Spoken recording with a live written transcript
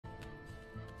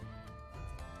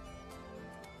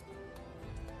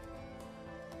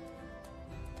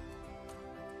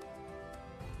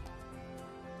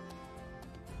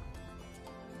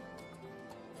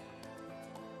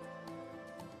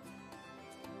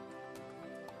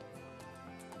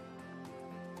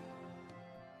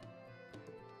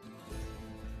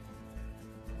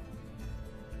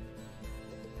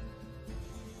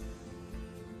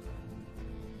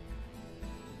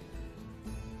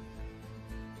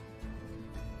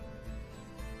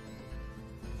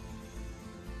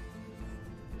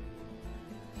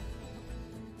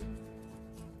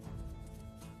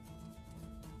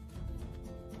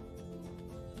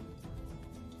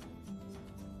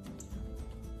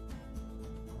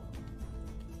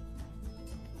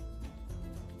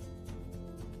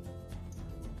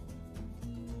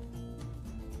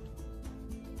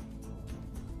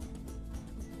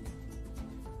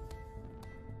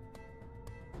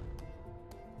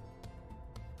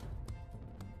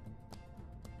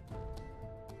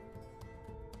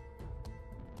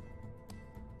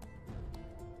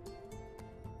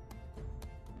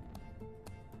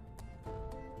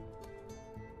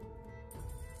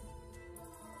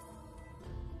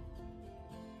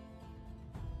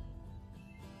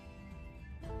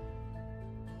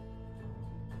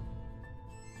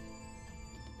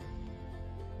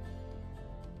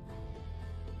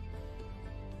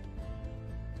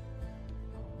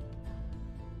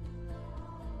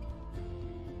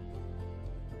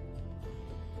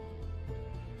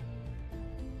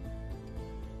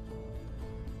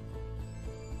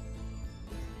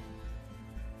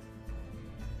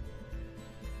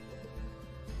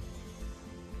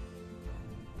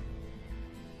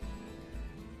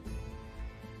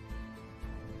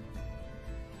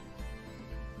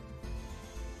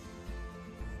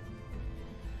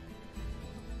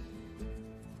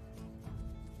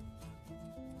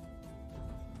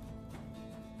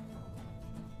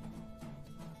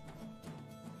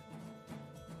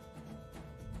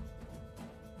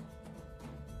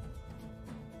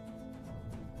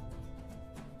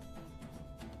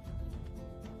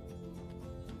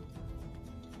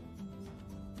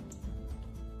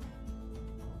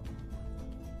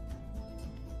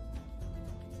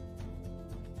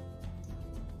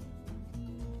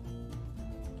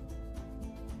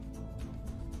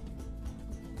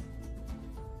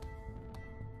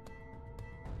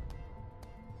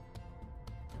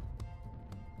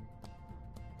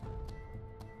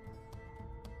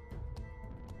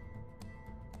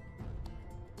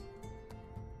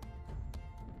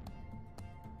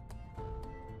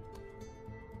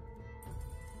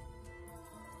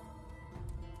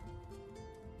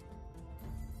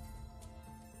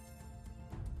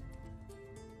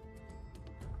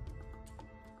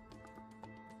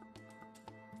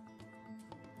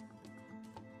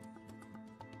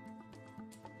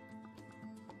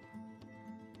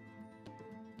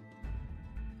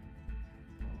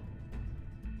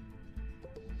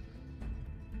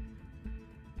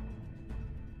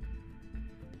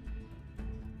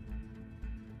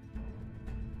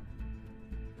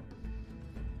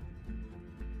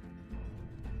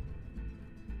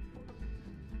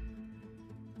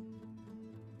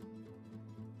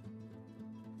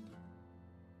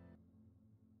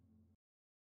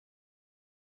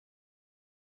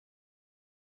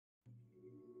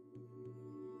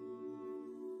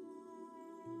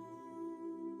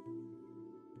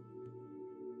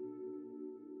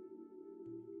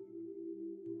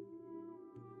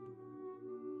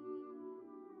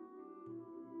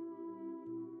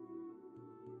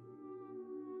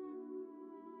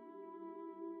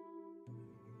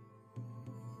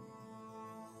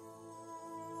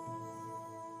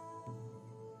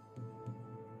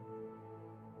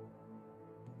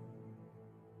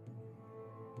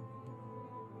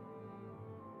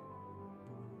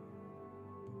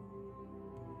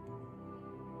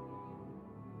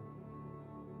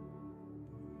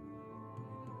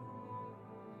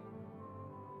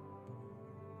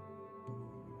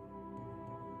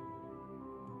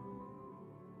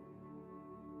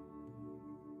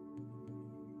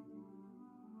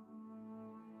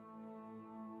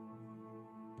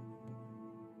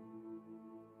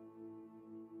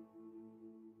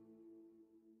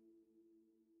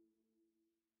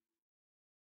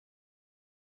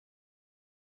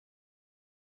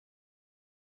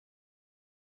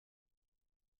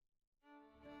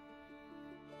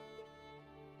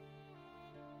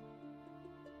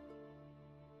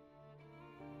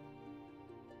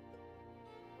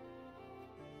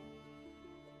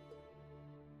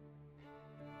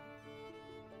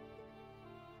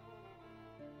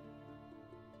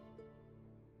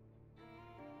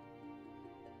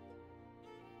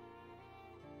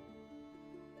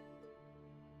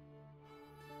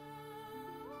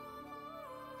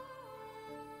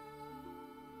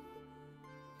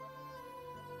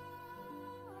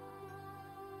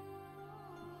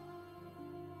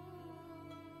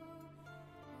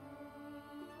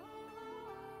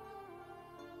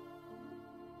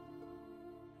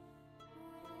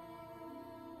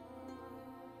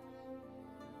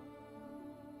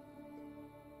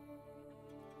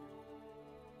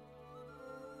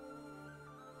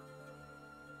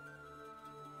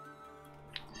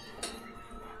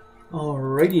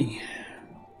Alrighty.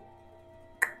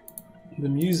 The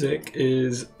music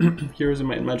is Heroes of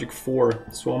Might and Magic 4,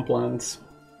 Swamplands.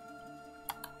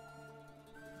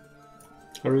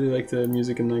 I really like the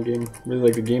music in that game. Really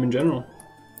like the game in general.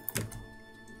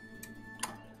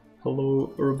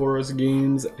 Hello, Ouroboros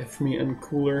Games, Efme and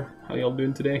Cooler. How y'all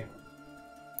doing today?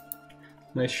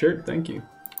 Nice shirt, thank you.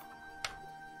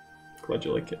 Glad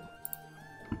you like it.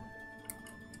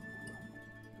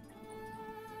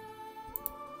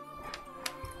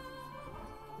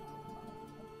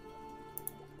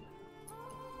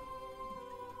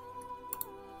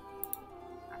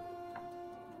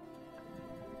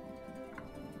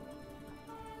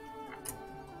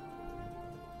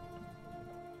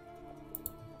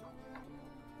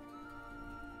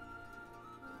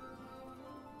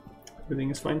 Everything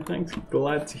is fine, thanks.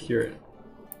 Glad to hear it.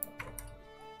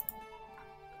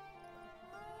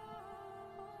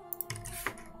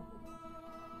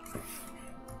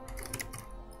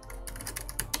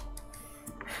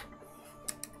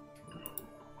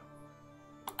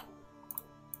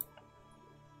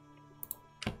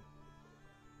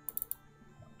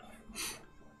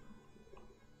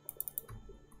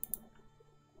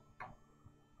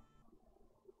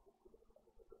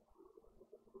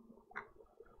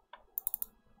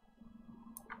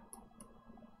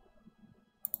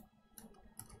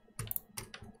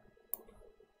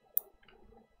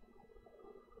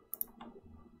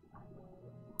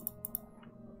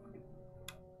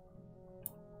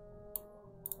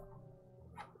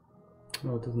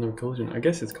 Oh, it doesn't have collision. I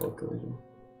guess it's called collision.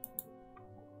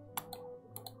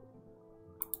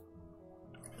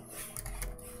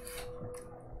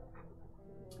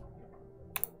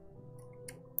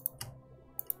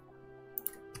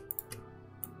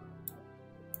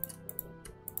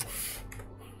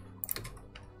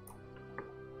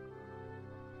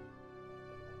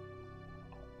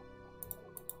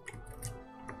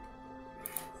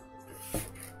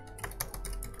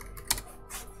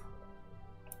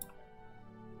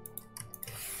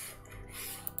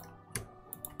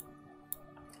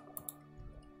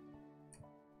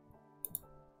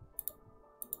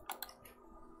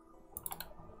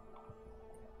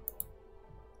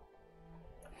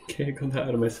 Okay, I got that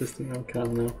out of my system. I'm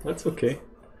calm now. That's okay.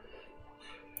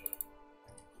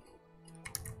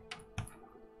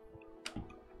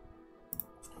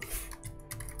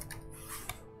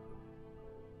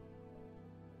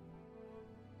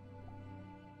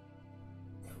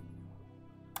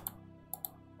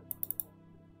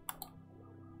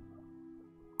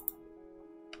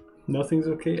 Nothing's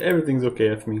okay? Everything's okay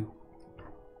with me.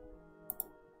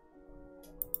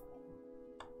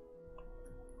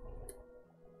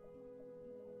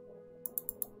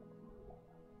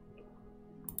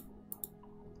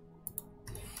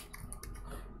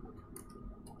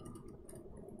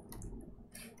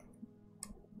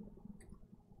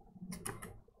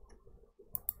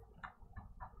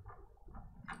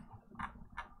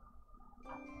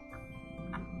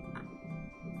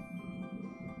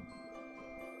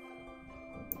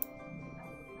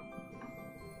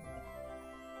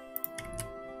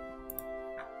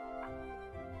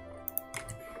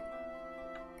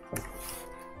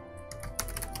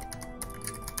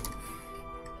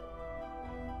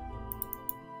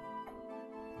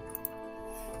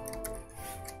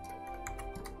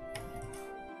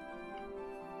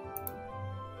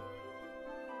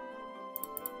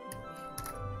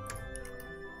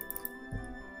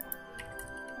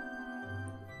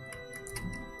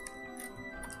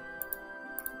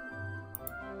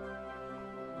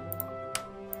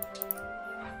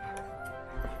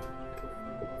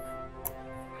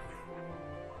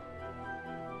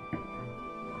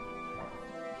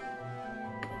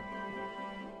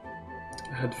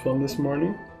 Had fun this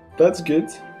morning. That's good.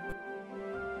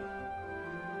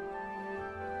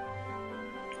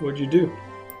 What'd you do?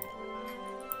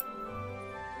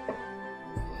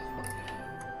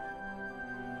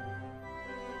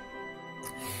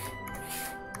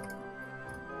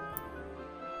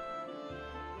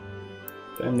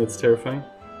 Damn, that's terrifying.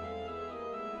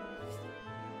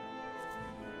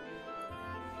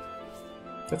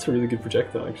 That's a really good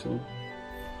projectile, actually.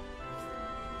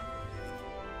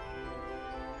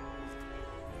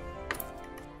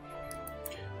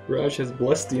 Raj has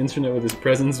blessed the internet with his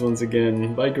presence once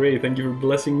again. By Gray, thank you for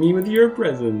blessing me with your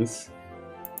presence.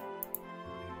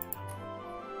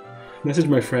 Message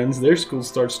my friends, their school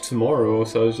starts tomorrow,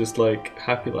 so I was just like,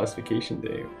 happy last vacation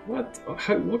day. What?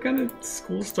 What kind of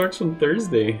school starts on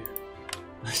Thursday?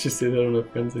 Let's just say that I don't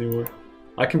have friends anymore.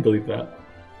 I can believe that.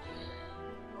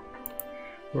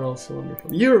 We're all so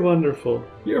wonderful. You're wonderful.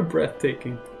 You're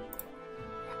breathtaking.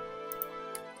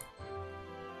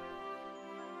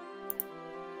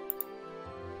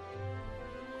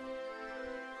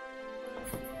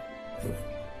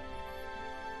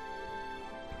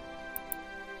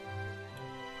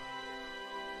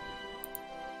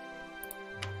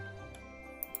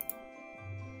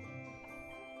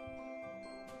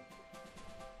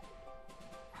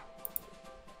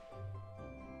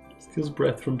 Feels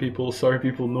breath from people. Sorry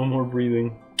people, no more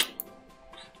breathing.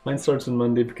 Mine starts on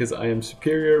Monday because I am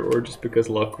superior or just because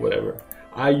luck, whatever.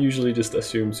 I usually just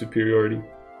assume superiority.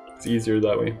 It's easier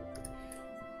that way.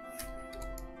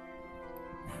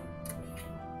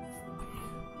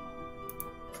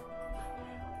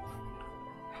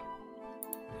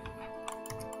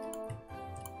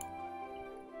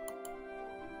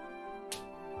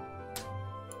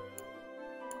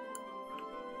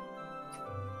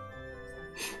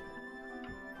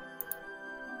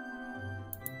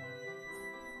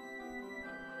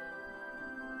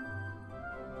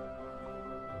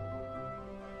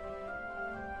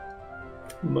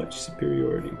 Much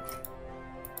superiority.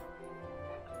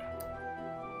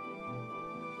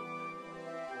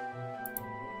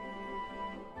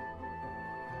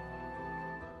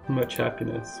 Much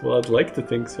happiness. Well, I'd like to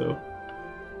think so.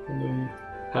 I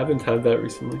haven't had that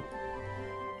recently.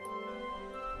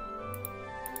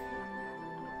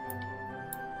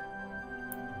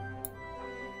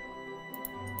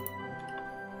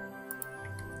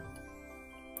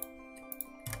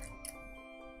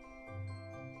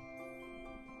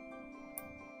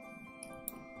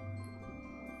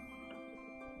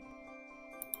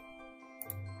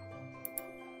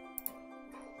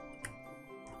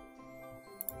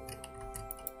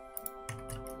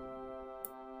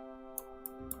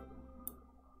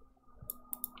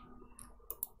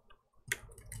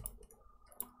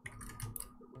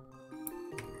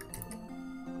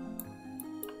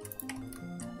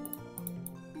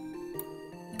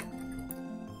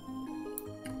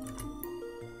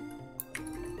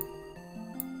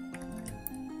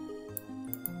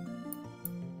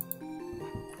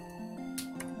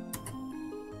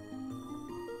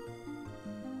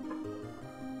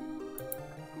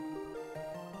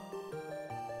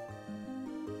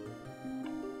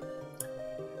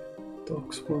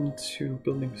 Docks 1, 2,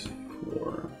 buildings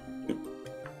 4.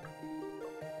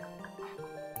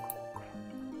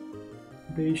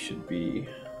 They should be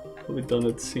probably done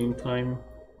at the same time.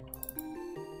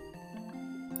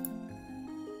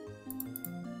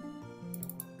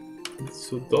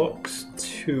 So docks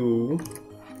 2,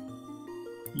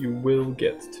 you will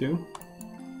get to.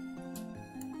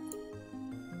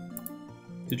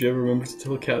 Did you ever remember to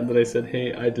tell Kat that I said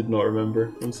hey? I did not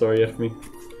remember. I'm sorry, Effie.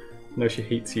 Now she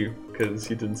hates you because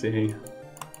you didn't say hey.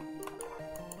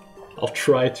 I'll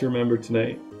try to remember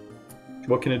tonight.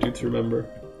 What can I do to remember?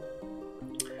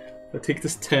 I take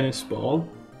this tennis ball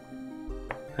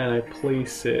and I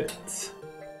place it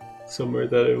somewhere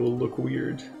that it will look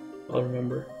weird. I'll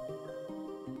remember.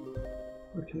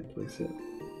 Where can I place it?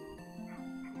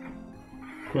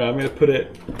 Well, I'm gonna put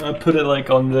it. I'll put it like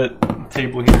on the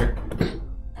table here.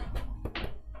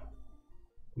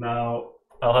 Now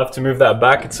I'll have to move that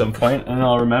back at some point, and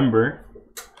I'll remember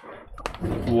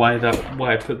why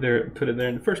I put it there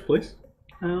in the first place,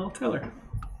 and I'll tell her,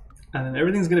 and then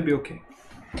everything's gonna be okay.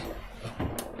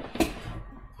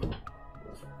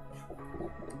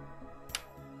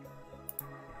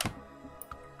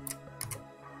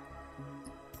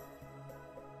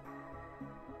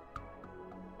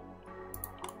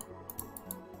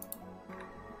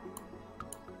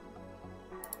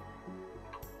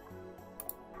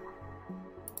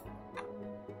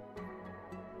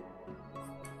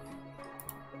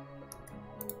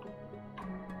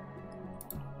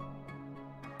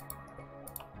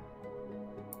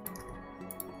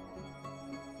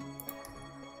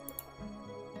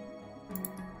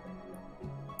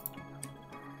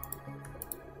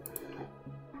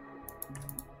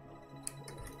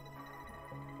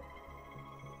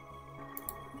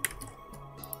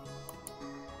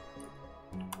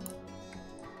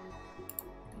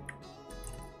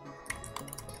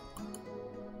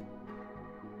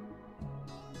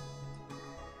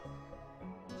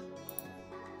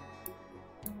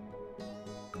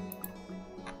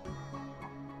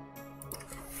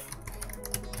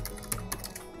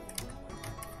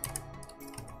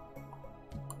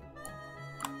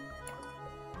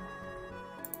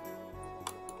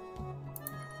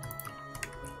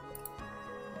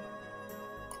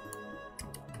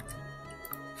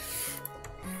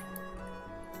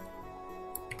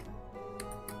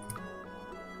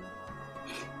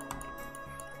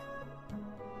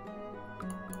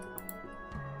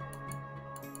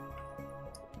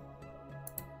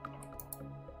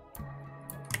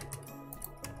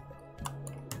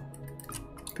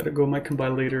 Gotta go, might come by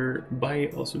later. Bye,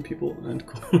 awesome people, and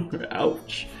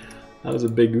ouch. That was a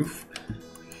big oof.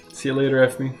 See you later,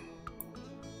 Effie.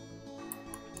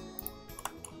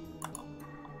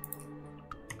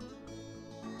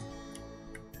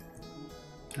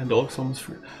 And dogs almost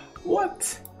free.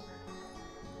 What?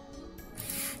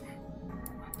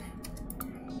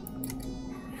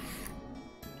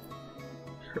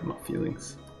 Hurt my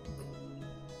feelings.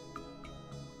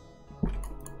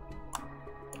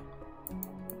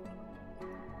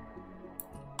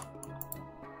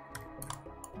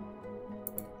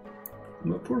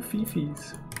 My poor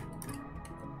Fifis.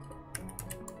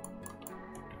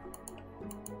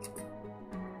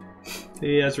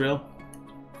 Hey Azrael.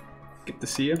 Good to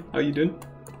see you. How you doing?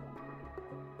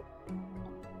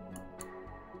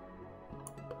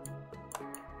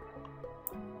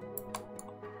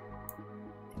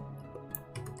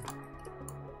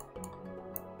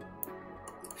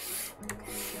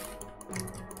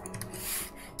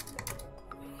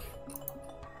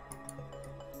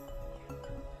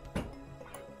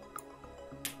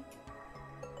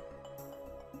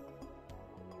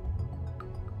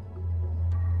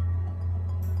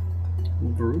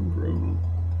 Vroom vroom.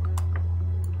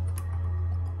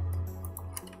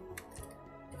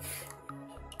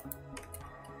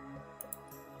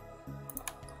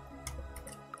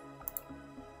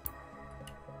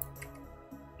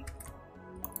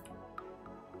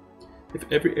 If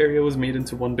every area was made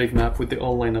into one big map, would they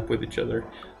all line up with each other?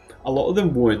 A lot of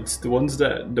them would. The ones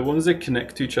that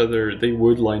connect to each other, they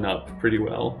would line up pretty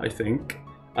well, I think.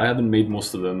 I haven't made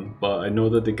most of them, but I know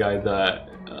that the guy that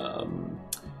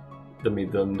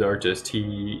made them, the artist,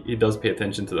 he does pay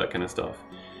attention to that kind of stuff.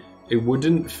 It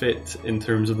wouldn't fit in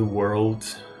terms of the world.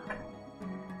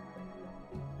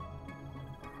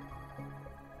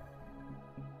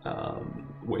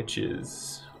 Which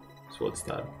is, so what's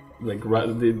that? Like,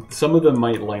 some of them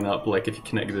might line up, like if you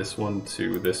connect this one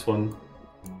to this one,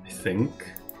 I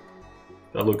think.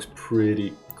 That looks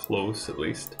pretty close, at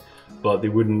least. But they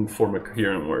wouldn't form a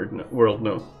coherent world,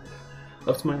 no.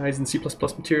 Up to my eyes in C++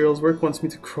 materials. Work wants me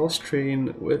to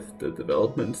cross-train with the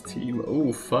development team.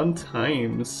 Oh, fun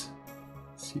times.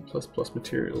 C++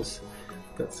 materials.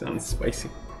 That sounds spicy.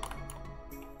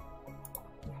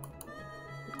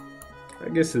 I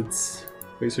guess it's...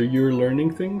 Wait, so you're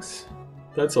learning things?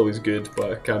 That's always good, but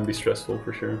it can be stressful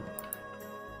for sure.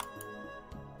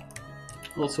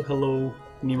 Also, hello,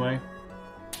 Nimai.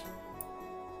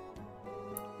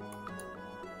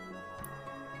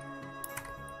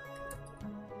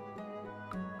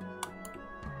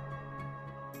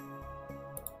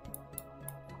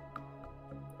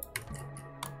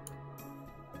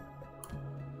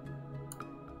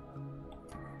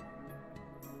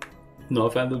 Not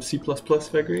a fan of C++,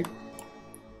 Vegri?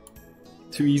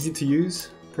 Too easy to use,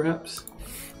 perhaps?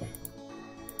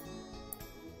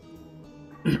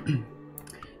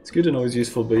 It's good and always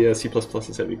useful, but yeah, C++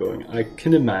 is heavy going. I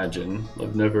can imagine.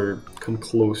 I've never come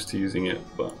close to using it,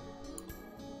 but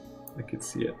I could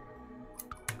see it.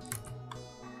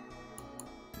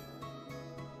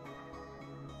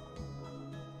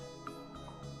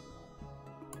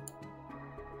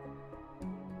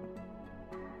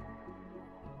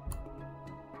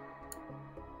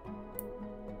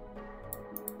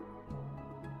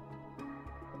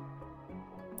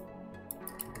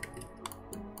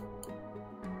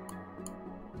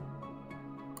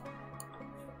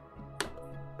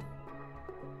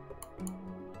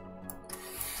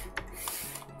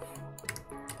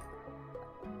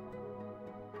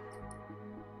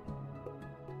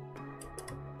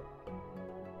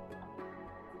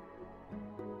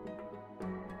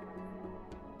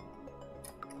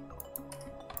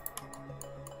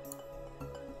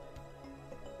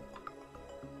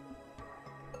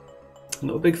 I'm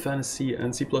not a big fan of C,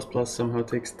 and C++ somehow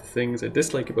takes the things I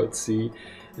dislike about C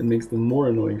and makes them more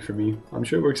annoying for me. I'm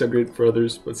sure it works out great for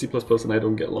others, but C++ and I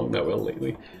don't get along that well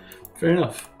lately. Fair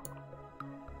enough.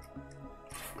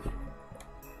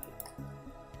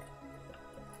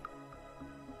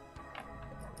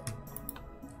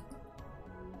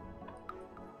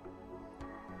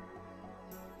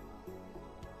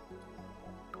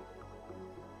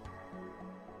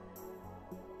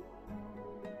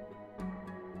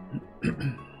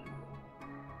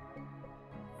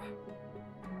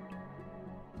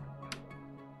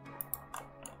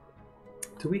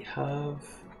 Do we have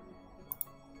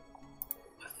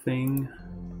a thing?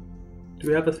 Do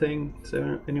we have a thing? Does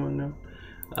anyone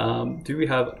know? Do we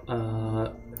have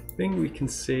a thing we can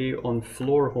say on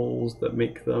floor holes that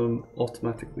make them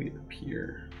automatically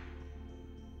appear?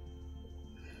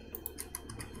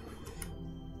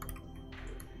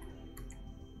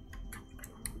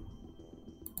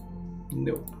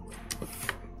 Nope.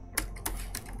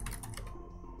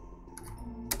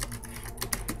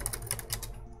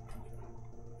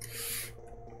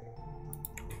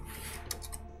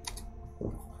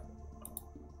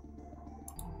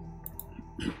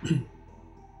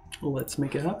 Well, let's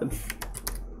make it happen.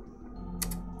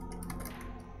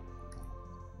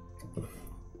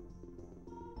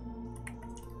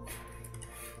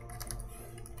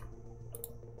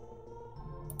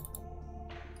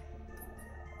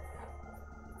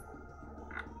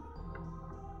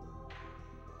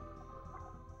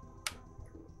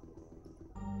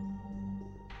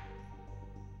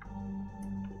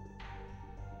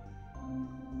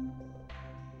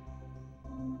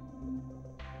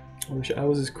 I wish I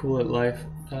was as cool at life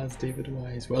as David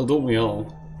Wise. Well, don't we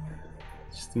all?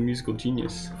 Just a musical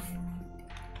genius.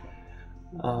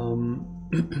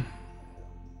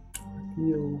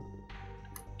 You'll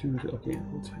do the, okay,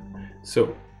 that's fine.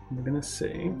 So I'm gonna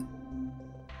say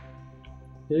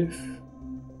if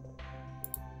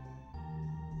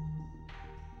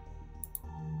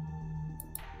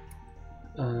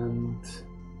and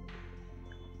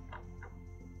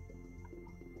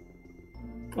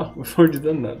oh, we've already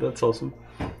done that. That's awesome.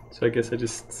 So I guess I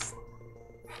just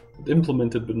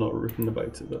implemented but not written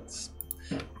about it. That's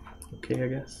okay, I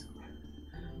guess.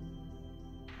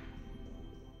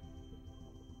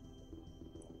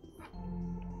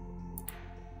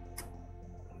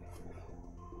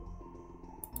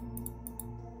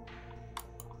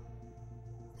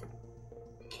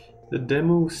 The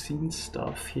demo scene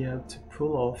stuff he had to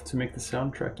pull off to make the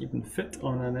soundtrack even fit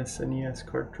on an SNES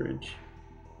cartridge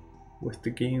with the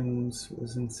games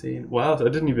was insane. Wow, I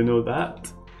didn't even know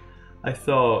that. I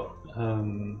thought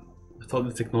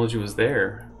the technology was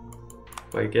there,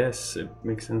 but I guess it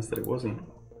makes sense that it wasn't.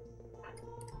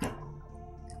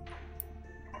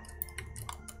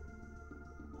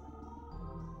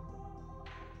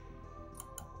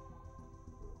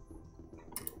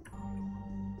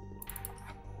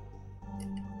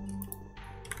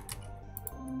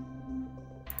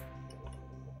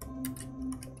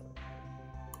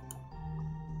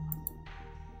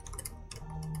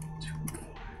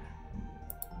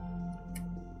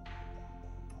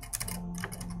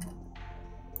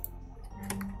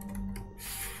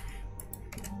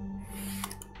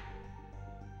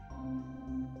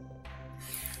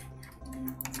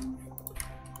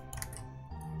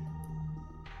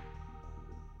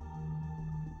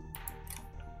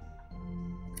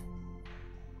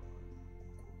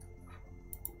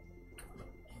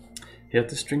 He had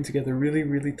to string together really,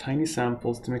 really tiny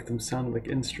samples to make them sound like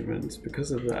instruments.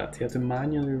 Because of that, he had to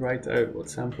manually write out what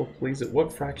sample plays at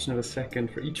what fraction of a second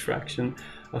for each fraction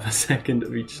of a second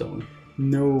of each song.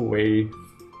 No way.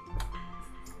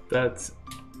 That's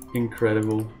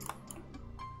incredible.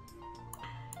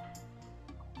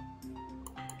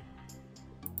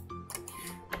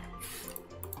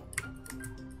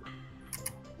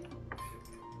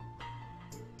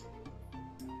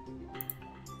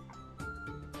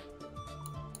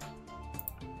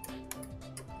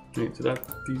 Right, so that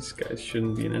these guys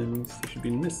shouldn't be enemies, they should be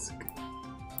Nisk.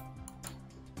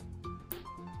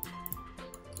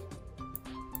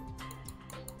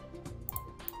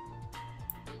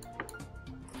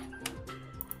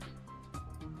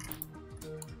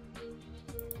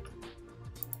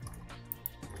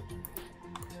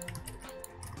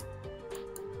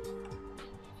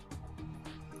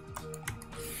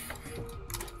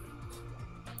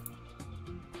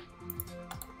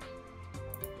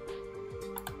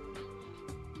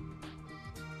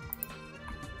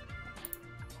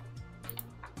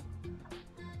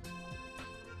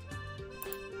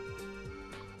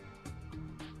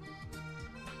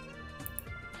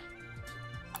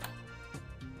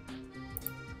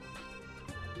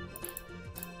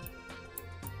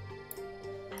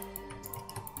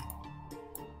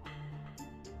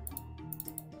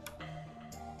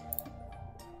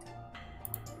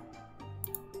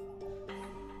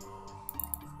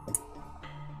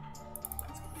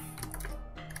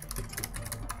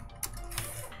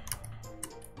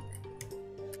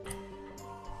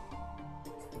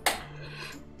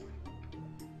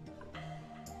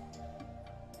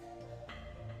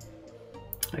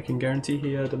 I can guarantee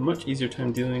he had a much easier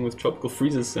time dealing with Tropical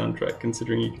Freeze's soundtrack,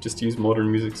 considering you could just use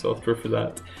modern music software for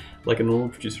that, like a normal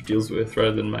producer deals with,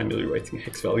 rather than manually writing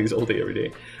hex values all day every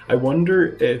day. I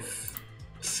wonder if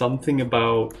something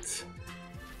about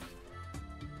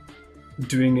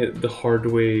doing it the hard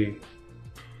way,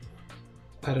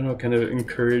 I don't know, kind of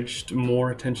encouraged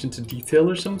more attention to detail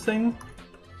or something?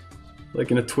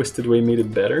 Like in a twisted way made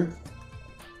it better?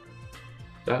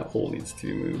 That hole needs to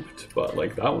be moved, but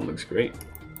like that one looks great.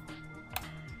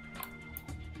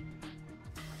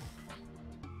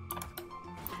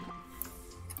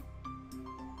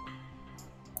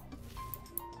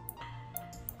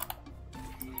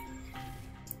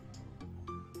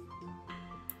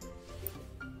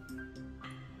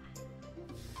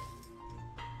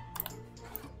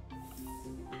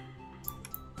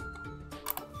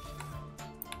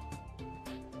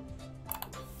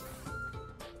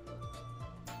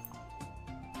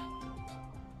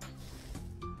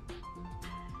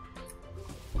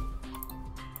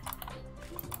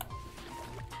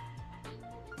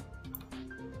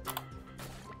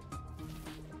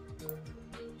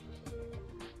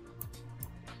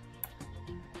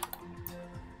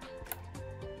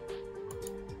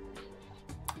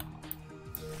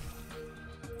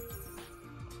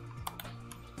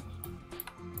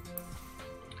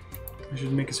 I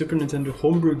should make a Super Nintendo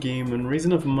homebrew game and raise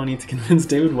enough money to convince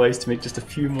David Wise to make just a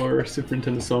few more Super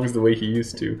Nintendo songs the way he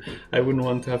used to. I wouldn't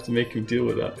want to have to make him deal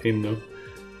with that pain though.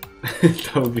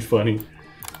 That would be funny.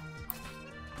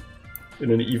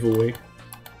 In an evil way.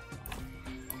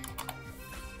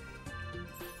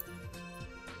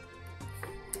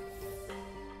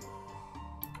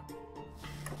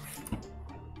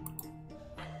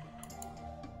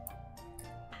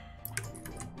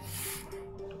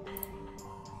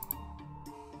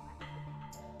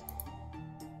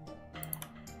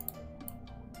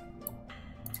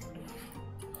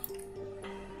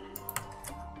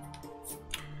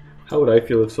 How would I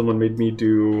feel if someone made me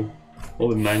do all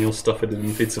the manual stuff I did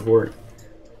in Fates of War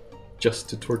just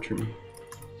to torture me?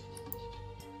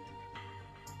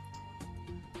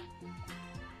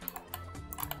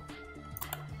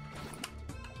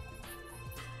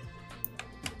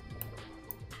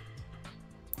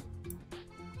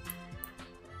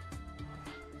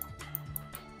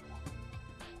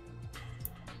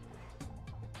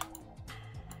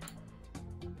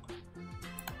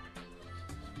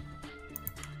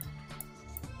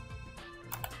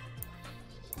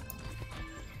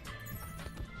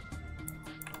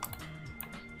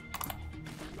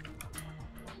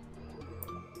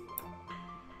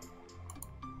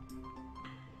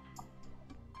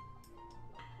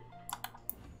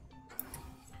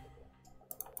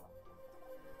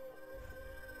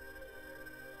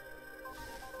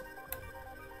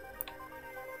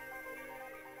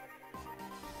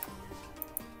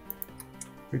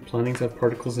 Are we planning to have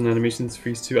particles and animations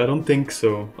freeze too? I don't think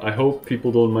so. I hope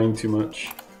people don't mind too much.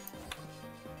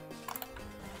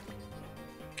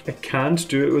 I can't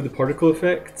do it with the particle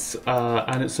effects,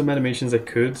 and some animations I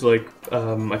could, like,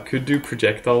 I could do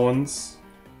projectile ones.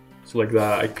 So like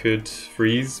that I could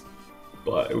freeze,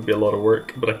 but it would be a lot of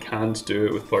work, but I can't do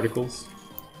it with particles.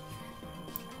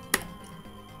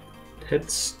 Ted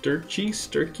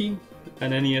Sturkey, an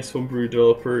NES homebrew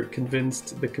developer,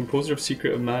 convinced the composer of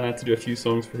Secret of Mana to do a few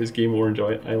songs for his game Orange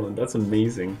Island. That's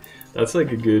amazing. That's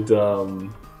like a good,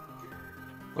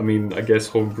 I mean, I guess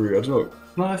homebrew, I don't know.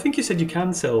 No, I think you said you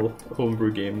can sell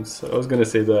homebrew games. I was going to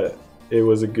say that it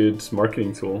was a good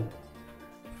marketing tool.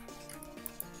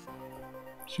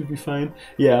 Should be fine.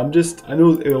 Yeah, I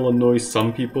know it'll annoy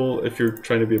some people if you're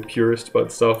trying to be a purist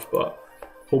about stuff, but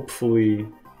hopefully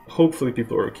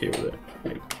people are okay with it.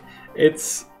 Like,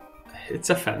 it's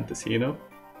a fantasy, you know?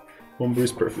 Homebrew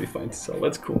is perfectly fine to sell,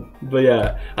 that's cool. But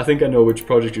yeah, I think I know which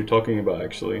project you're talking about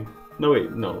actually. No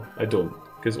wait, no, I don't.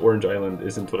 Because Orange Island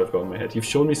isn't what I've got in my head. You've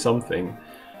shown me something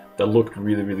that looked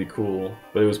really, really cool,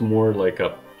 but it was more like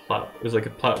it was like a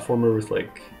platformer with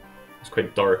like, it was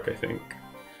quite dark, I think.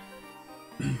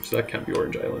 So that can't be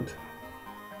Orange Island.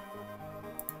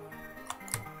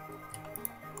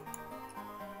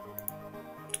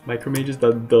 Micromages,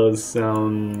 that does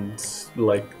sound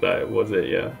like that, was it?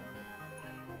 Yeah.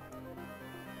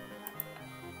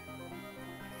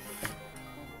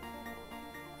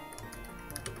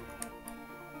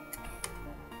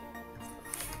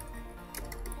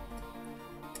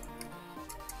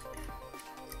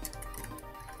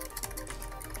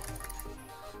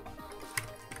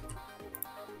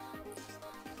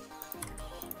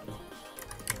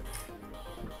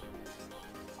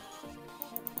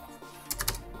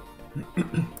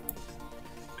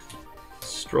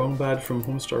 Strongbad from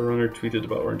Homestar Runner tweeted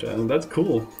about Orange Island. That's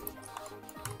cool.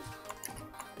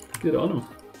 Good on him.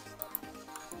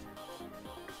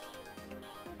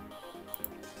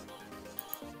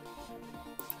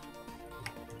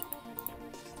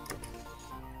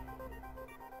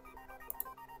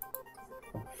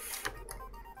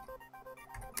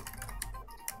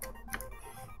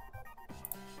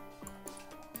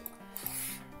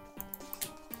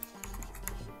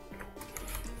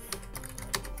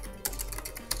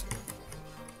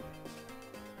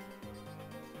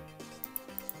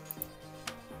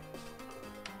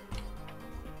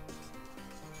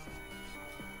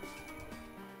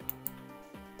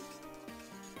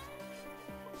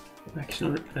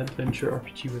 Action adventure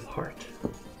RPG with heart.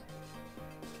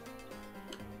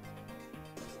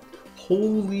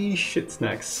 Holy shit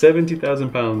snacks,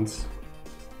 £70,000.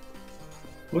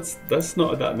 That's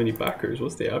not that many backers.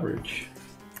 What's the average?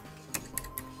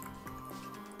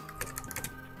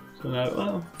 So now,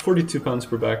 well, £42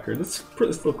 per backer. That's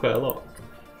still quite a lot.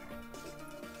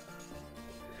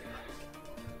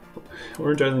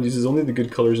 Orange Island uses only the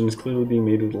good colors and is clearly being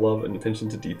made with love and attention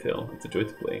to detail. It's a joy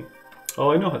to play. Oh,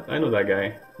 I know that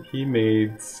guy. He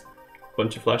made a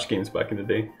bunch of Flash games back in the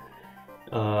day.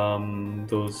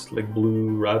 Those like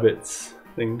blue rabbits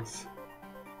things.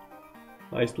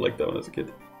 I used to like that one as a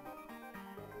kid.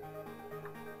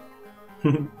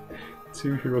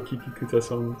 2 Hiroki Kikuta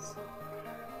songs.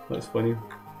 That's funny.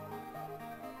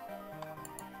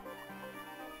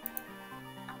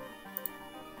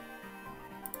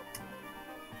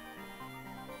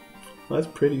 That's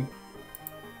pretty.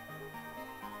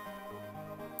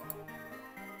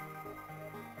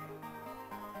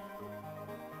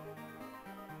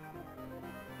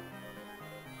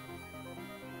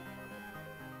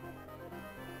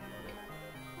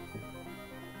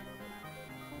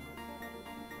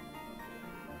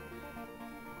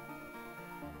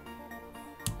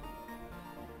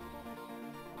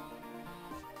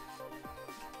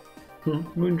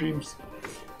 Moon Dreams.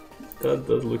 That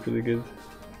does look really good.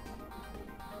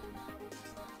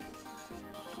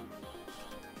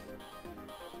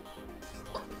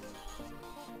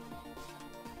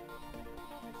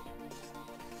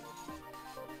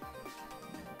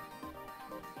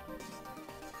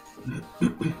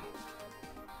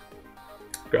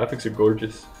 Graphics are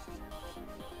gorgeous.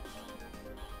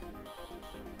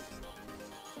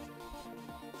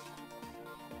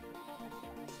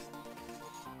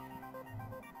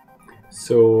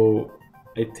 So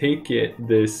I take it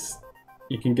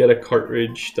you can get a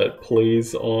cartridge that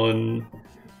plays on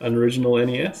an original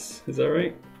NES, is that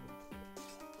right?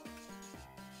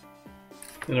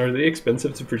 And are they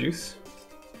expensive to produce?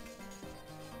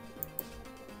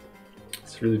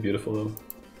 It's really beautiful though.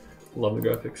 Love the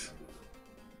graphics.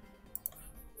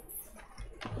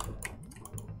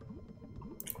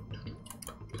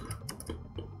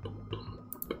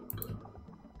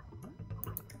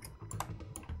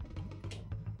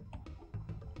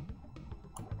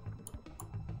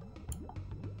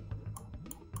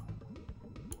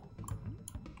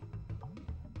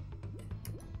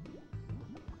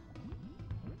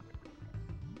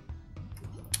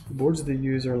 The boards they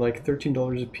use are like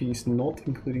 $13 a piece, not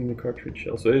including the cartridge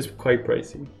shell, so it is quite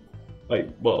pricey.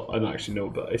 Well, I don't actually know,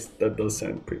 but that does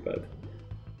sound pretty bad.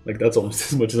 Like, that's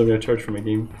almost as much as I'm going to charge for my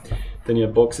game. Then you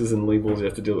have boxes and labels you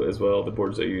have to deal with as well. The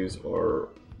boards I use are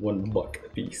 $1 a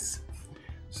piece.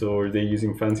 So are they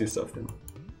using fancy stuff then?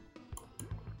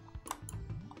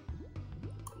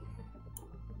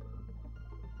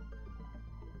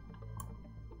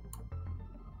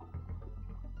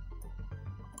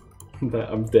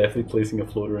 I'm definitely placing a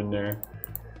floater in there.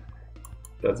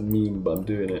 That's mean, but I'm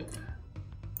doing it.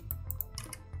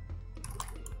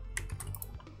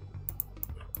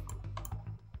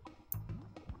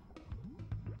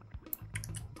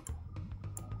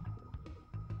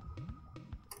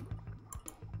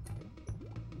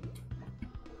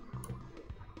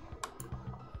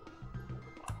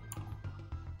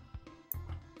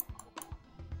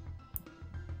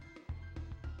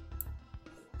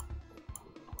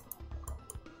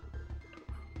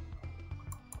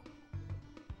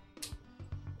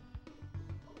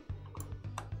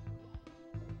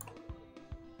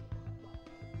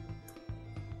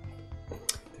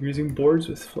 They're using boards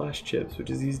with flash chips, which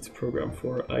is easy to program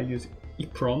for. I use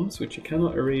EPROMs, which you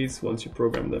cannot erase once you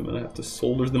program them, and I have to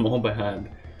solder them all by hand.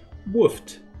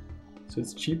 Woofed! So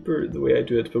it's cheaper the way I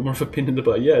do it, but more of a pain in the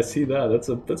butt. Yeah, see that?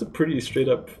 That's a pretty straight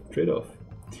up trade-off.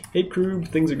 Hey crew,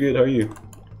 things are good, how are you?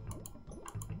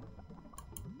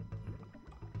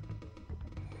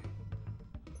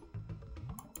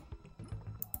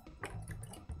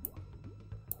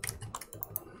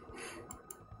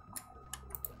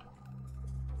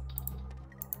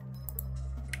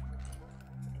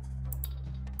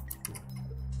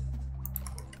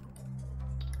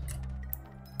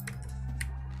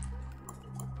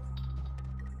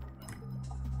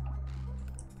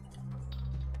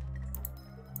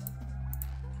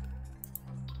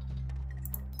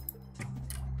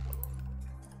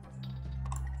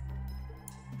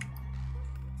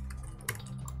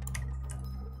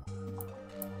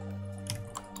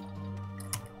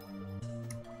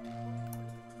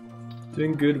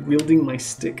 Doing good, wielding my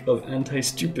stick of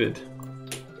anti-stupid.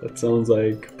 That sounds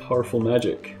like powerful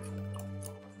magic.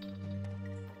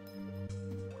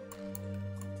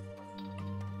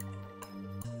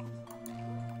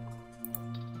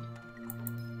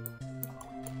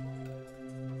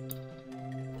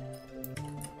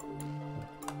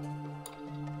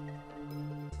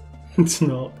 It's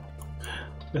not.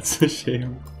 That's a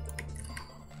shame.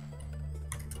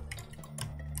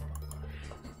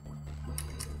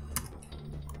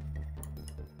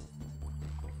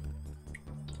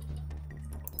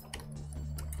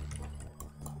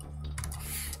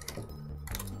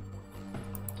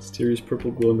 Mysterious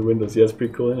purple glow in the windows. Yeah, it's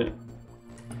pretty cool, isn't it?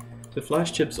 The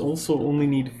flash chips also only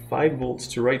need 5 volts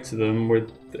to write to them, where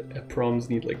the EPROMs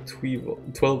need like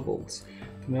 12 volts.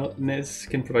 The NES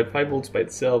can provide 5 volts by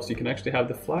itself, so you can actually have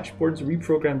the flash boards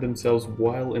reprogram themselves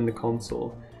while in the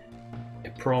console.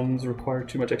 proms require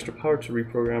too much extra power to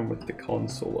reprogram with the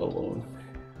console alone.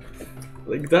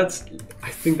 Like that's,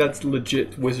 I think that's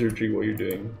legit wizardry what you're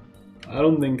doing. I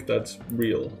don't think that's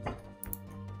real.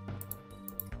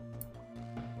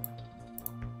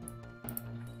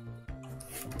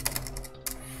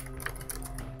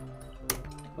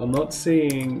 I'm not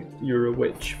saying you're a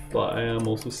witch, but I am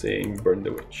also saying burn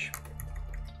the witch.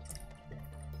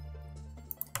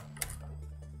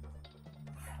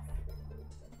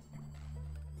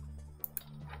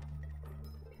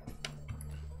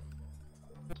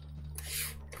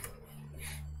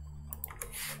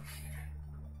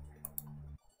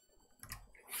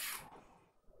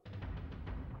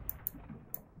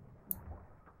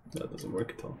 That doesn't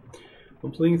work at all.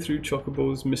 I'm playing through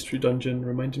Chocobo's Mystery Dungeon,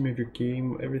 reminding me of your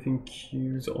game. Everything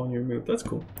cues on your move. That's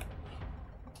cool.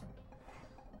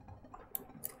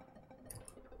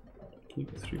 Can you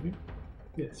go through here?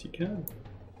 Yes, you can.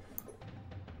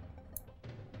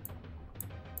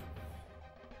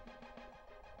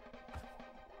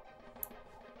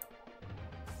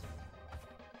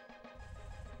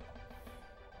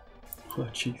 Oh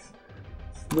jeez,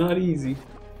 it's not easy.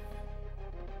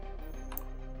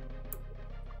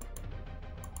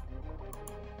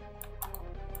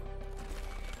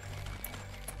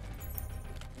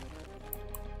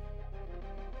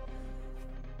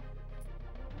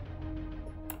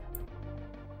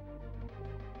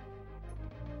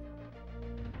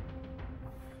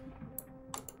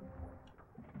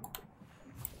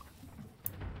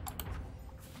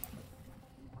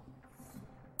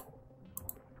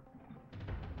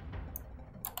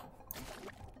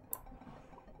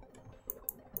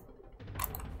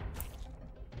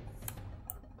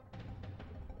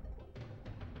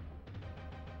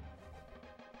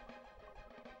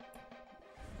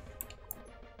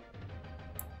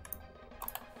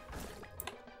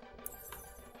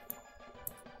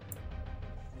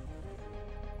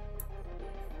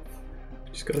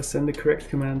 Just gotta send the correct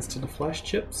commands to the flash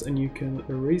chips and you can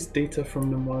erase data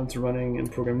from them while it's running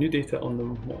and program new data on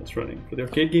them while it's running. For the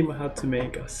arcade game I had to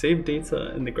make a save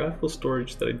data in the graphical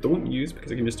storage that I don't use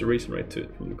because I can just erase and write to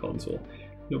it from the console.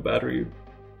 No battery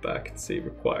backed save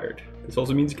required. This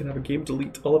also means you can have a game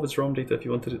delete all of its ROM data if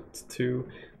you wanted it to,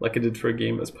 like I did for a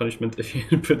game as punishment if you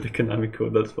input the Konami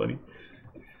code. That's funny.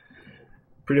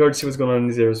 Pretty hard to see what's going on in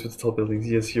these areas with the tall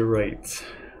buildings. Yes, you're right.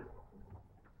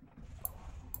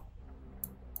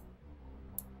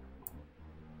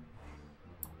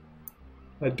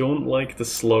 I don't like the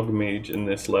slug mage in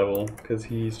this level because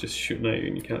he's just shooting at you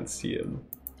and you can't see him.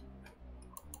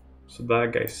 So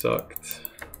that guy sucked.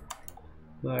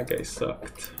 That guy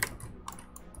sucked.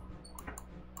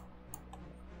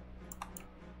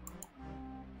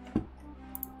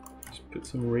 Just put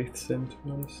some wraiths in, to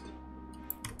be honest.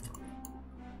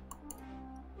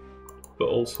 But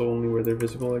also only where they're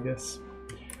visible, I guess.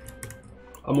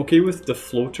 I'm okay with the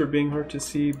floater being hard to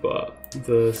see, but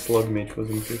the slug mage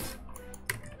wasn't good.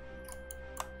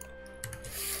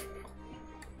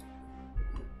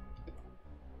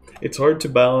 It's hard to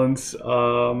balance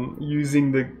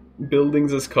using the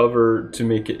buildings as cover to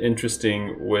make it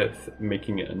interesting with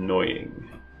making it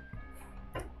annoying.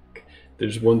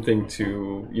 There's one thing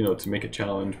to, you know, to make a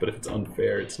challenge, but if it's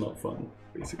unfair, it's not fun,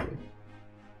 basically.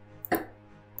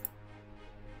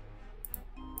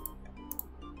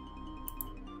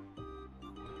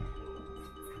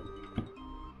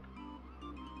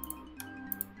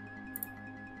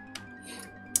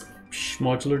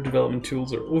 Modular development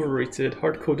tools are overrated.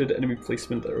 Hard-coded enemy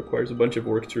placement that requires a bunch of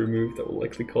work to remove that will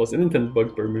likely cause unintended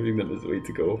bugs, but removing them is the way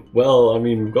to go. Well, I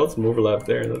mean, we've got some overlap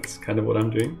there. That's kind of what I'm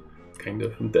doing. Kind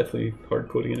of. I'm definitely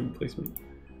hard-coding enemy placement.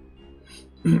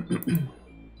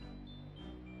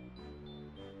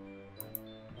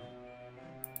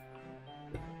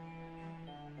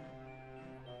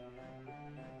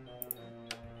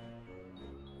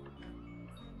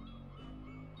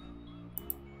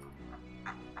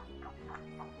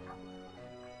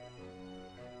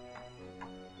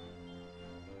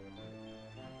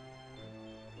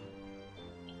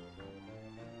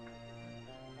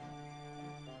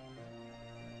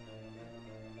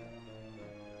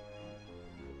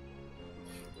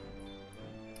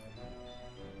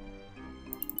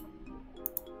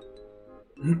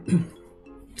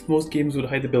 Most games would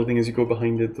hide the building as you go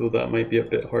behind it, though that might be a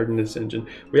bit hard in this engine.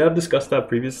 We have discussed that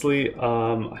previously.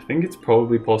 I think it's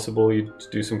probably possible you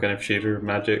do some kind of shader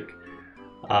magic,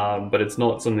 but it's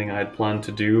not something I had planned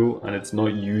to do, and it's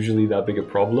not usually that big a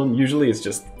problem. Usually it's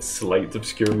just slight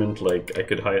obscurement, like I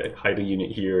could hide a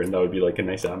unit here and that would be like a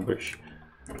nice ambush.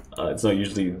 It's not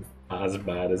usually as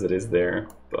bad as it is there,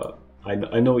 but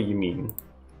I know what you mean.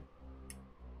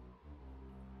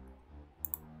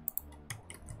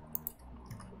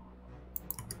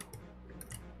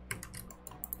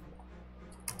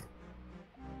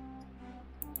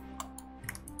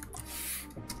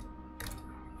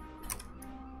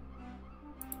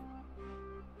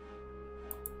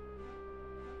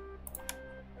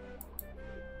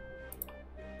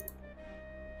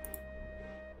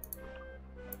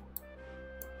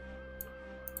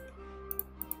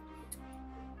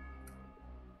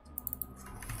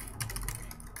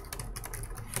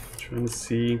 Trying to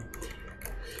see.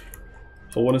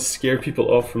 I want to scare people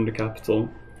off from the capital.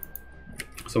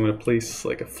 So I'm going to place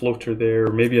like a floater there,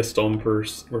 or maybe a Stomper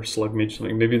or Slug Mage,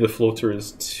 something. Maybe the floater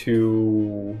is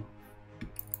too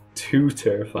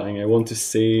terrifying. I want to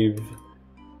save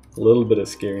a little bit of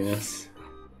scariness.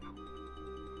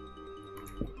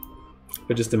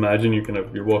 But just imagine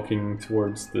you're walking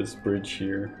towards this bridge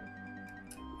here.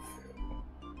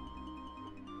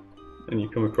 And you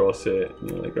come across it, and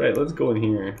you're like, right, let's go in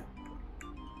here.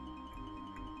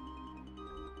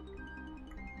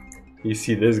 You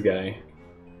see this guy.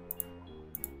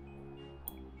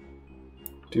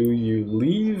 Do you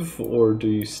leave or do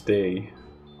you stay?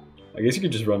 I guess you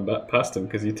could just run back past him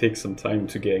because he takes some time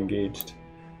to get engaged.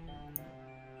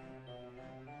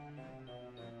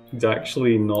 He's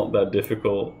actually not that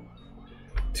difficult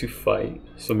to fight,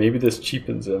 so maybe this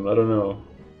cheapens him, I don't know.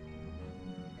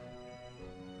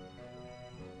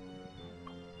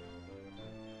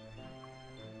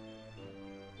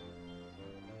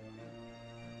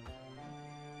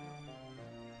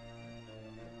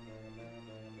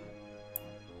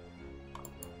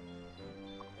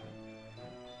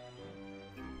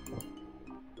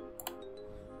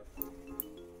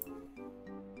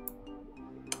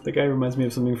 The guy reminds me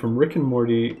of something from Rick and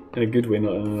Morty in a good way,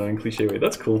 not in an annoying cliche way.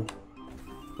 That's cool.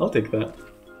 I'll take that.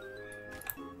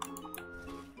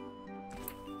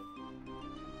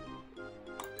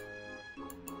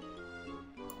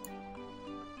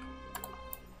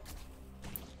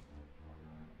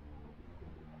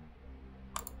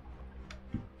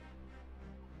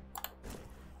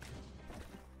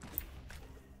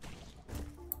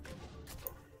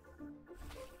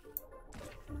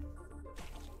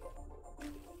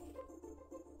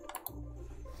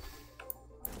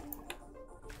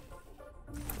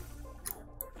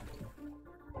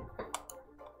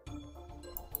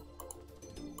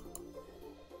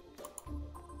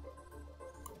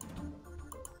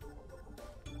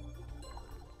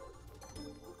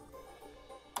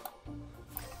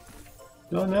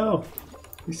 Oh no!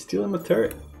 He's stealing my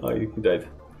turret! Oh, you died.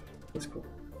 That's cool.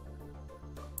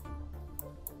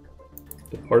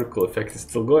 The particle effect is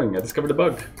still going. I discovered a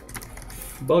bug.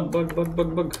 Bug, bug, bug,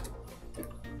 bug, bug.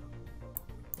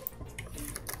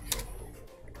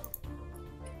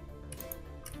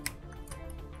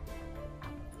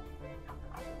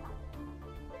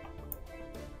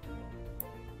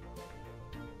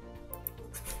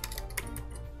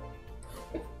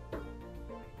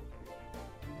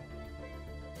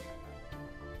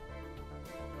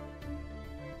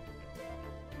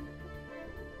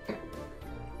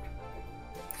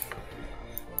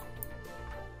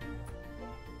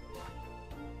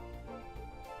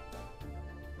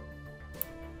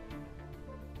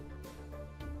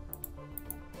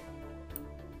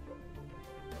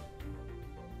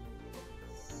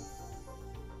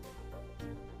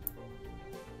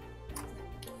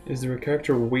 Is there a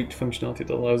character weight functionality that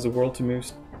allows the world to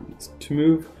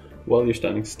move while you're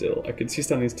standing still? I could see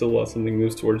standing still while something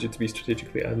moves towards you to be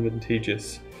strategically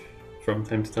advantageous from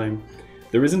time to time.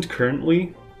 There isn't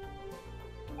currently.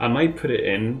 I might put it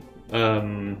in,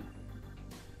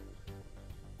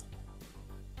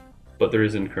 but there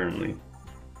isn't currently.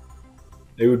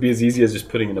 It would be as easy as just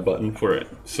putting in a button for it,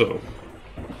 so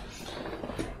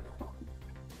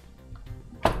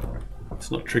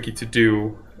it's not tricky to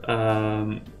do.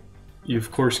 You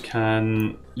of course you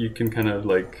can kind of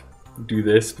like do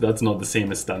this, but that's not the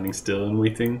same as standing still and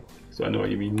waiting, so I know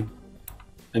what you mean.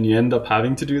 And you end up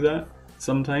having to do that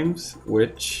sometimes,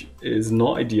 which is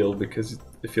not ideal because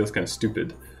it feels kind of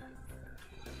stupid.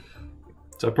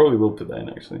 So I probably will put that in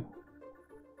actually.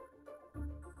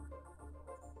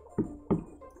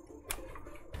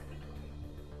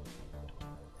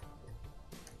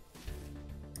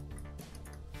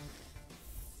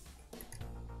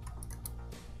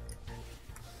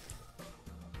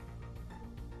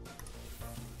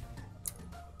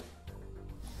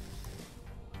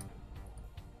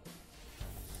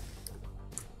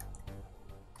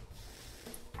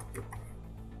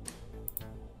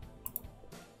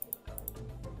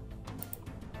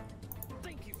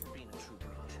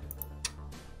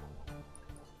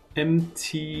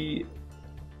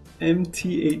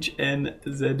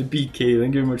 MTHNZBK,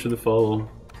 thank you very much for the follow.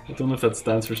 I don't know if that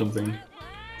stands for something.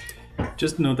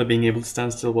 Just know that being able to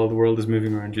stand still while the world is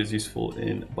moving around you is useful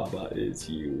in Baba Is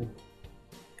You.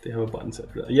 They have a button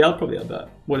set for that. Yeah, I'll probably add that.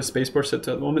 What is spacebar set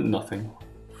to at the moment? Nothing.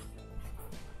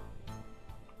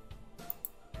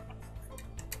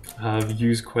 I have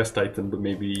used quest item, but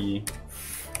maybe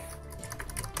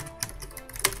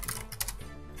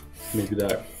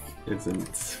that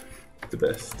isn't the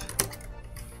best.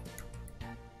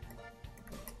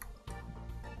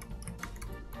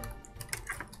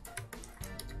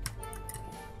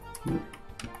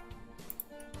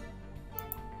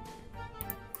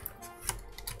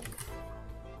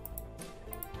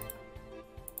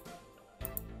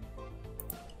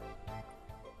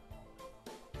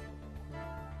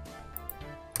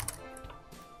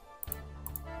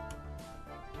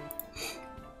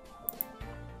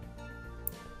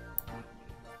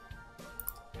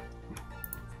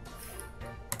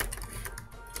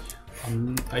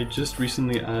 I just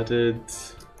recently added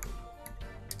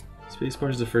spacebar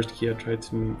is the first key I tried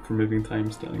to move for moving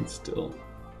time standing still.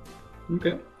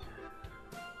 Okay.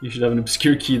 You should have an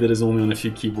obscure key that is only on a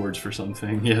few keyboards for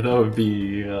something. Yeah, that would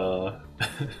be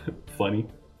funny.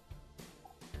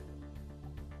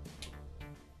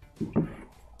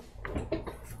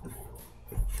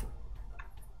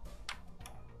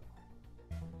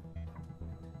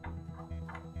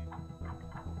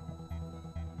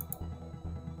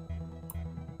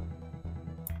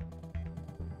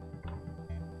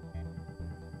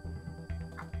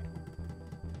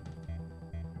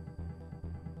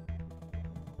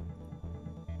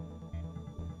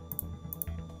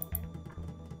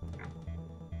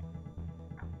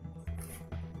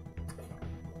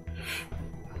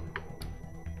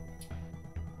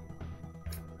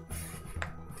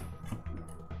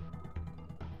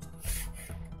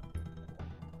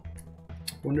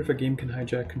 I wonder if a game can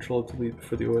hijack control delete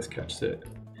before the OS catches it.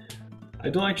 I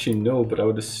don't actually know, but I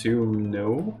would assume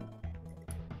no.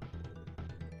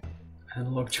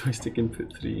 Analog joystick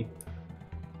input 3.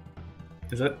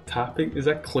 Is that tapping? Is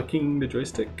that clicking the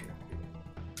joystick?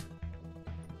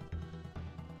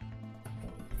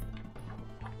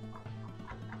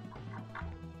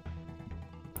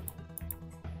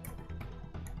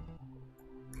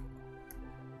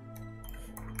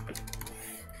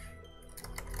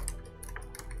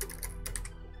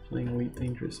 Playing Elite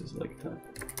Dangerous is like that.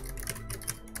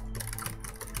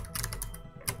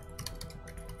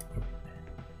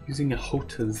 Using a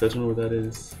HOTAS, I don't know what that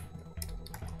is.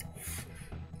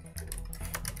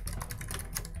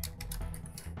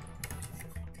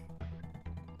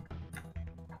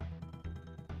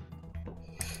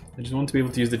 I just want to be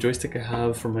able to use the joystick I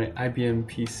have for my IBM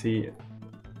PC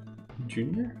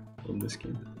Junior on this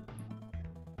game.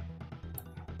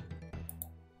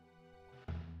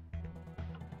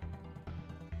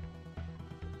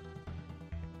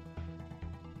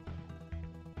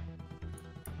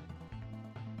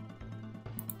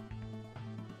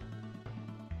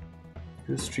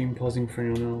 Is stream pausing for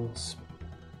anyone else?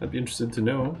 I'd be interested to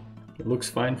know. It looks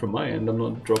fine from my end. I'm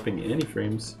not dropping any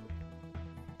frames.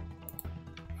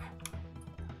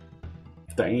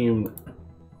 Damn.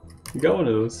 You got one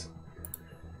of those.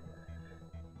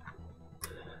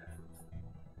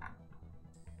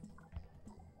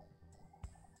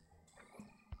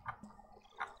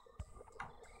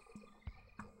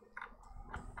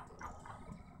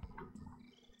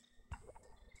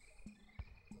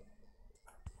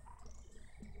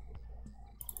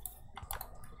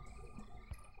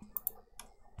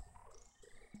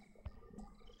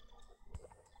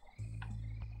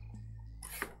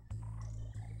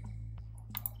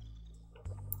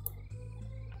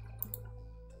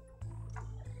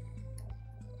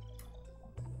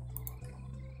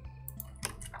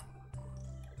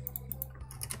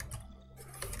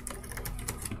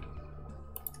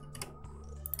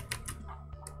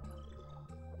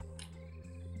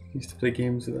 Used to play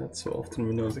games with that so often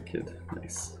when I was a kid.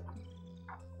 Nice.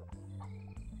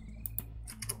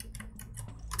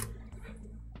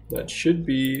 That should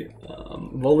be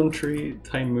voluntary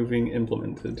time moving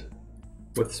implemented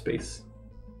with space,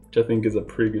 which I think is a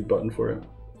pretty good button for it.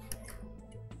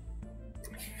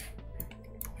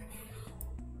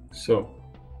 So,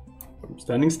 I'm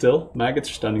standing still, maggots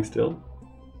are standing still,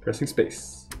 pressing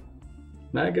space.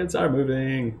 Maggots are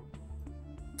moving.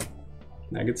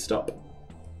 Maggots stop.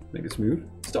 Maggots move,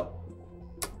 stop.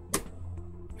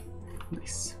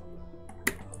 Nice.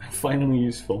 Finally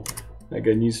useful. I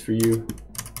got news for you.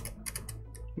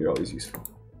 You're always useful.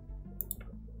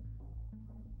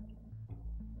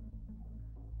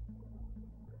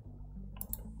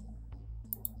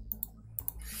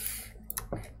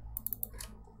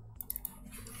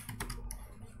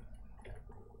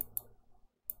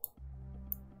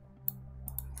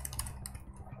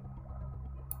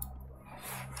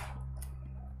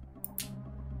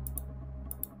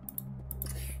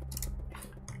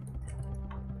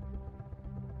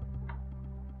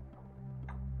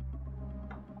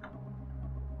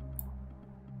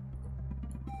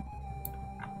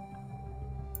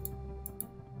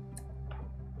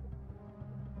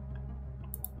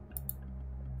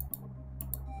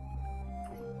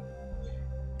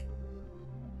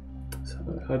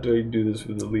 How do I do this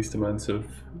with the least amounts of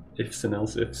ifs and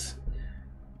else ifs.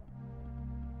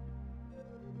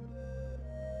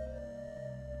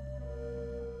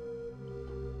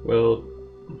 Well,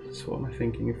 so what am I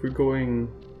thinking? If we're going,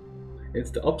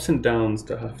 it's the ups and downs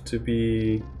that have to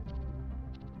be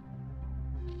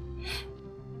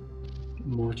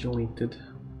modulated.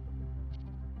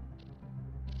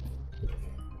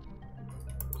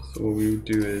 So what we would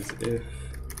do is if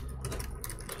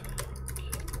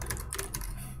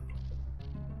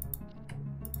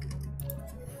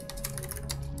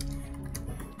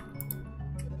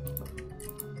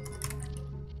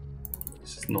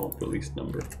this is not release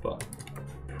number, but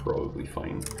probably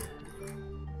fine.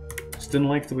 Just didn't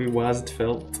like the way WASD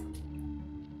felt.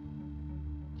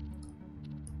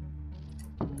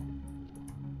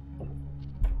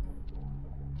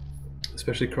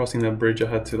 Especially crossing that bridge, I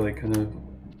had to like kind of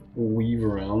weave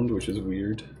around, which is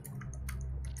weird.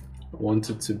 I want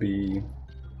it to be,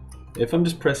 if I'm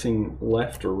just pressing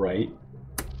left or right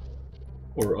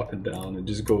or up and down, it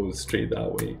just goes straight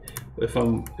that way. But if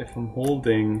I'm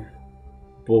holding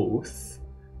both,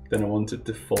 then I want it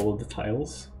to follow the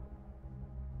tiles.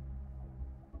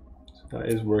 So that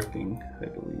is working, I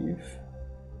believe.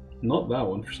 Not that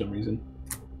one for some reason.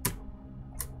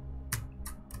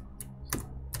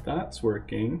 That's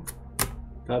working.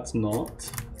 That's not.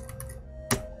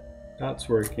 That's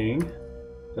working.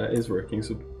 That is working.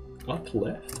 So up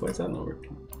left? Why is that not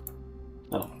working?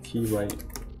 Oh, key right,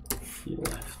 key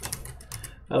left.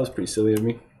 That was pretty silly of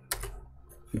me.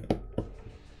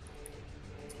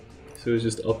 So it was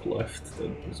just up left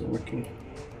that wasn't working.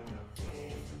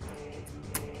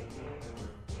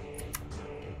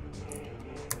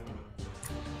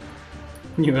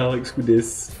 You Alex, who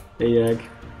dis? Hey Yag,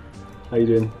 how you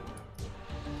doing?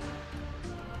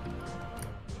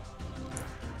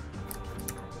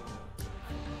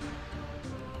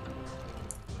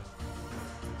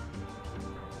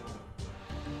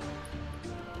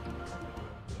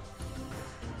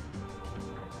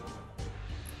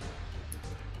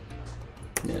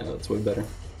 Yeah, that's way better.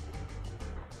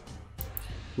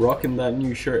 Rocking that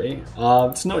new shirt, eh?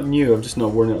 It's not new, I've just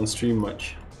not worn it on stream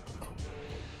much.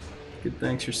 Good,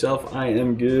 thanks yourself. I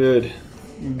am good.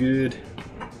 Good.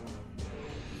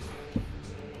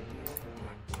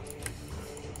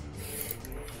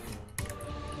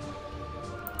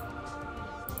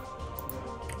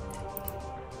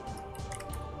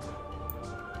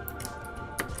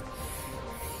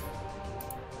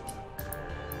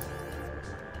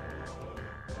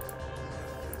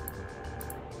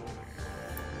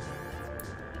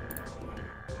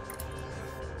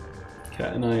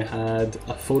 Kat and I had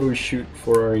a photo shoot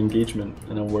for our engagement,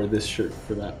 and I wore this shirt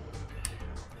for that.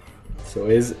 So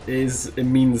it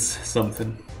means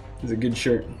something. It's a good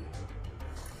shirt.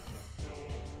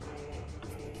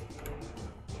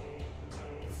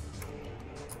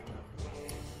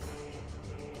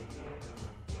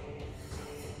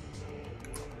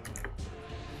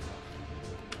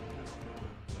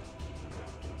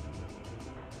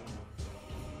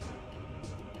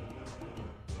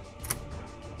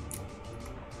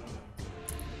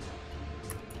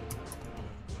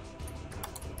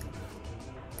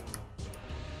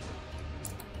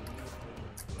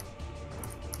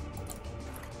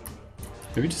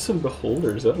 Maybe just some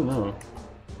beholders, I don't know.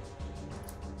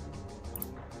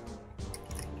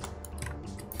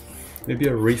 Maybe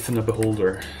a wreath and a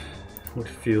beholder would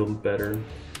feel better.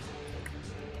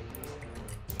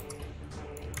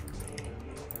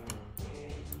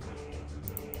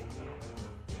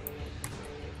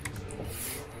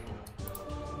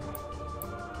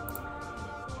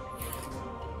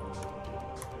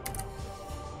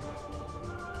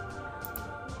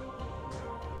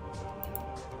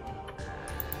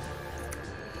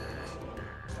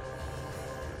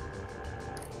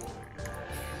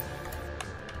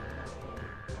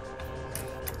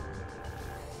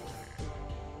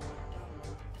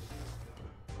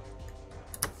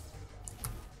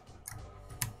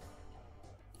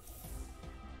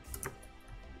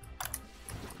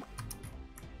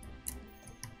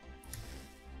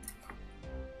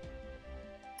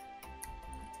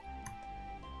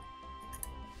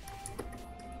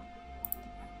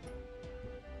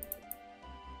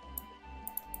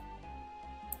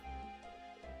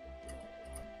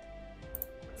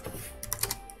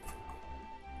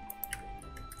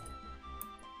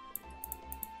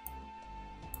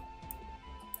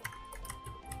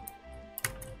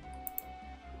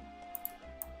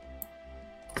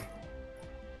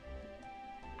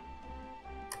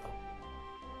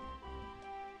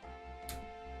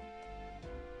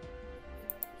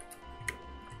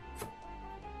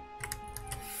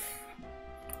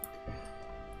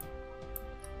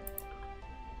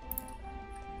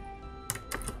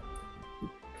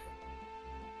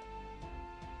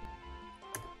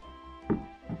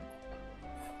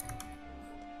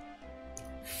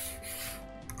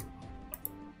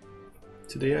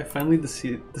 Today I finally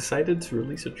decided to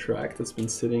release a track that's been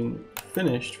sitting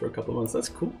finished for a couple of months. That's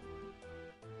cool.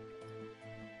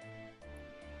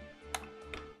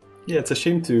 Yeah, it's a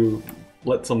shame to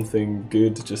let something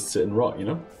good just sit and rot, you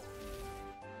know?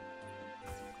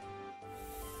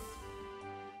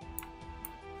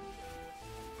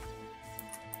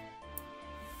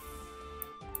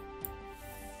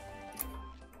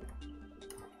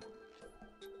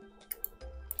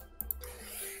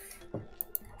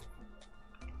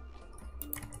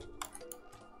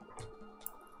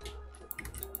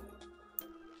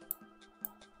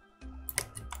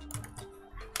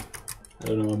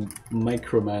 I don't know, I'm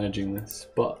micromanaging this,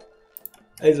 but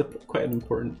it is quite an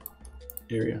important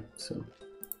area, so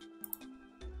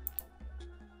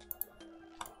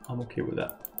I'm okay with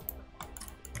that.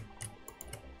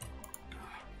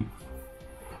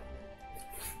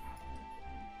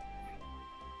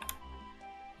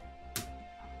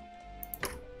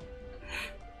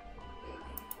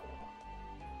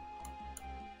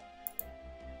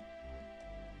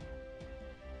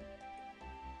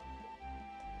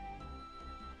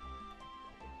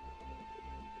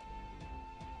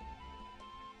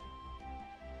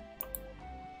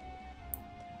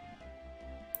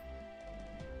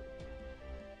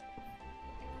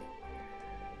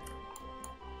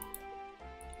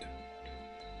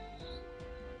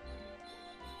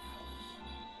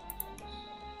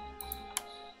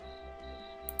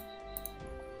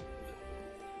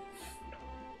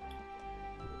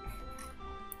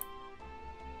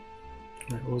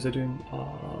 Right, what was I doing?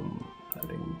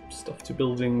 Adding stuff to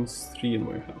buildings, 3 in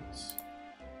warehouse.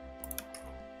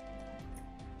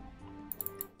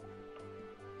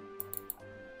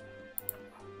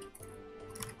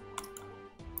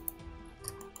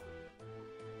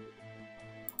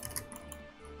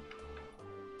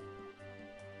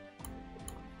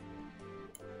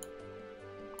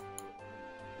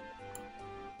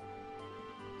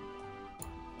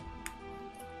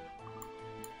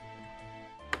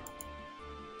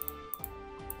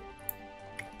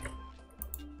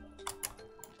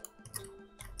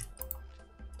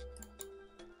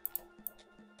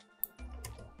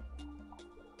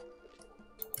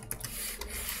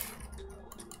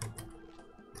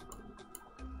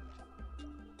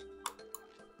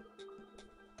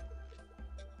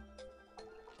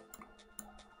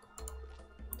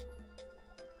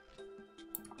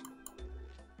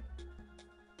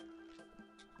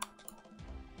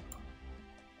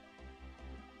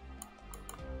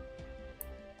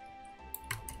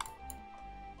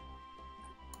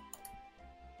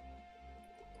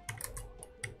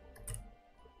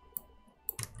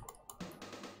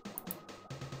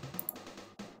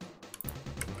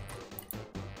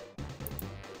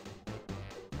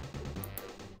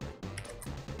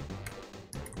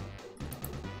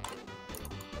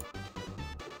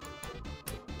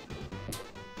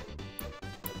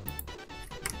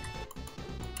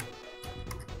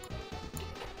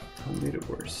 Made it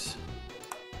worse.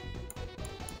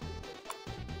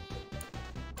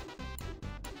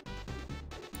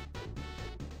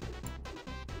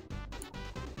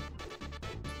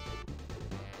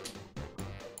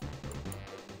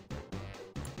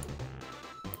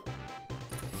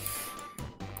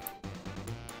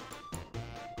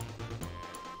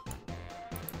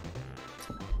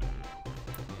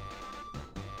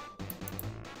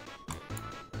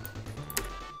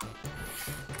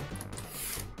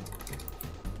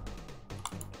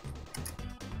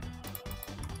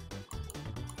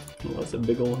 Oh, that's a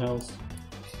big old house.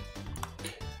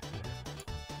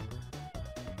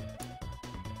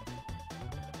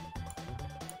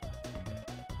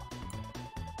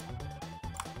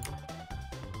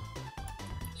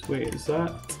 So wait, is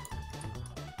that...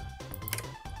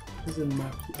 How does the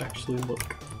map actually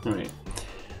look? Alright,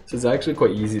 so it's actually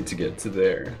quite easy to get to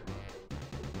there.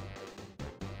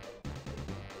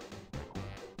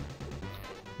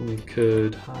 We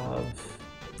could have...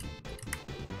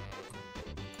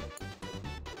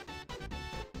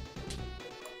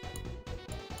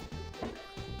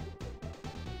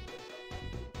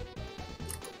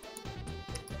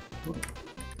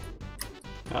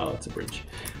 Oh, it's a bridge.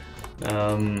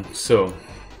 So...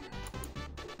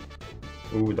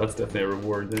 Ooh, that's definitely a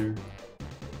reward there.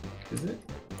 Is it?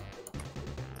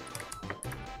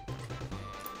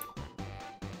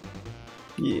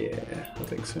 Yeah, I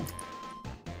think so.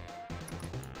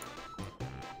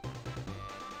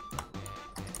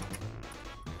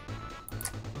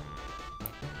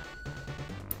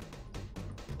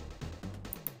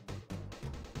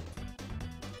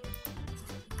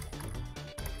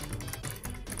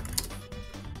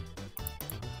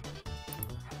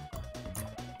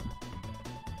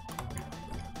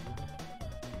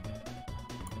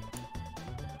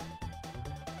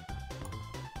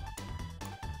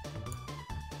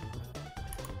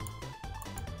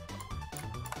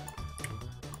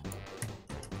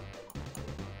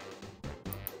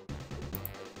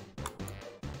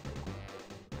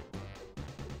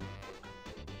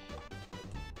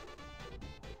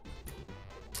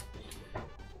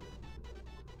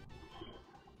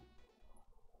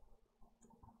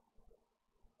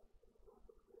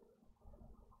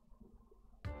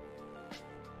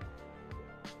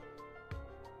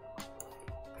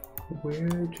 Where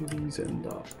do these end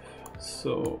up?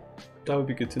 So that would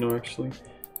be good to know actually.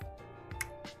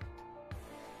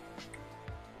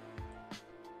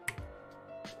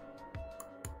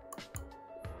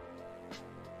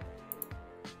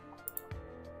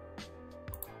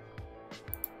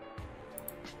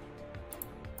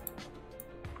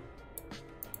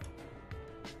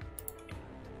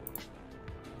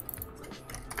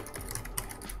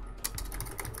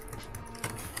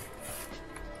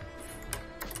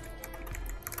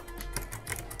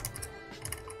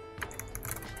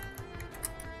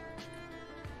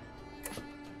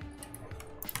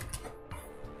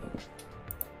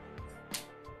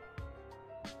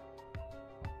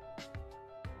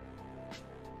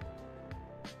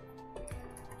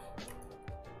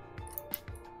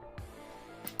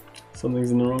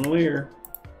 Something's in the wrong layer.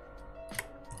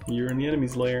 You're in the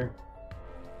enemy's layer.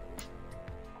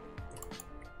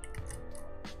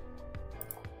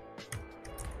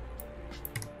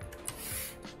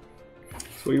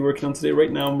 So what are you working on today?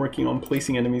 Right now I'm working on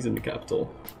placing enemies in the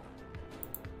capital.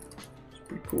 It's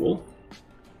pretty cool.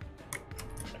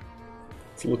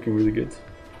 It's looking really good.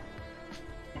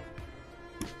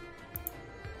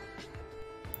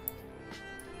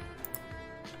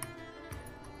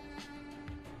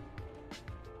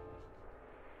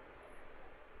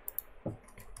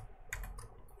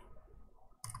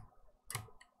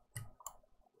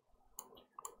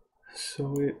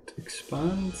 So it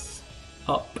expands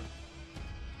up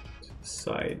to the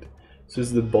side. So this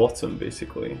is the bottom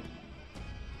basically.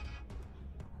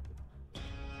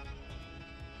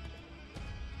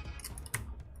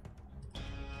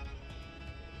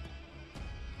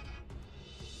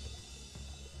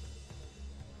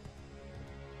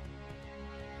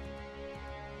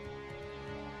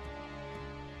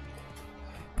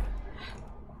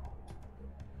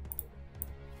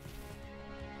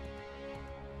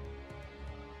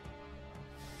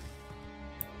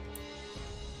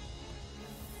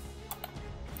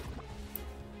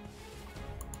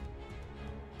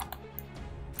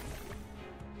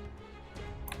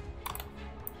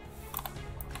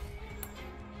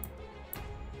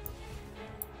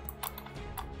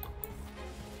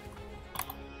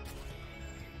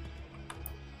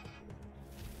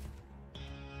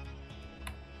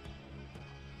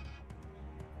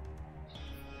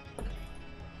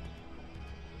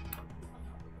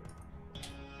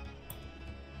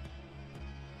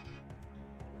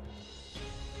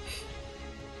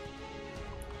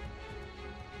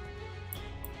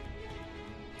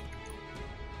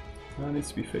 That needs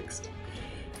to be fixed.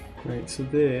 Right, so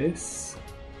this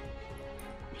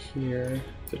here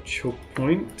is a choke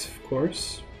point, of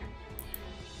course,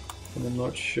 and I'm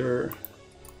not sure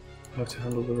how to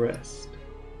handle the rest.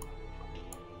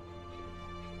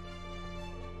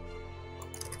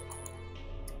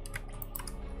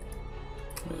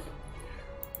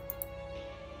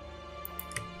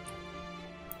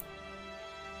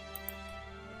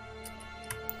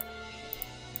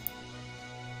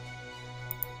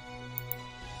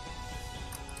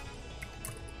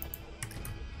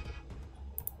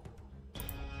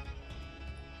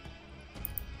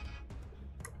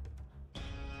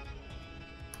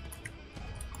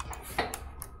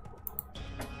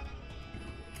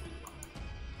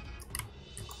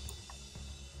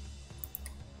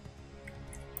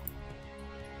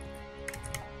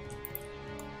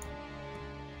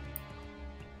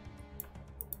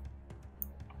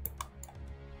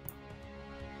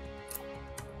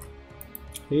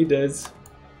 He does.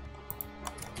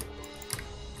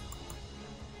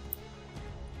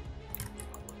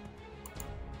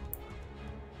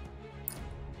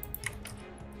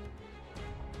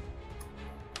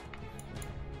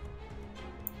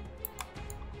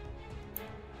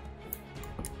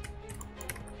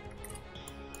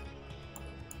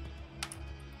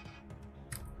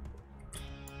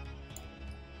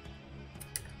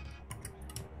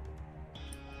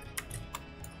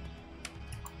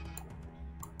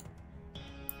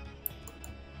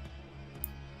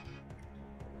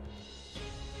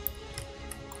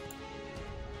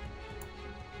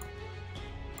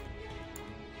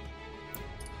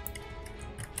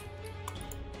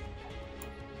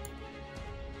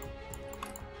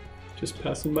 Just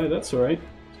passing by, that's alright.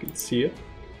 Good to see you.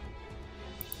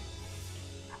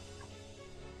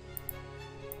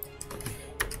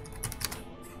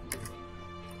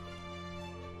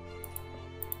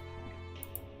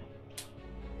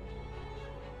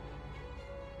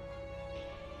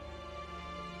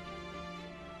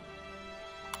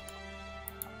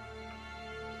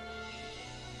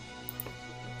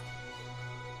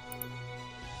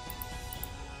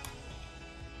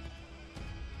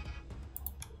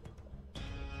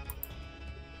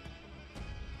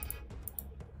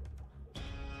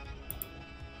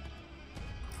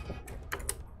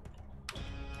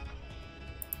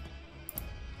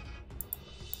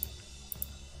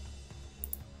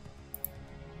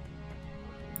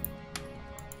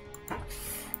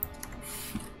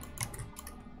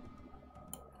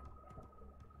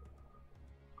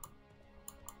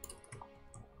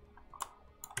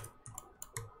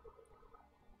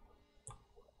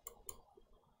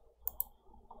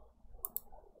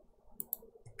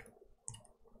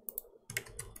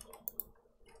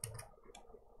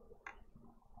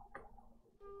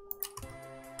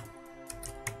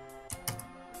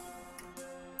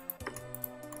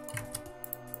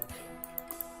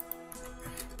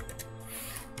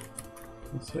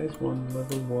 Size 1,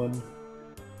 level 1,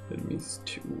 enemies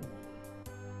 2.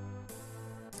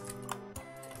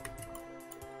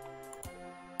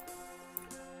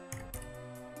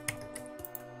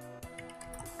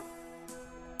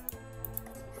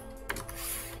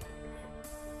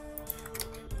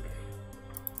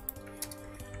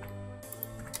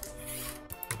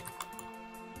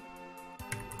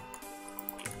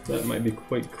 That might be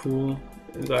quite cool,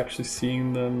 is actually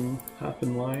seeing them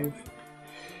happen live.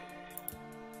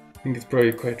 I think it's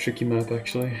probably quite a tricky map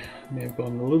actually. May have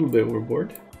gone a little bit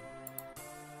overboard.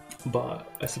 But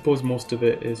I suppose most of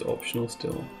it is optional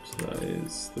still. So that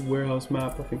is the warehouse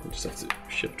map. I think we'll just have to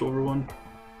shift over one.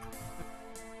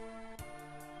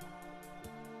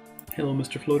 Hello,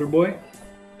 Mr. Floater Boy.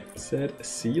 Said,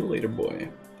 see you later, boy.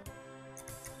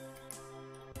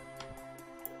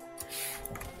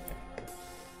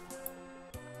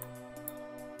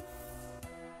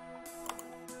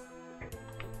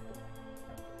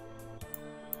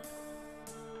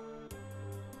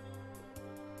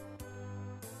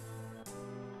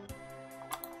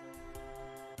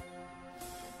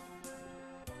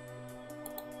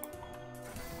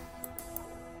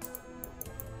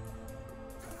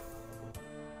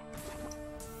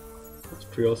 That's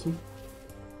pretty awesome.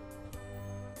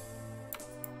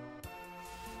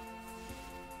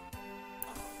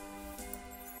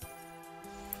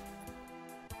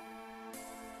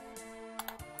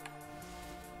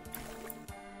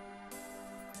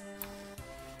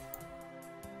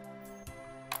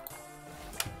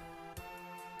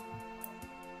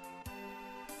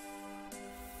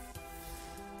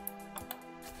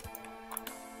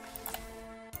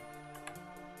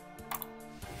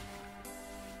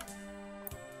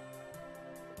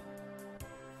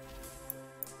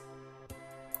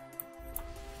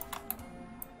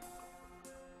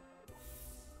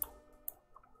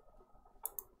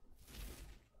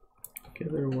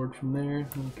 Get the reward from there,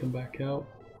 and come back out.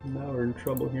 Now we're in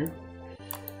trouble here.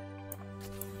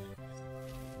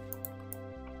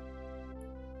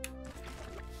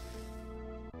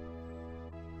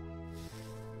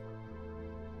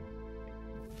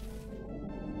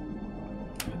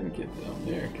 How do we get down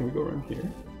there? Can we go around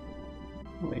here?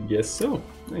 Well, I guess so.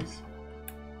 Nice.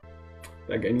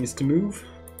 That guy needs to move.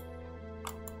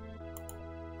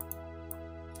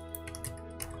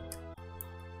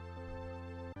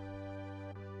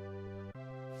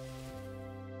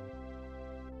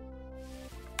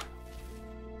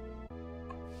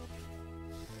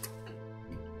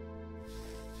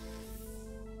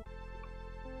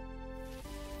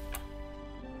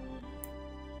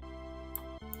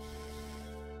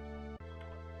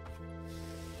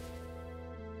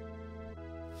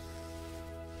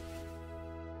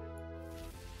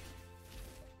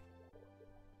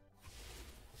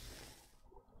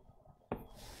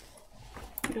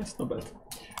 Yes, not bad.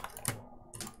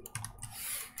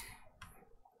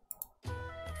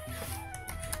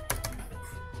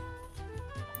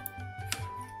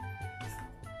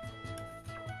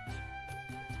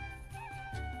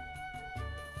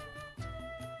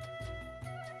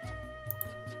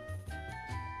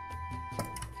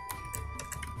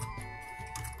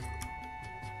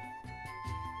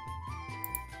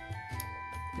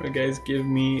 Alright guys, give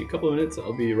me a couple of minutes,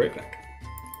 I'll be right back.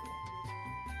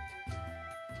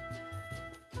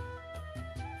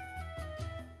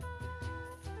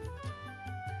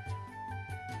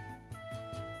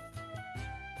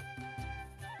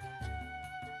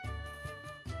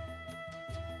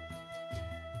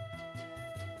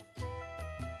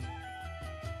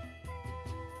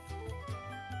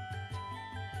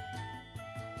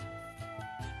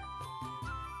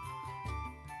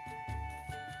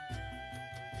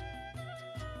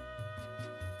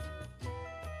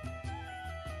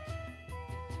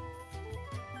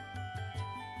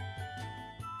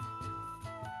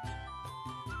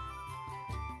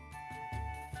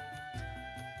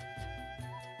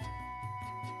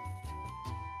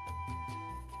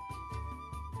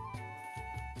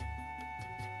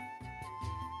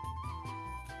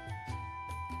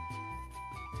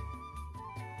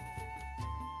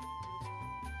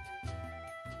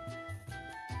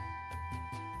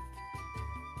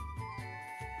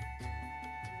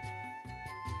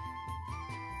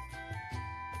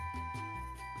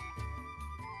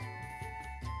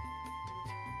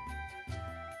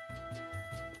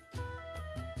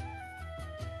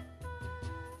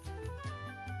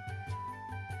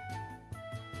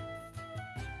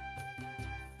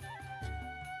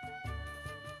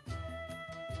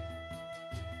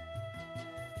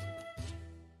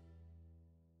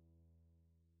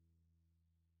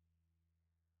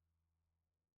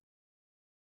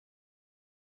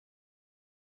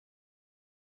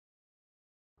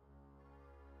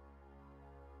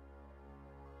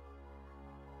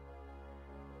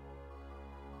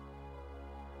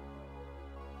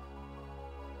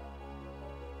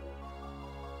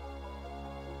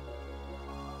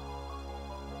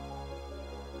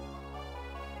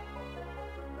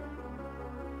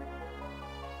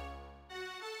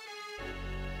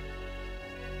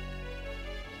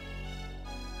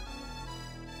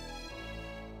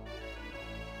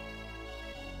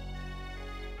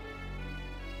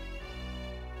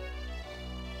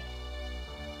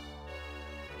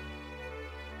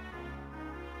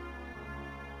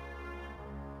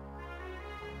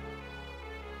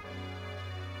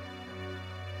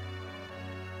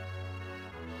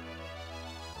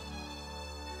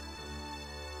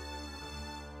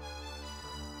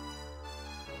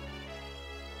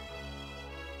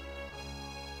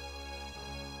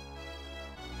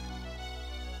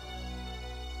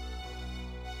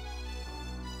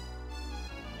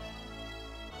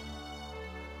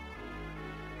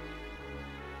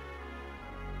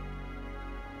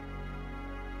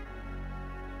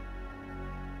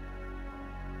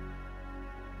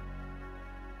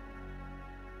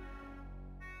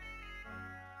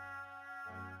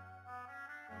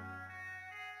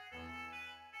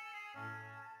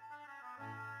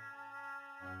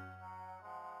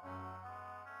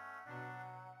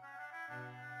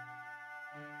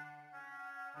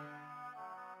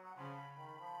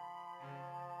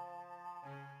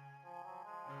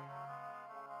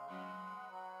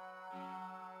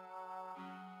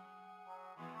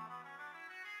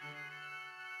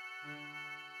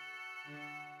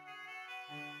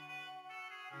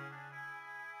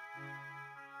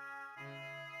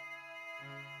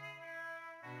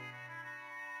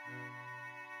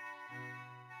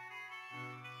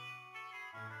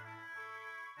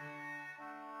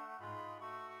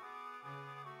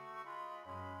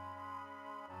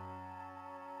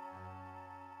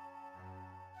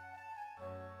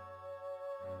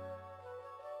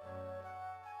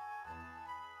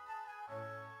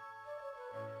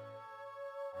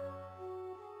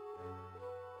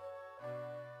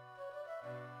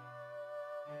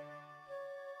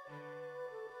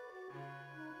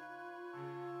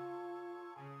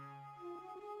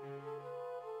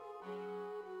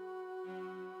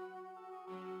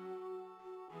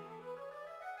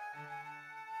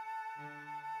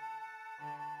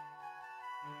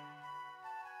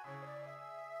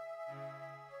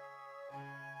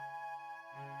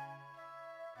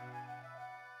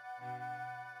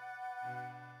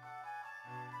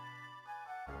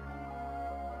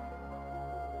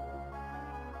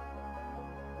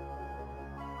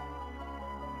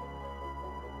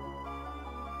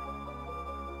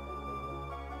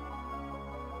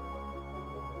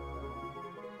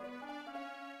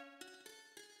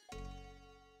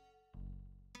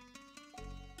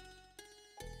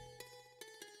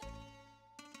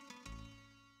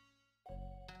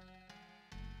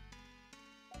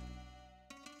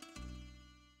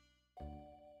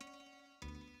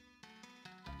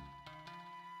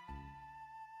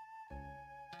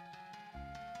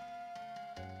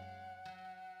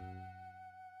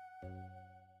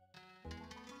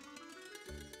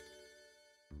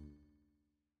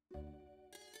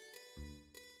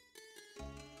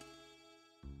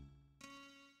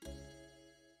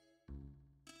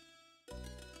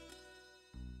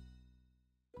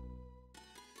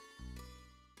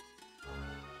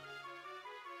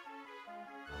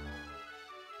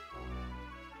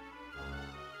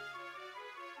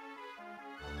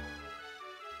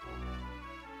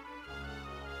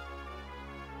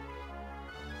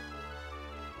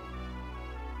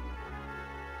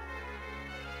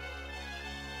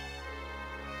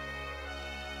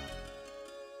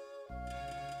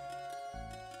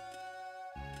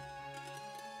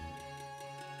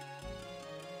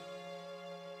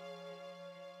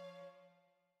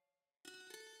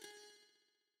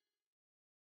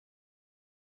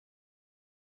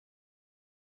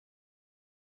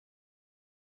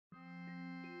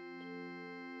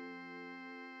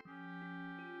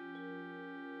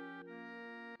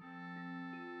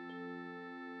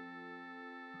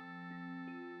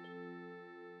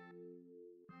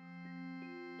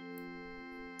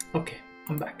 Okay,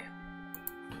 I'm back.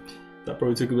 That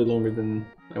probably took a bit longer than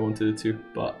I wanted it to,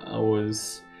 but I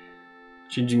was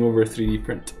changing over a 3D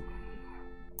print.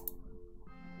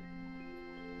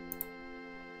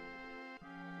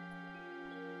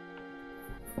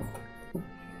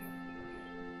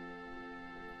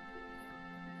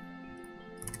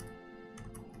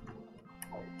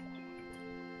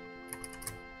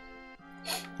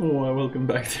 Oh, welcome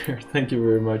back there. Thank you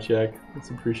very much, Jack. It's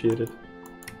appreciated.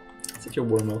 Such a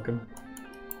warm welcome.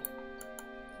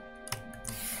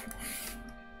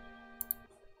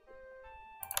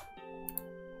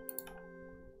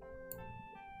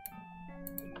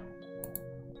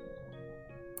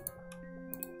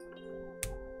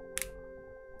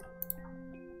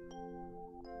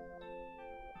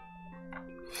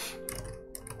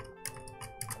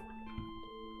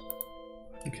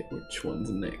 Okay, which one's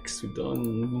next? We've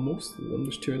done most of them.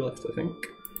 There's 2 left, I think.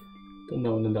 Done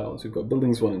that one and that one. So we've got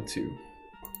buildings 1 and 2.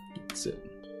 That's it.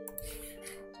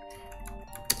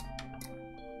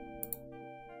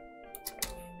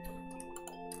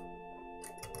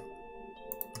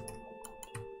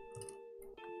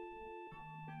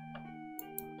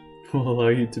 Will allow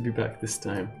you to be back this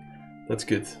time. That's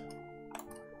good. So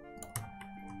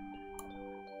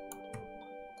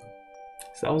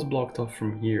that was blocked off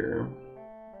from here.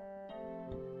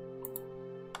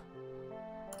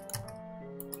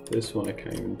 This one I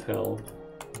can't even tell.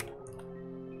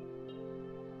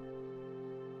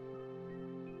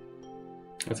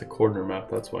 That's a corner map,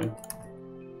 that's why.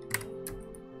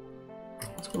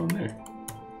 What's going on there?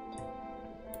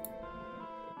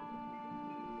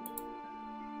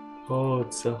 Oh,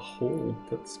 it's a hole.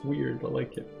 That's weird, I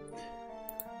like it.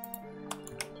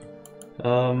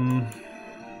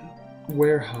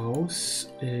 Warehouse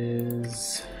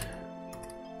is...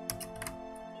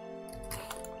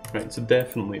 Right, so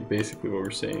definitely, basically what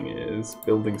we're saying is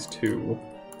buildings 2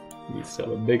 needs to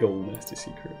have a big old nasty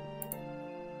secret.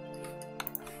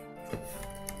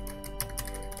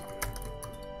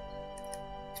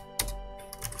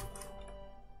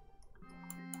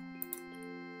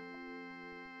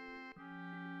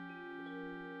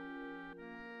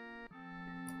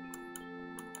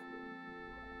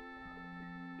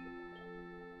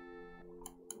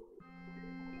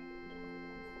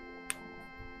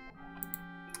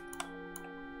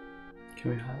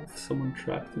 Can we have someone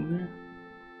trapped in there?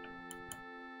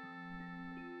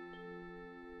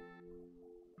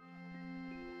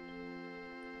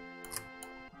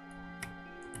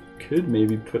 Could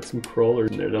maybe put some crawlers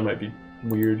in there. That might be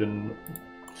weird and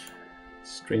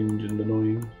strange and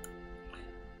annoying.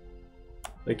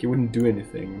 Like, it wouldn't do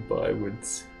anything, but it would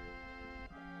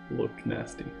look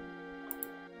nasty.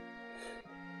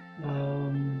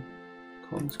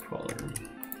 Comms crawler.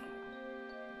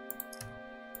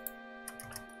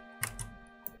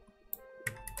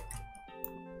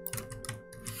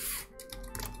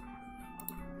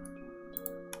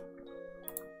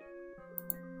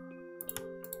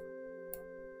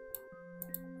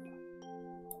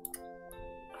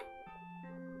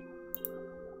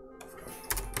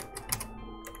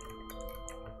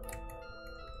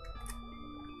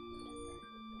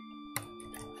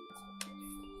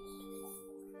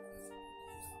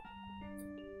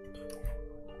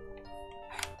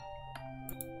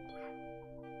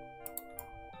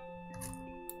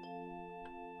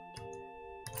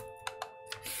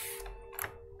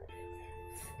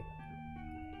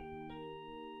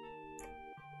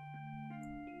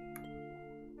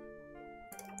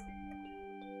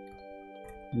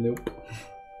 Nope.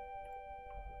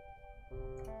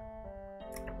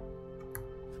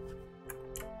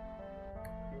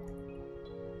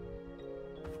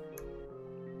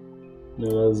 No,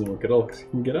 that doesn't work at all because you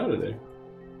can get out of there.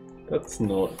 That's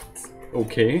not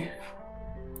okay.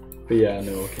 But yeah,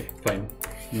 no, okay, fine.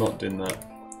 Not doing that.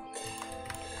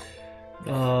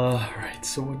 Right,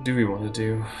 so what do we want to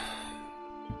do?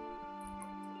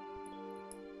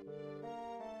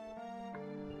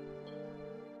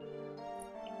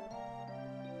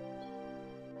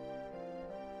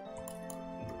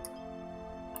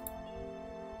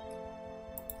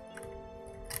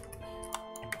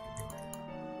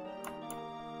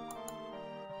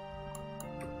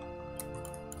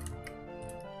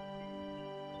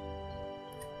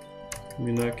 I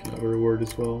mean, that can have a reward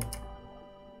as well.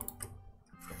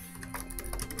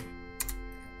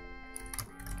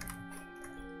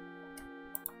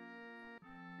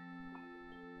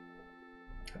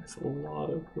 That's a lot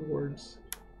of rewards.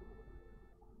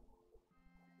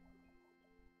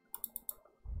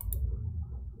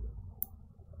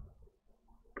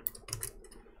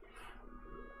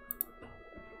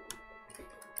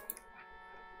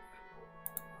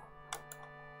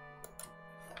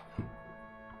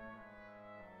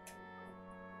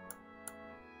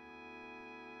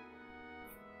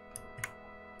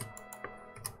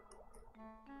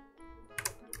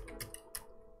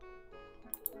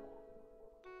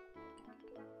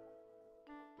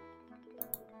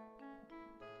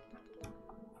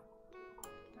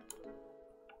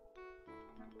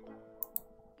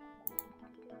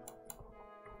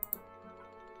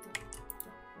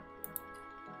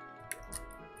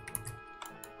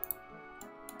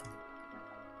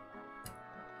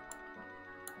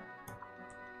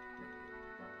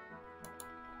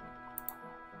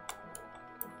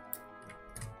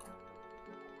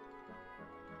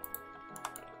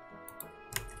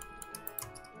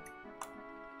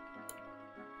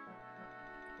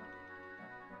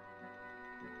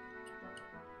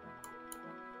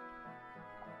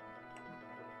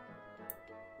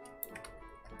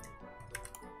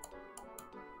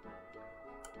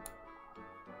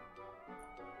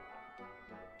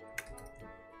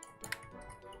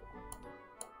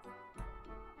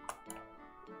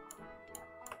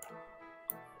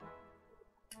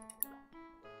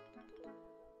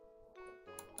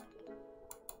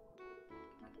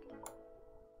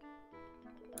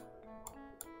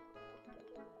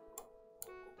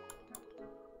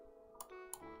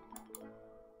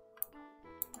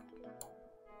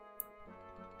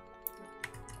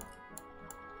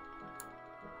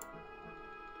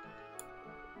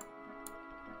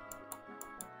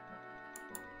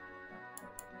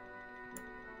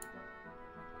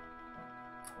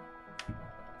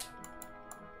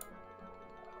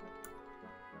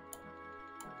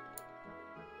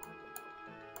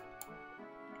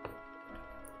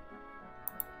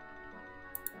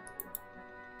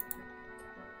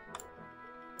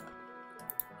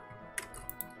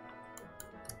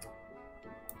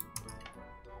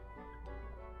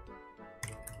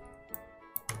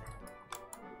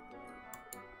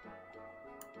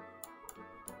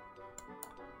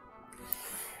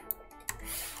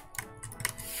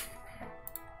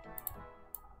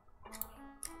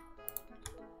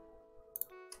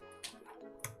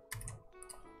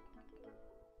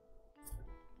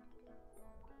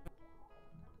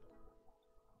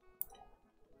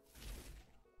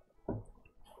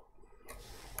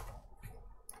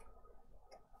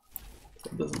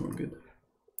 doesn't look good.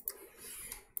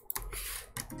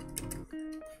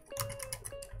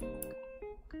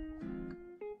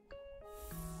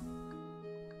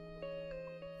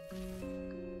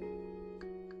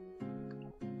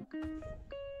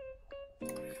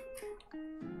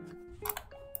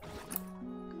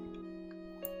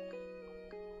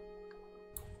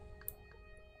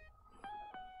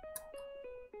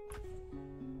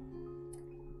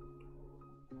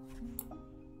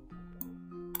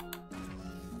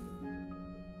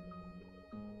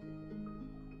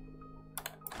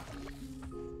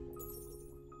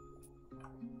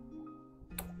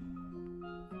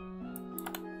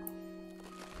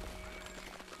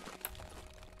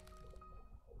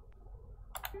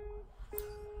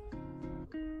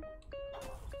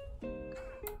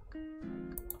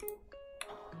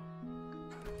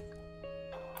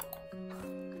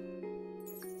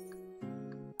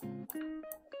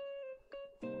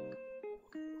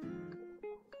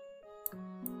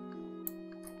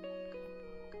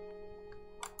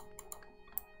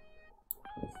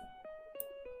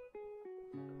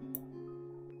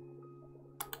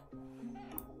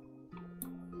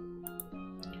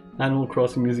 Animal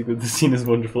Crossing music with the scene is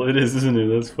wonderful. It is, isn't it?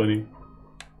 That's funny.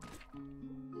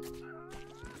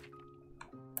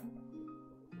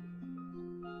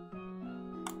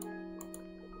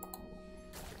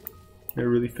 It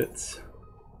really fits.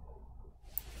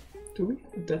 Do we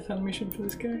have a death animation for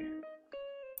this guy?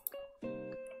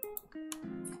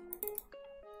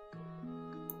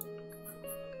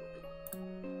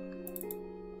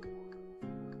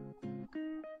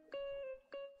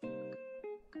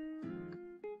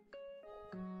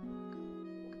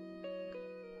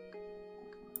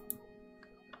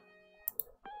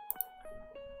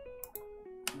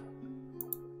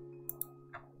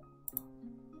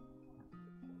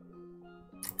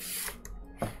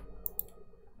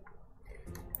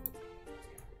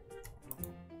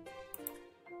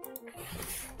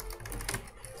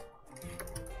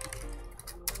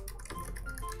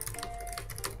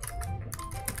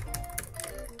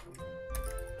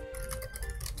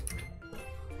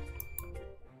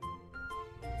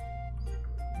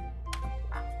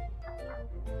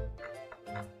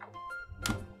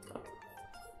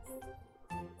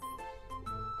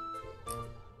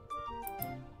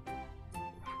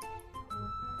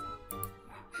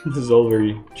 This is all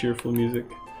very cheerful music.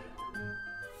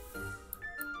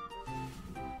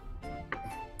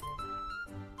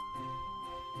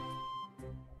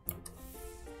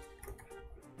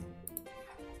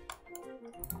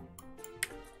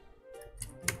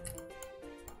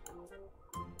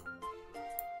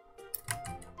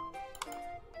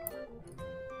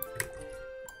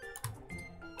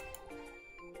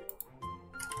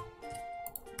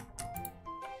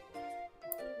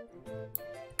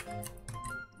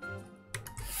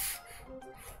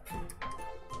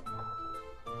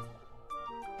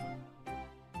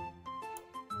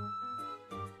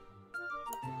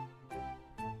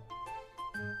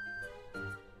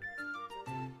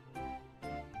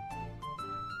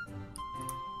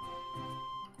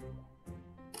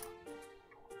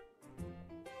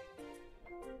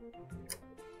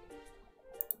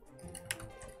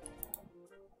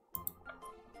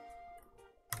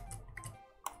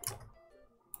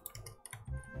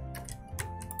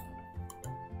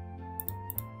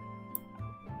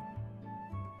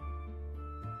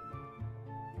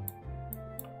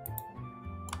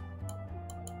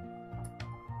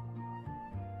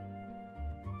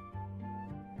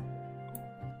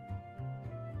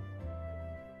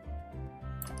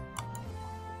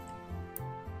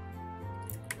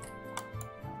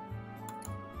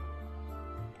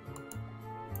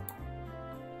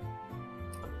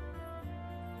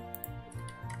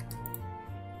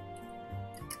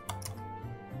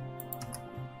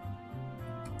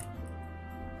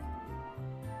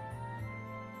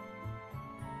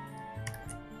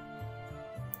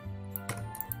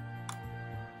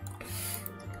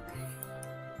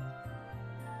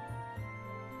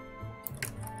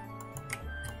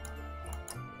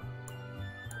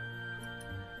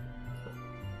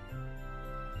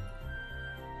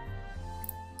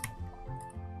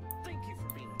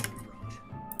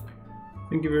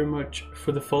 Thank you very much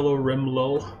for the follow,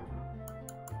 Remlul.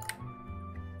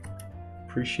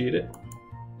 Appreciate it.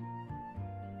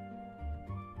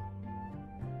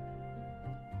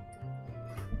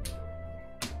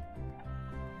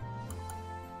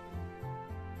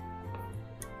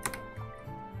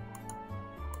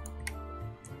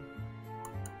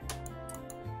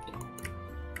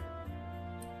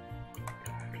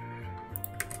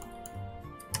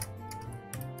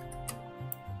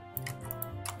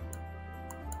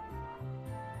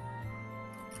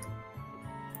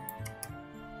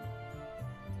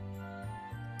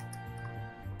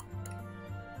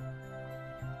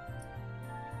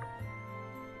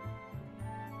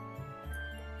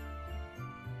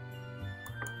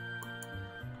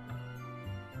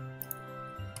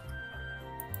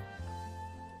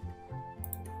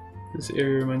 This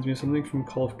area reminds me of something from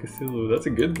Call of Cthulhu. That's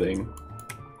a good thing.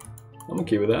 I'm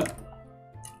okay with that.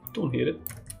 Don't hate it.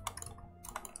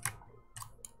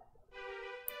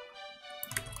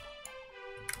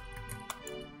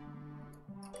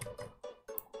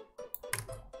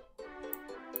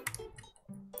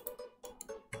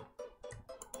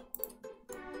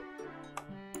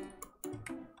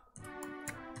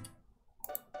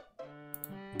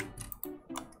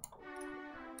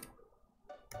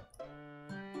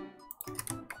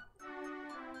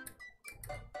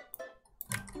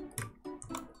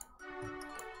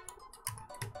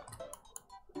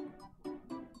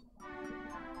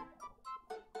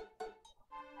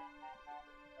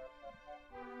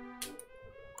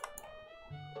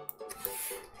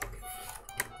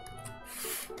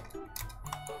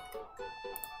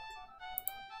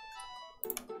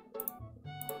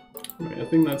 Right, I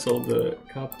think that's all the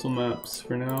capital maps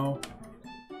for now.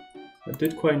 I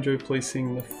did quite enjoy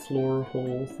placing the floor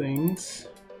hole things.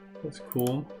 That's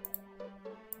cool.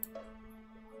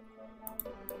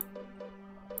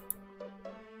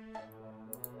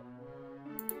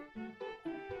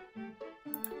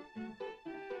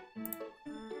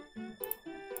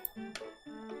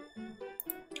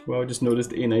 Wow, I just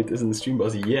noticed A-Night is in the stream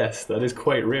boss. Yes, that is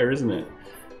quite rare, isn't it?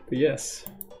 But yes,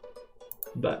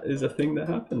 that is a thing that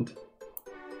happened.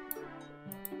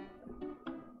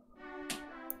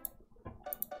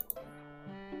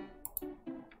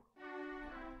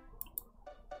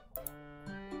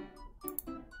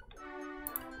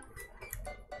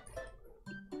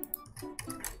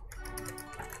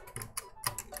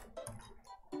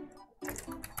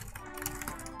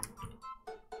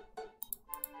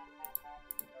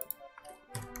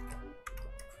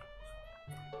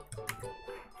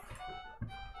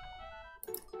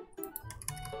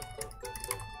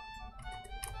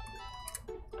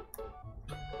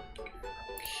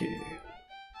 Okay.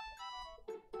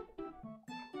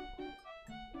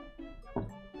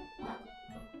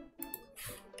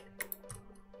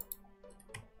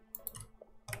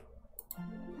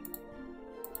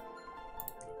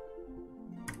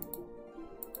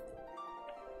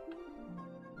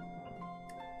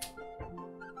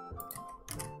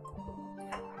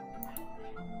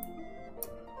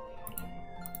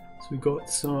 So we got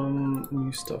some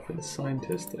new stuff for the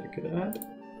scientist that I could add.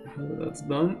 Now that that's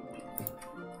done.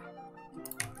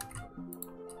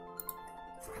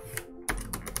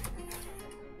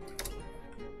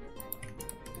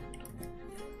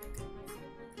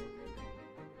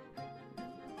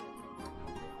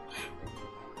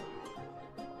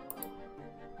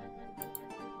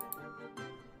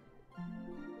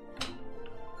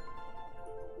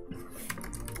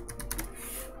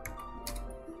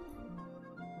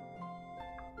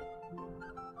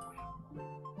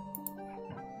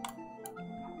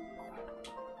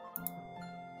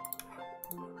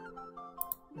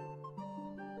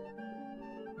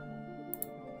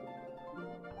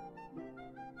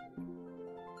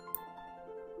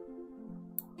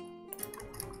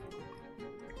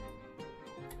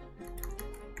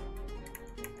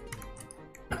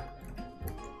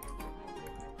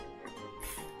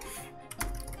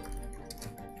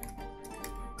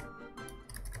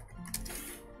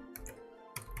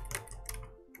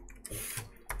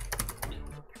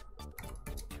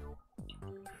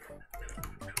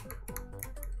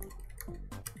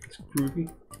 Groovy.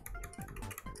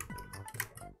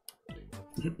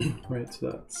 Right,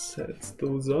 so that sets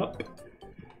those up.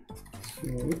 So,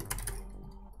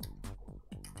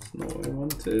 that's not what I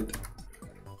wanted.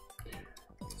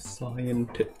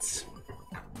 Scientists.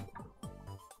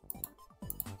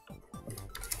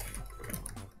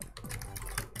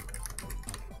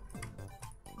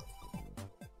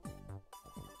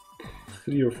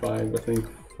 Three or five, I think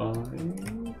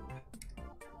 5.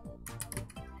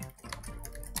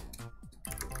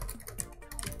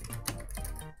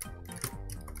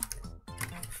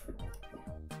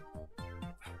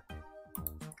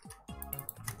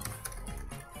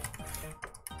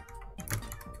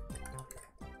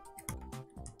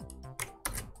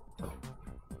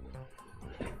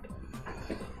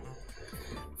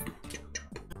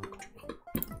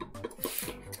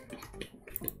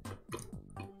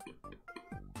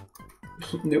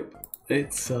 Nope,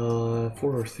 it's 4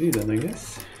 or 3 then, I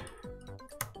guess.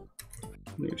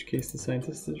 In which case the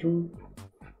scientist is wrong.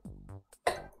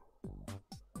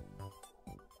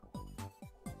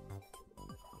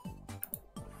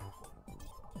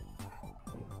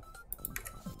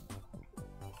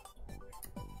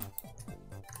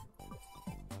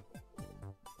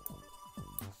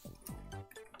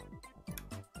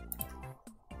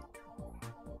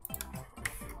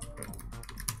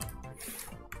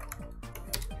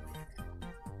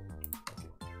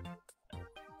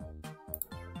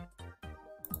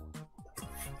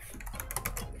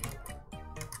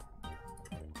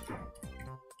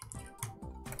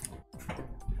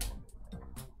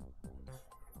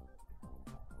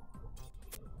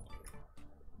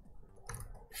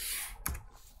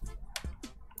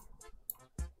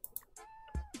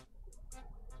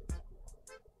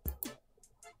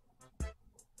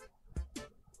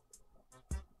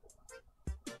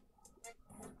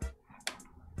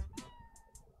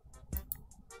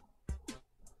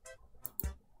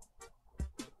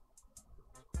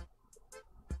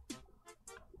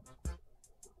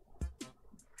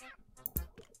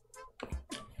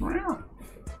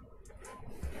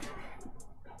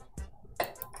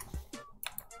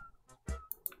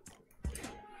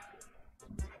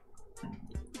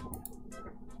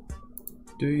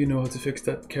 Do you know how to fix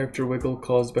that character wiggle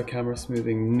caused by camera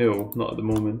smoothing? No, not at the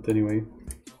moment anyway.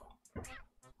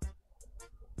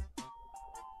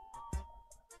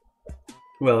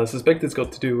 Well, I suspect it's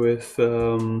got to do with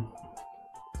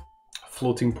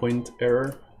floating point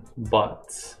error,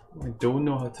 but I don't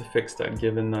know how to fix that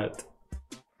given that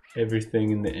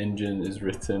everything in the engine is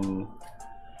written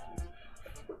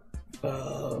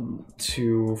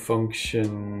to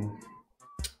function,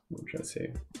 what am I trying to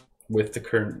say, with the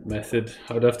current method.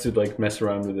 I'd have to like mess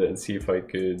around with it and see if I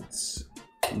could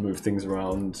move things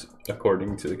around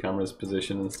according to the camera's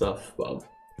position and stuff, but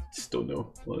I just don't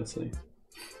know, honestly.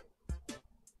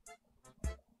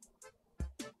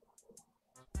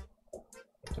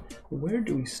 Where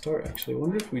do we start actually? I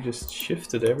wonder if we just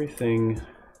shifted everything.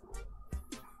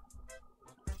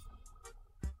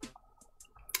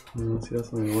 See,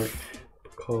 that's not gonna work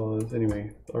because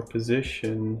anyway, our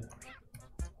position.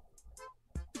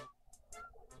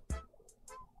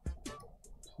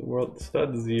 So we're at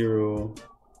stat 0.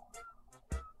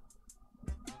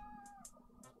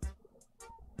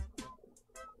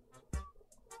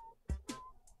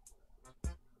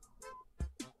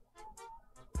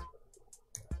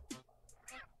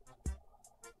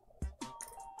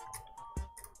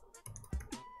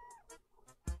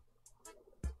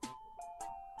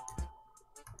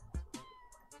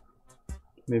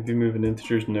 Maybe moving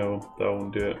integers? No, that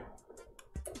won't do it.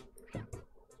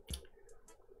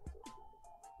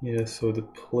 Yeah, so the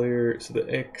player, so the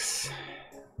X,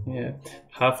 yeah,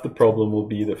 half the problem will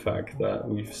be the fact that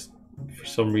we've, for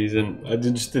some reason, I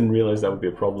just didn't realize that would be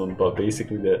a problem, but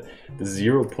basically the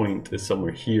 0 point is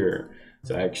somewhere here.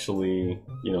 So actually,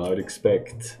 you know, I would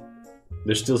expect,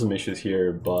 there's still some issues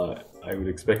here, but I would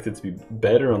expect it to be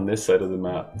better on this side of the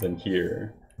map than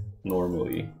here,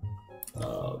 normally.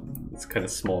 It's kind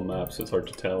of small map, so it's hard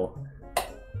to tell.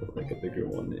 But like a bigger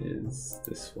one is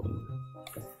this one.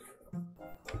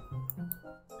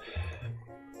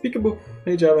 Peekaboo!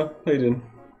 Hey Java, how you doing?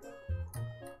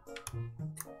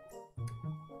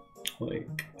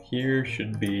 Like, here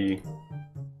should be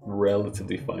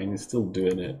relatively fine, it's still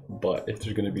doing it, but if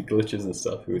there's going to be glitches and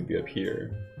stuff, it would be up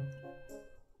here.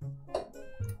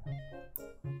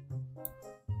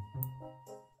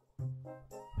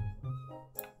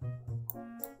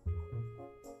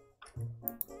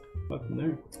 What happened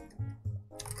there?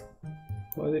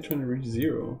 Why are they trying to reach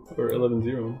 0 or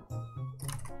 11-0?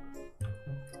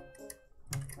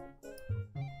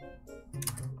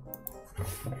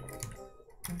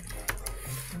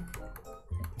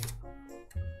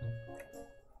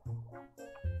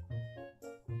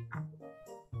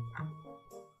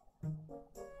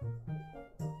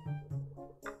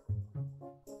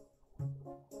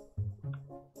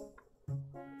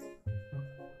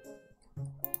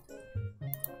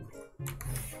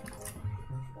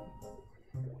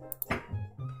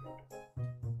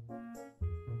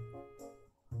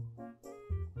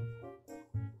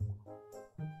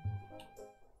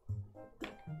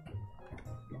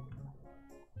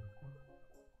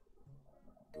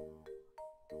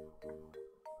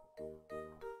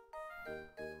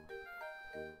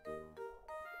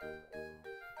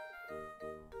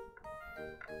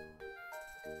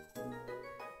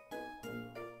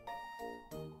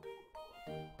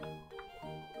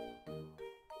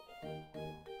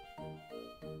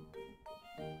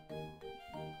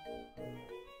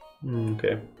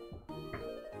 Okay.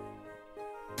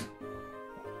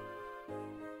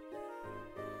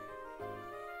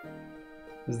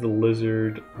 Does the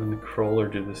lizard and the crawler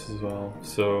do this as well?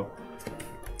 So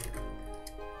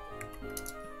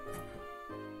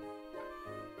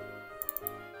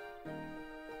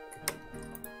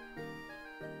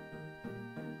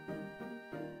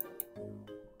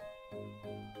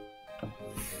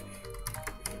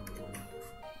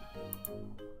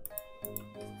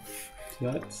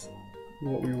that's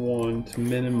what we want,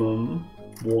 minimum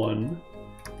 1,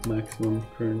 maximum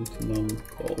current num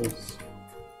calls.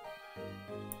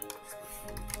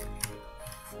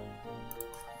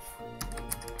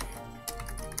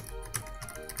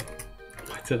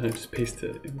 Why didn't I just paste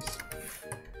it? It's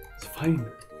fine.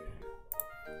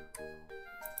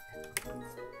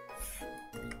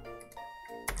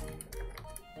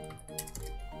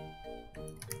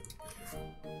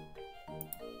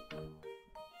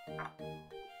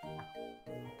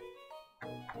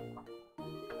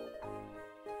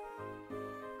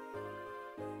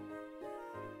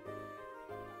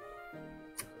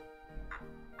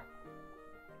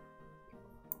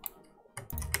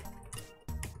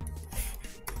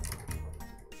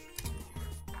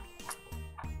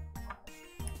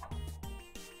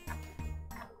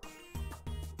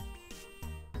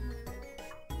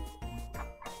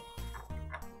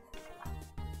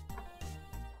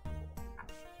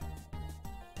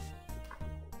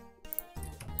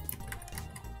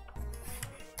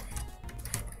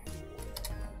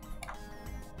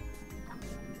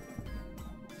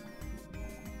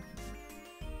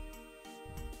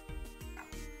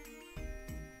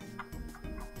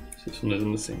 This one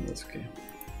isn't the same, that's okay.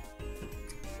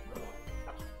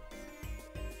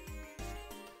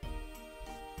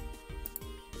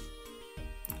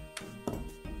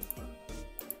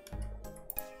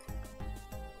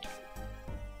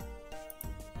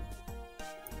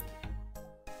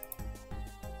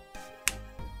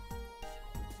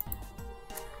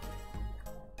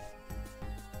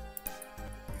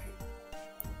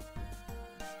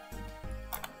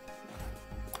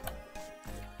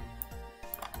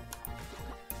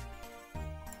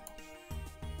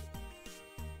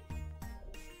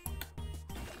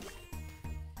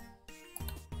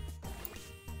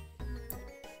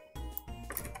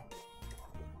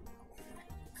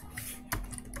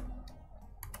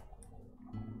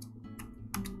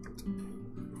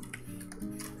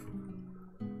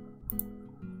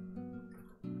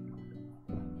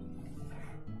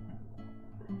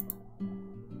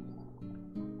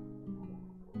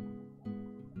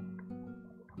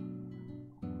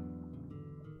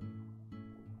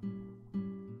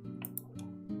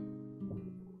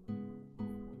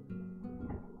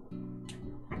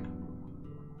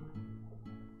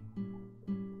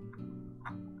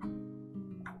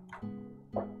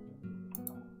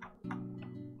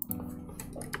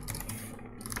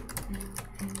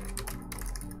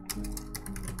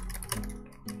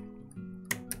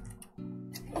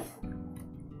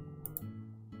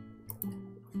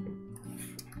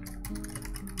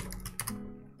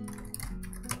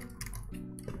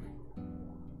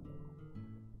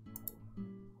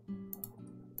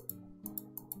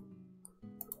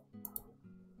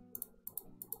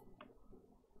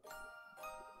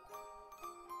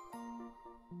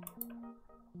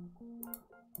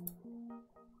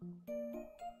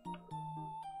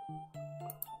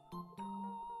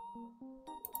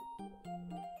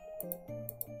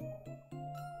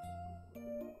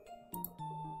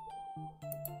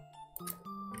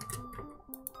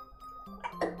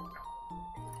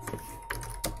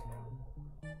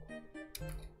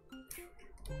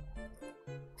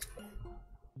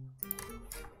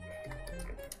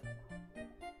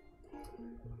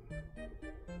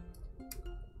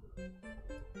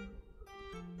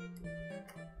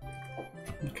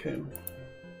 Okay.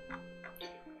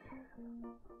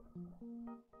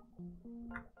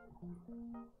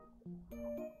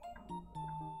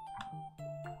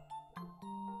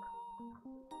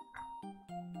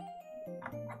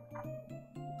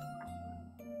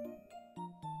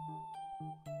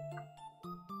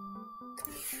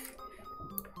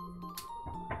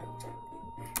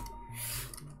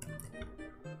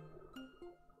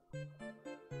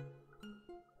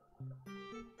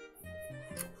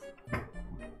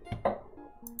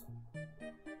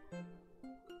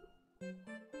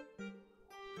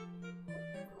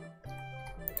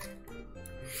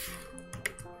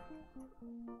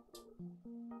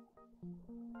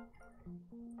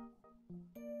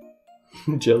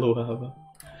 Jello Hava.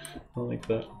 I like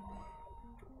that.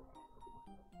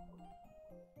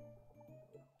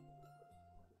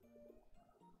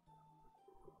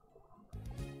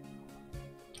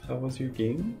 How was your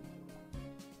game?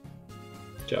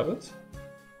 Javas?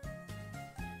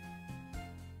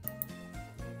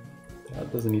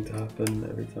 That doesn't need to happen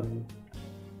every time.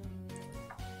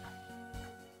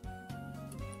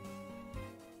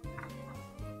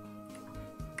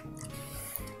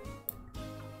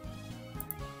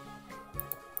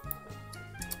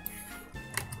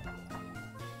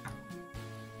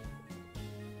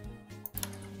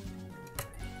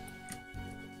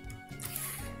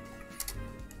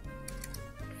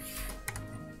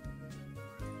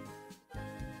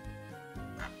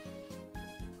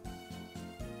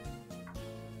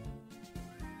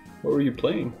 What were you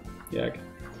playing, Yak?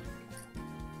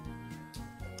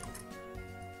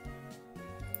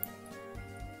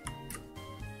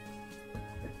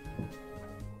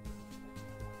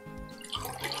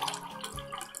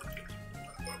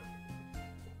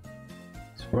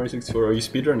 Super Mario 64, are you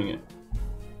speedrunning it?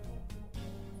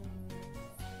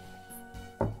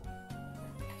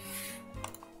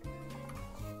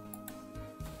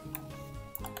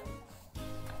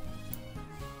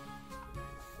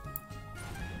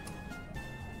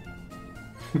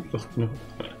 No.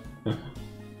 I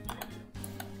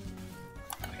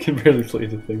can barely play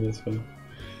the thing, that's funny.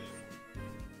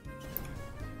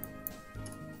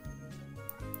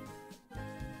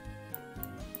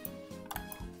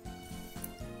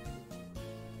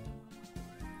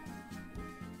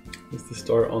 It's the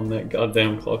start on that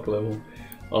goddamn clock level.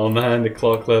 Oh man, the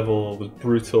clock level was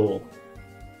brutal.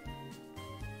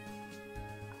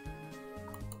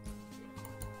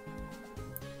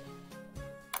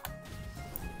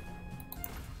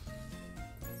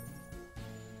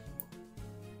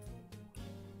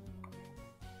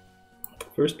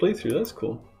 First playthrough, that's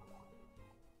cool.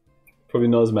 Probably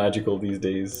not as magical these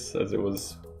days as it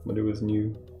was when it was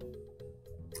new.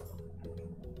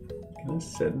 Can I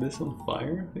set this on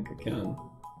fire? I think I can.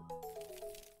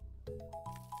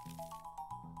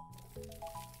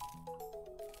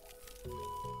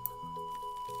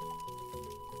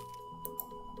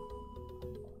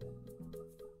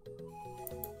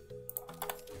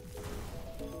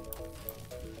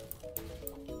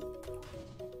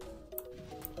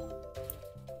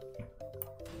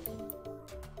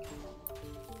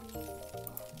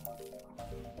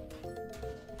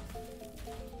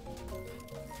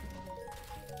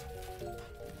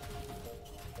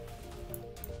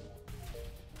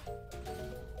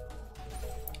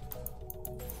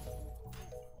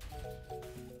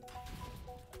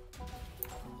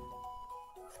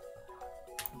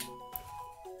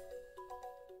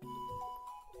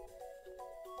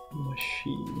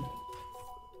 Machine.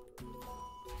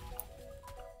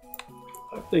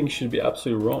 That thing should be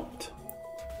absolutely rocked.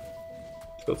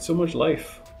 It's got so much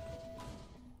life.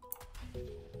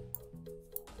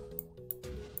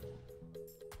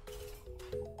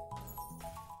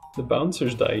 The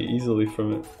bouncers die easily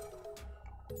from it.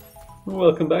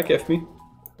 Welcome back, FME.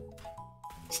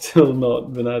 Still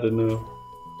not been added, no.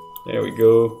 There we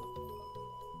go.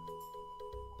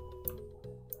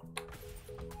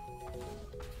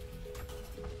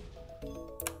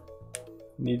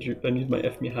 I need my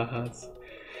FME ha-has.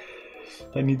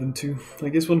 I need them too. I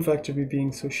guess one factor of me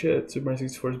being so shit at Super Mario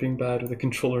 64 is being bad with the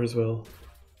controller as well.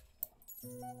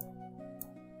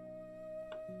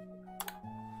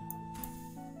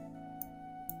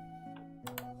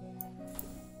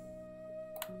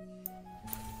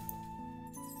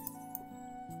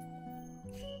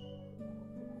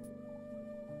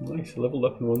 Nice, leveled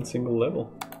up in one single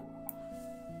level.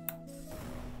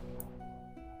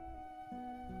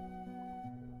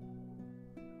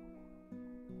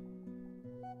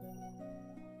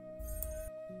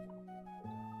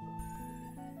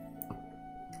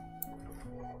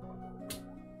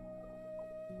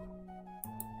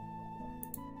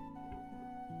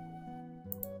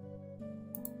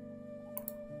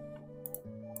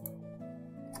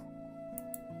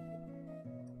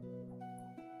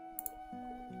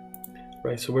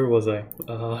 Right, so where was I?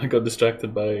 I got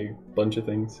distracted by a bunch of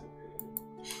things.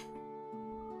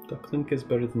 Duck Link is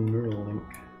better than Neural Link.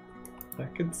 I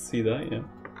could see that, yeah.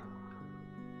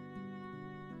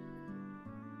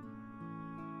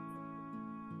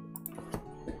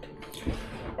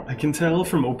 I can tell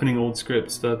from opening old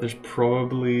scripts that there's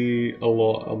probably a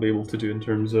lot I'll be able to do in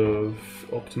terms of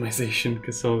optimization,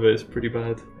 because some of it is pretty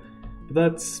bad. But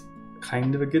that's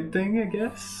kind of a good thing, I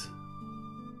guess.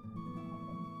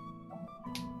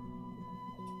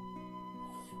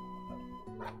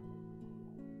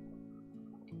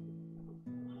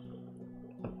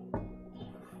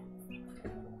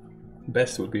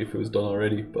 Best would be if it was done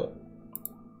already, but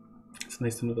it's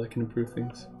nice to know that I can improve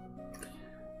things.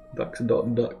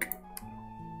 Ducks.duck.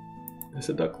 Is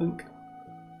it Duck Link?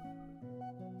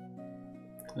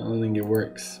 I don't think it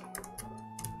works.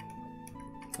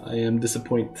 I am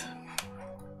disappointed.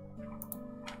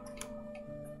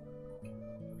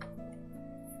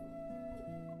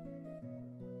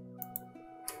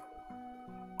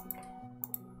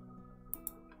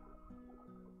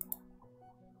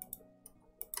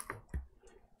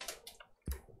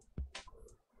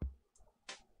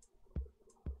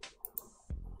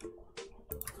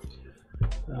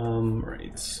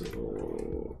 Right,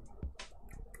 so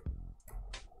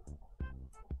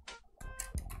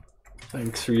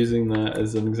thanks for using that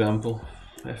as an example,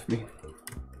 FME.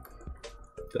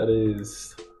 That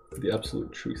is the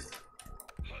absolute truth.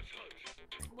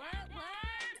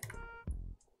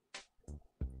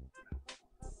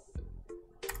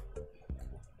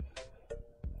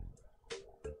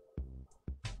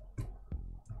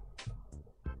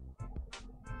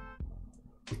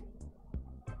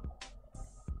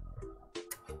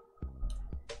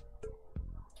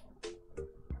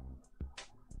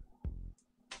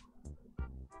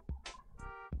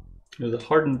 It was a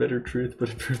hard and bitter truth, but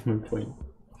it proved my point.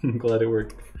 I'm glad it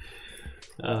worked.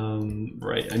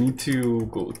 Right, I need to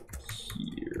go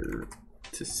here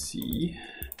to see.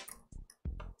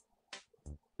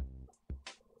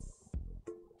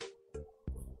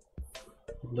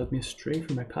 Led me astray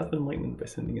from my path of enlightenment by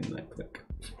sending in that click.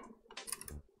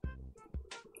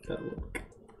 That'll work.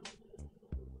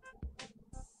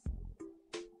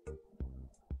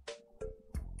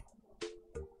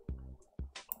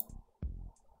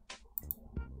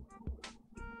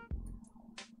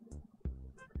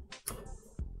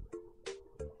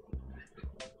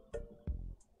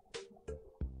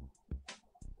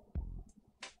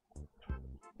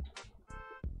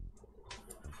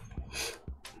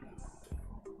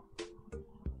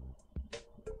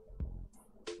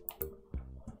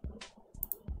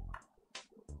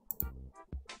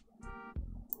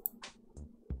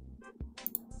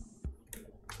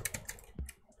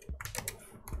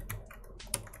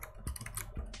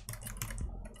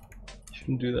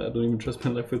 Shouldn't do that. I don't even trust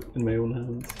my life in my own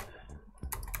hands.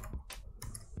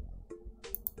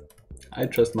 I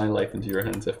trust my life into your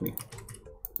hands, F me.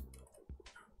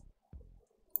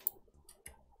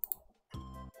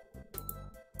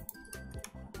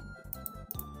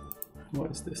 What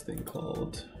is this thing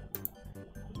called?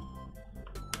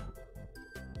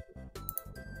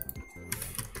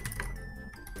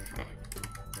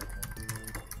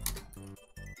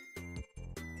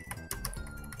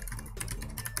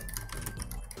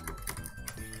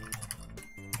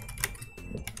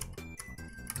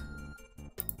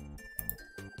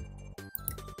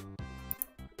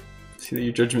 See that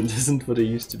your judgment isn't what it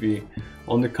used to be.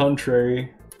 On the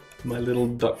contrary, my little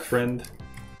duck friend,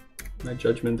 my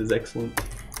judgment is excellent.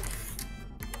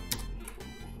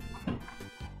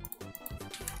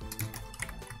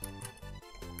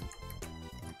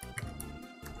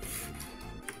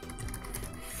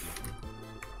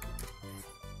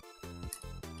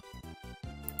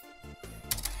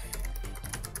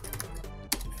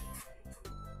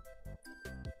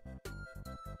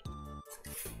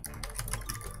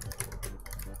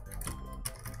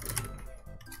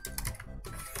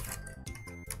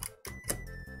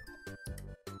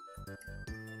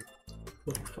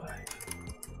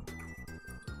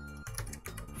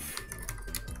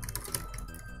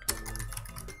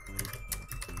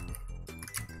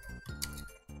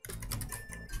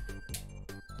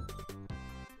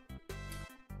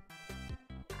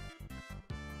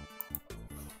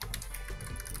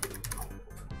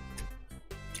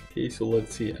 Okay, so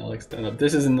let's see Alex stand up.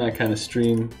 This isn't that kind of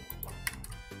stream.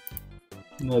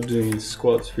 I'm not doing any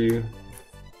squats for you.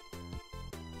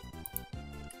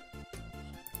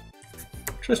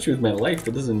 I trust you with my life,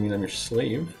 that doesn't mean I'm your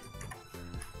slave.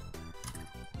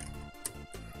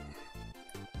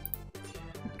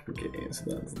 Okay, so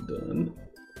that's done.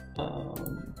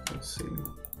 Let's see.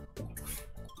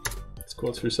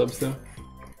 Squats for subs though.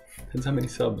 Depends how many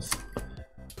subs.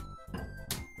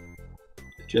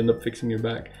 Did you end up fixing your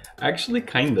back? Actually,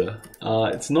 kinda.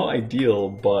 It's not ideal,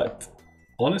 but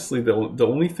honestly, the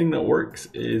only thing that works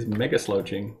is mega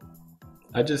slouching.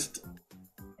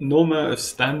 No amount of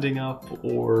standing up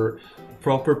or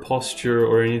proper posture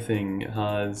or anything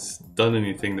has done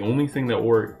anything. The only thing that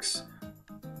works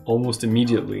almost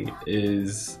immediately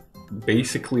is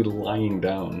basically lying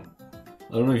down.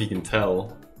 I don't know if you can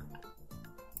tell,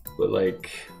 but like,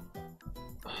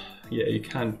 yeah, you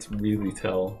can't really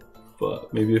tell.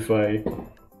 But maybe if I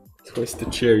twist the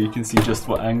chair, you can see just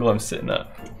what angle I'm sitting at.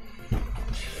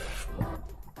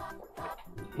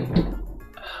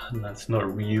 And that's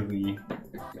not really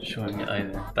showing it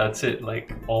either. That's it,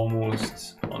 like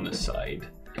almost on the side.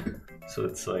 So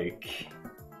it's like,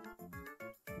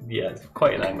 yeah, it's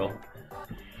quite an angle.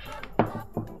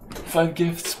 5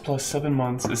 gifts plus 7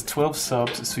 months is 12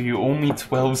 subs, so you owe me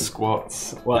 12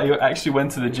 squats. Well, I actually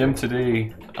went to the gym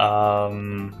today,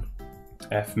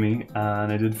 F me,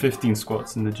 and I did 15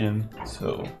 squats in the gym,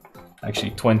 so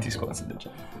actually 20 squats in the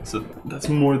gym. So that's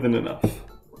more than enough.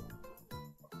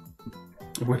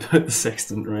 Whip out the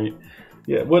sextant, right?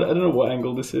 Yeah, I don't know what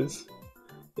angle this is.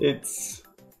 It's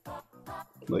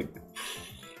like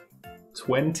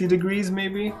 20 degrees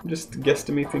maybe, just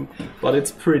guesstimating, but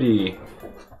it's pretty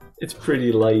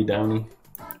lie downy.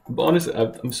 But honestly,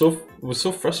 I was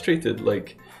so frustrated.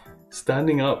 Like,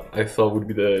 standing up I thought would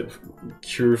be the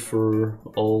cure for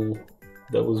all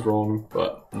that was wrong,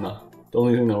 but nah. The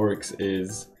only thing that works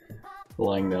is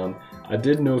lying down. I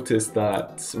did notice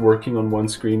that working on one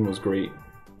screen was great.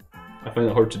 I find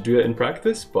it hard to do it in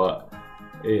practice, but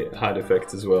it had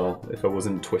effect as well if I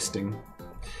wasn't twisting.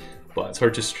 But it's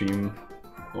hard to stream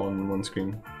on one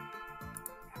screen.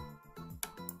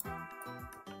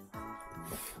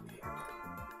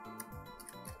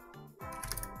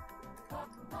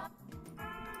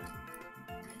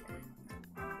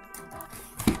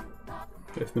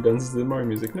 If me dances the Mario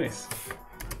music, nice.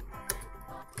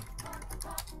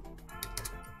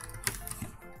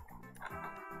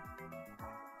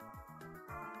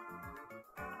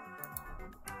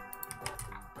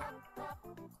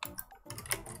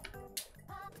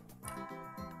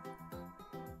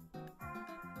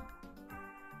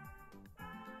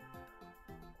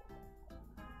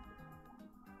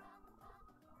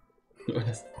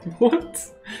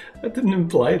 What? That didn't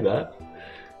imply that.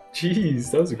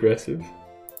 Jeez, that was aggressive.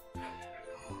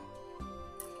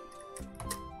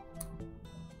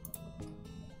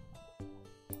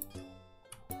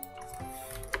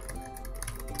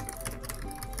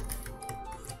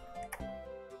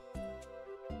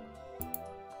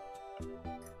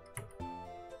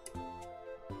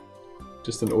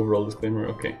 Just an overall disclaimer,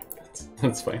 okay,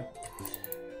 that's fine,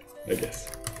 I guess.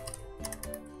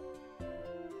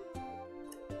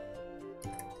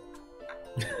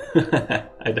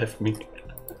 I'd have me.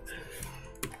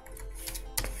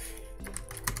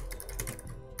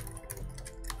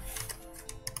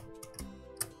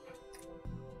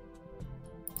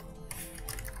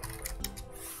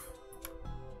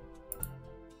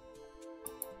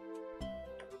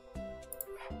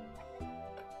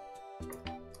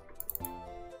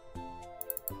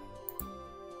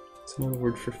 It's another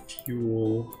word for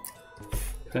fuel.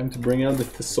 Time to bring out the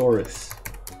thesaurus.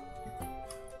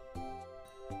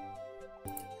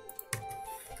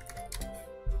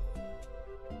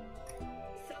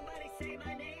 Somebody say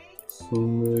my name.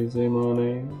 Somebody say my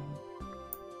name.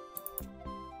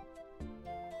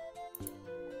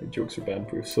 The jokes are bad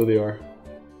proof, so they are.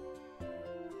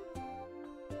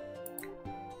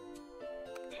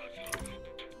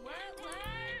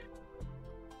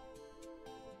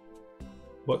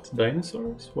 What?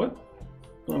 Dinosaurs? What?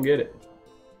 I don't get it.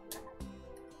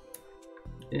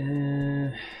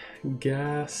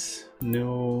 Gas?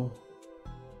 No.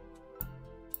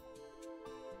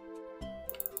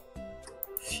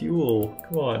 Fuel?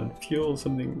 Come on, fuel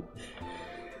something.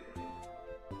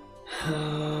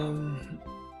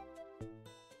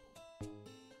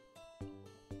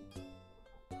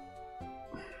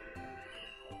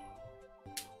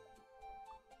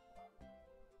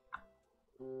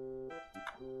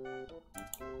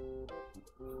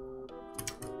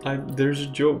 There's a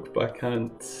joke, but I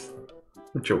can't.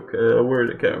 A joke, a word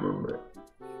I can't remember.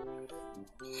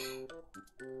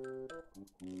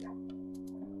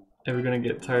 Ever gonna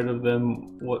get tired of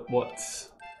them? What's?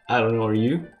 I don't know. Are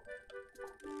you?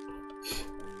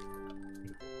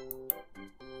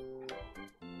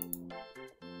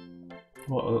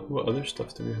 What other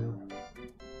stuff do we have?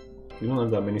 We don't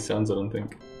have that many sounds, I don't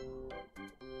think.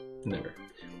 Never.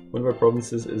 One of our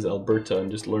provinces is Alberta,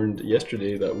 and just learned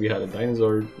yesterday that we had a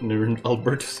dinosaur named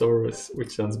Albertosaurus,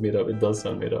 which sounds made up. It does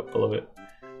sound made up. I love it.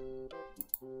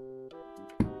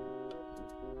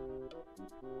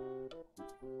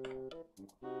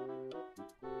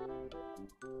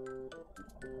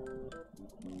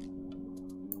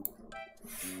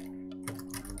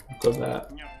 Got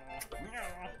that.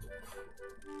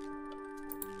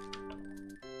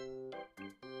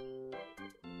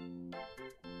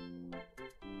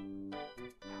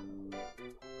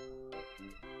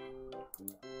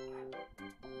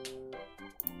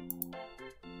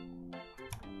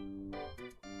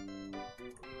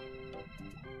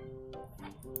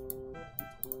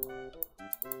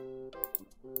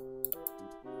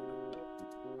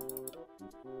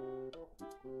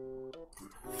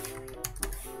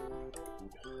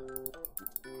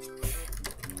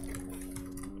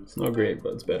 It's not great,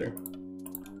 but it's better.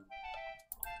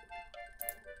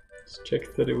 Just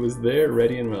check that it was there,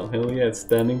 ready and well. Hell yeah, it's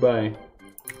standing by.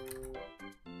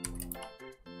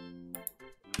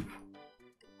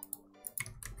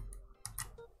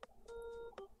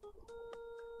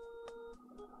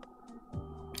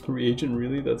 Reagent,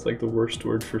 really? That's like the worst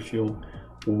word for fuel.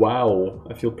 Wow,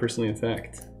 I feel personally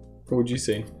attacked. What would you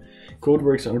say? Code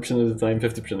works 100% of the time,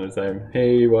 50% of the time.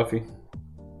 Hey, Waffy.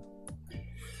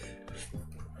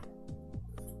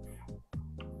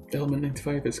 Element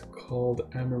 95 is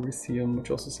called americium, which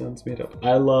also sounds made up.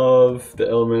 I love the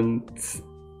element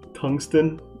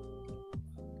tungsten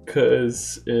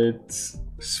because it's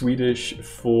Swedish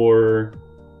for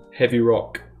heavy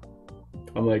rock.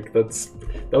 I'm like, that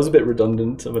was a bit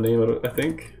redundant of a name, I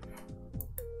think.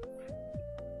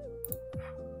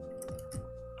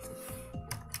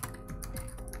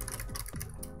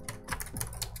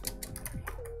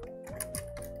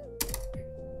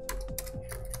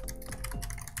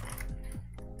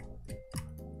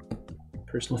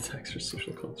 Personal attacks or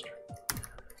social construct.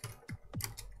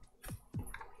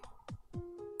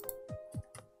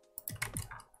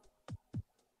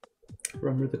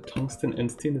 Remember the tungsten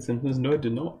entity in The Simpsons? No, I do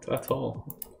not at all.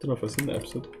 I don't know if I've seen the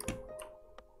episode.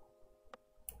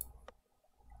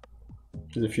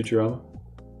 Is it Futurama?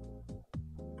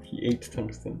 He ate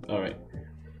tungsten. Alright.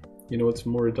 You know what's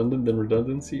more redundant than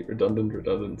redundancy? Redundant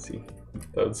redundancy.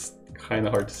 That's kind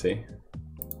of hard to say.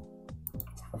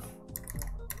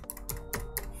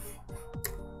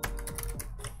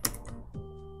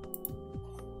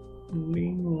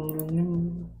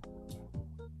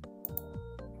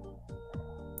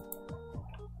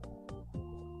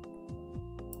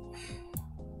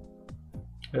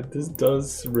 This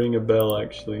does ring a bell,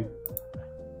 actually.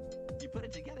 You put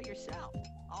it together yourself.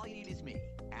 All you need is me,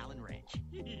 Alan Wrench.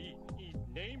 He's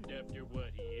named after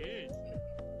what he is.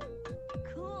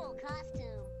 Cool costume.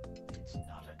 It's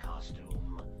not a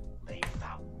costume. They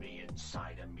found me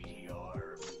inside a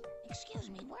meteor. Excuse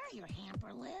me, where are your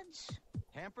hamper lids?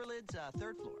 Hamper lids,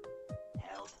 third floor.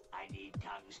 health, I need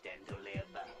tungsten to live.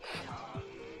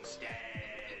 Tungsten.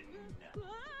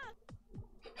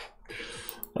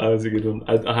 That was a good one.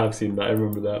 I have seen that. I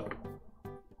remember that.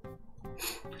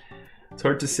 It's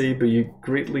hard to say, but you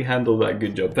greatly handled that.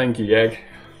 Good job. Thank you, Yag.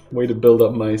 Way to build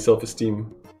up my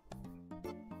self-esteem.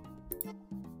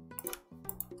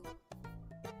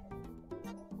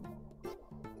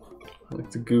 I like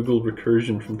to Google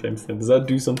recursion from time to time. Does that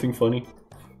do something funny?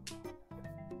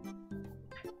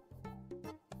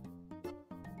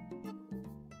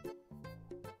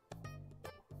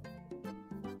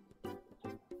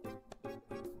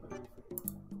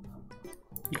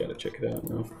 You gotta check it out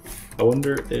now. I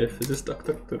wonder if is this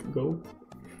DuckDuckGo?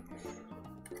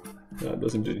 No, it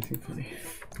doesn't do anything funny.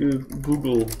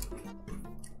 Google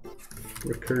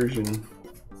recursion.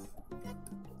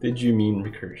 Did you mean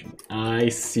recursion? I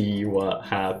see what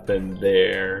happened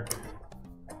there.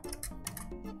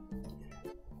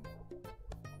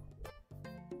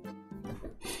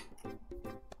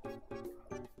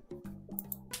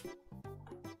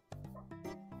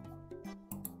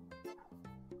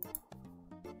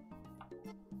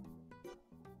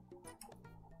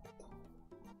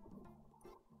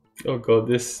 Oh god,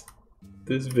 this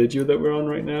video that we're on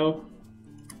right now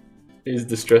is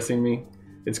distressing me.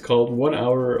 It's called 1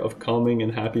 hour of calming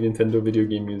and happy Nintendo video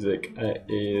game music. It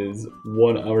is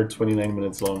 1 hour 29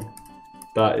 minutes long.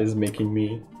 That is making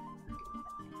me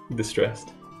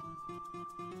distressed.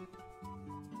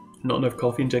 Not enough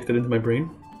coffee injected into my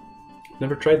brain.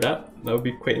 Never tried that. That would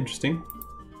be quite interesting.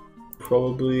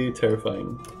 Probably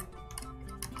terrifying.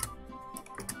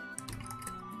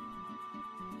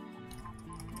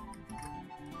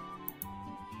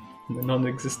 The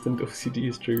non-existent OCD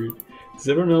is triggered. Does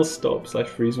everyone else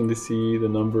stop/freeze when they see the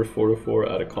number 404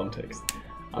 out of context?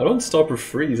 I don't stop or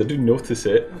freeze. I do notice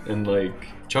it and like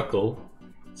chuckle,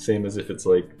 same as if it's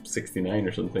like 69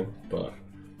 or something. But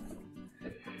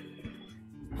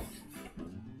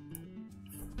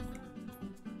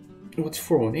what's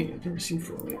 418? I've never seen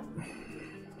 418.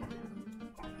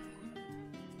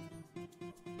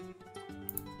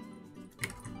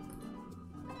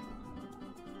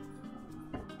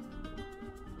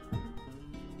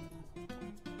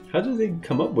 How do they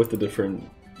come up with the different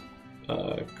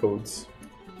codes?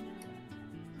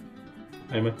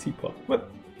 I'm a teapot. What?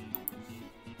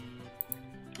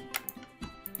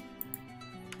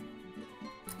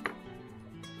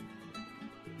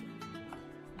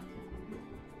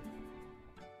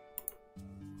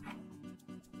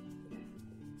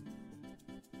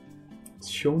 It's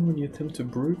shown when you attempt to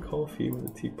brew coffee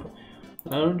with a teapot.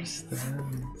 I don't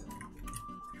understand.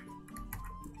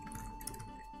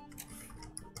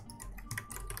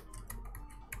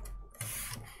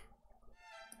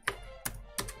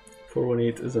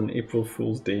 418 is an April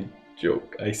Fool's Day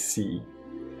joke. I see.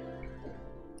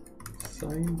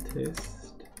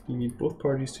 Scientist. You need both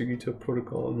parties to agree to a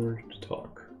protocol in order to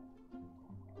talk.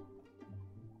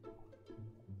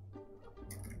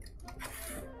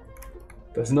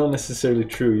 That's not necessarily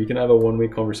true. You can have a one-way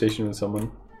conversation with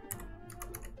someone.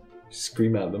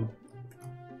 Scream at them.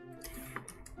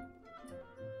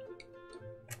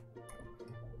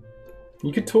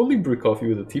 You could totally brew coffee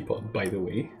with a teapot, by the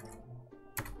way.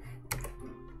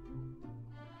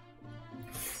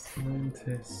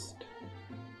 Scientist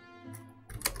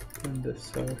in the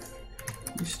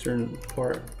southeastern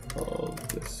part of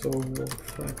the Solo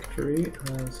factory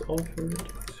has offered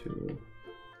to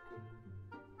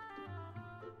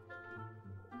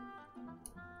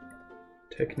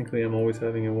technically I'm always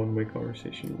having a one-way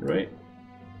conversation, right?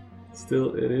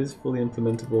 Still, it is fully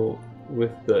implementable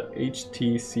with the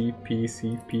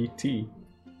HTCP/CPT.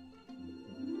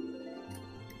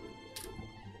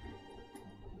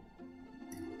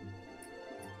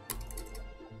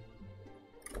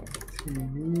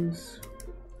 Use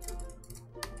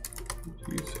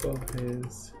of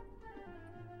his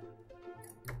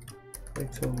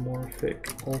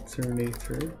isomorphic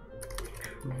alternator.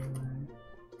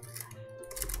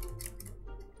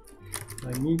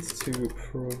 I need to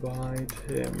provide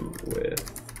him with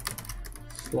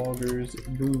Slogger's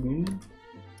boon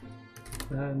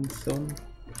and some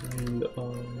kind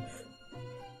of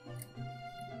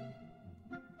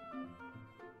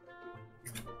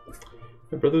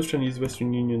my brother was trying to use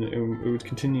Western Union and it would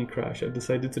continue to crash. I've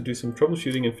decided to do some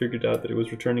troubleshooting and figured out that it was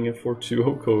returning a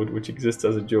 420 code which exists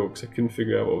as a joke, so I couldn't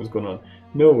figure out what was going on.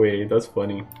 No way, that's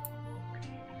funny.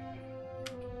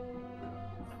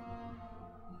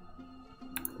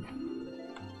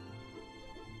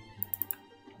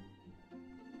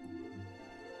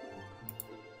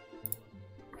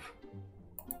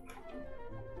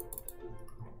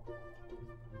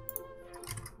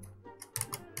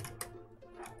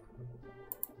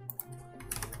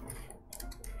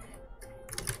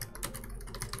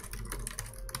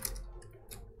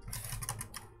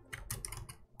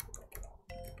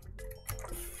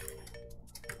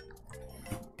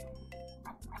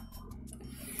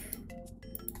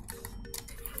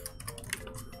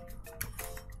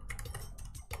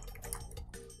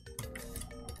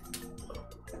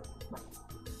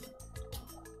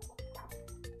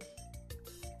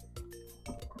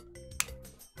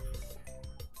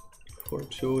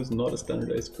 Port show is not a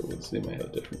standardized code, so they might have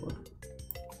a different one.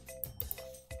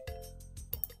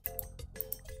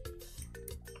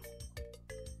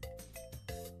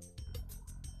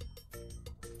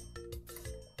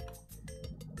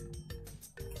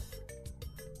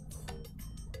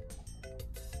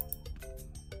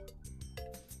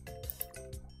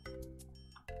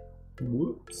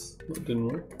 Whoops, that didn't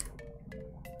work.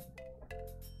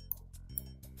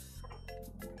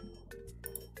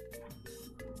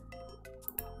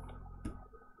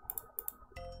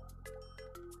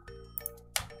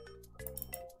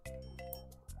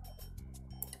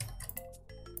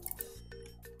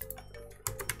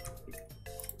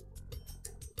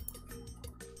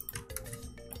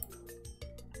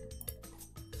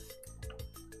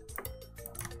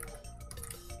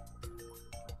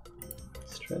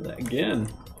 Try that again,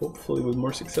 hopefully with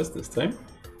more success this time.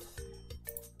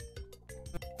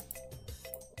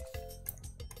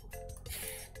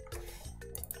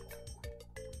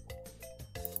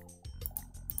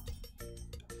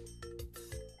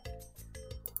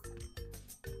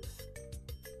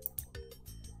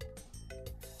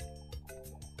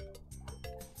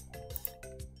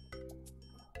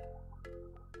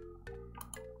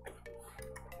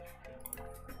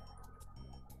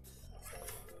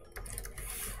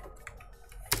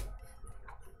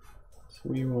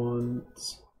 We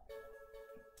want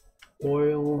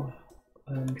oil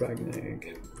and dragon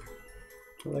egg.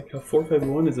 I like how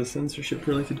 451 is a censorship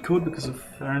related code because of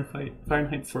Fahrenheit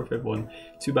 451.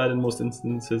 Too bad in most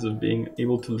instances of being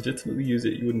able to legitimately use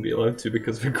it, you wouldn't be allowed to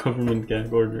because of a government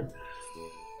gag order.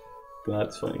 But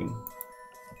that's fine.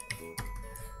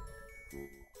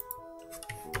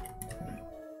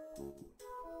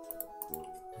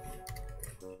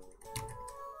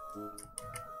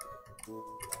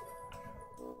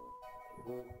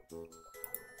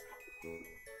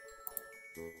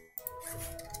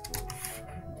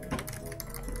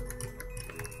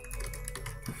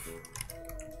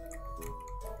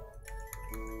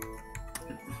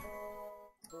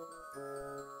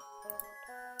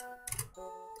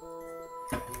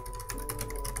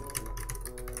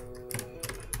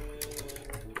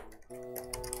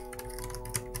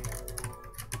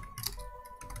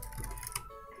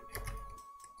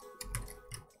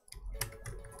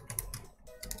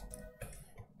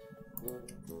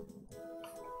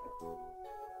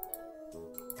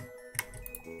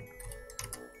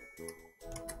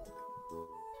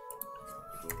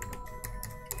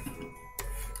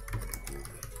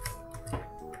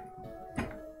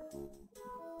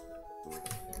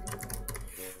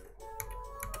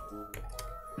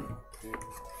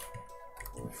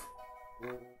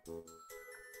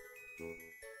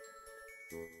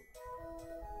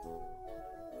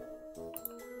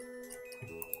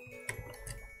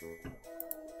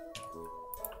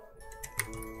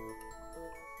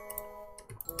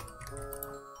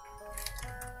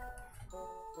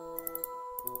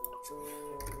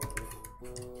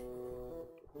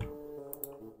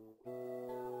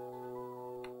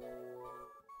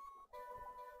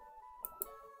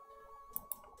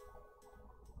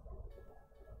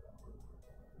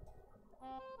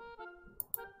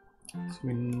 So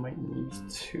we might need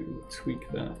to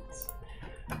tweak that,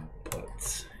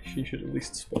 but she should at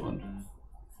least spawn.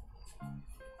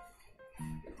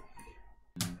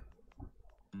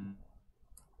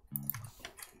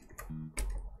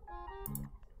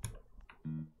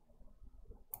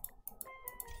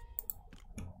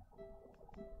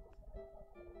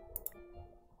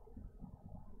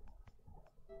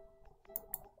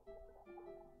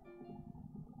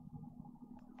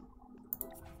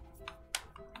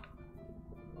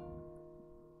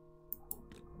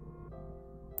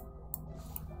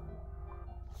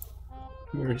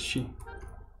 Where is she?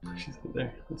 She's not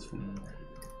there. That's fine.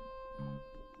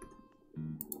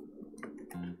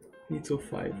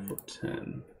 805 for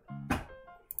 10.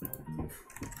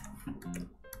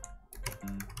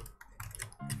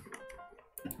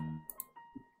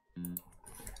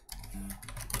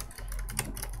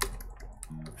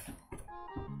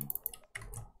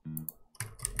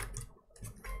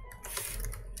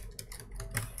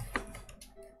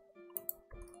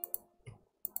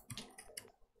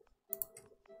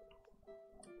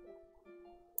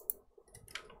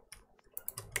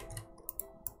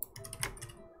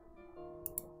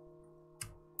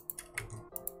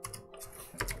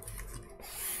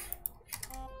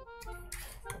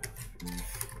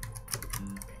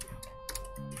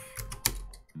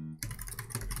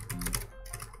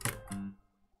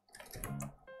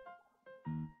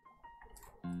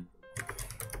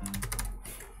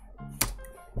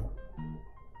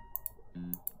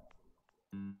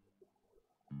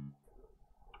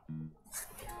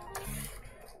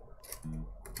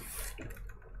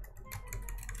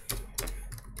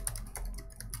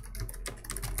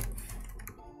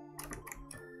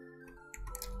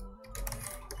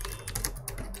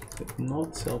 If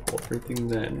not self-operating,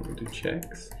 then we do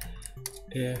checks.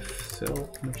 If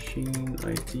self machine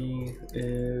ID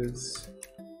is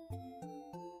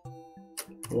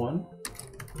 1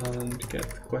 and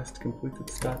get quest completed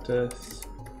status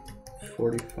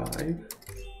 45,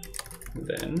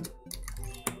 then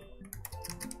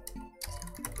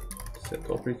set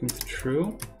operating to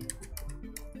true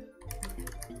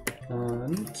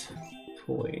and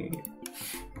play.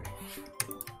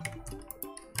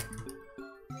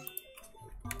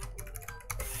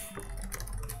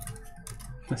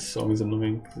 This song is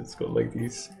annoying because it's got like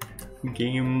these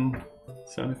game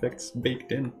sound effects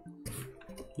baked in.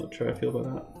 Not sure how I feel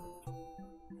about that.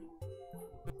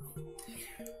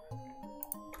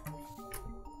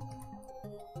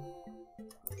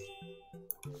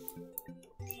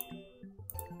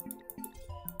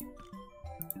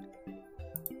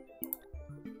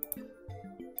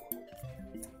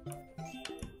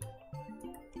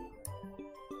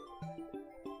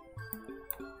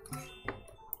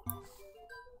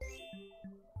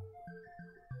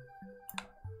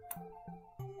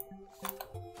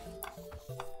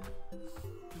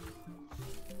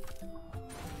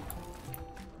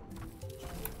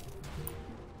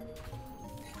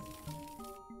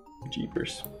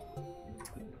 Jeepers.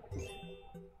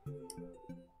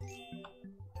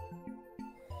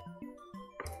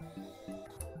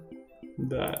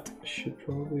 That should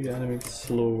probably animate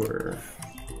slower.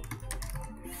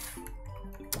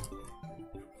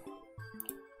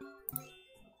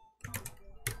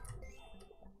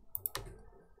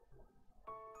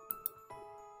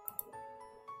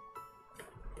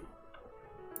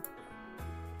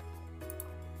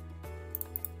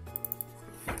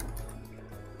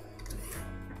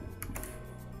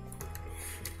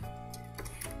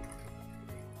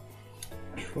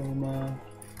 Trauma.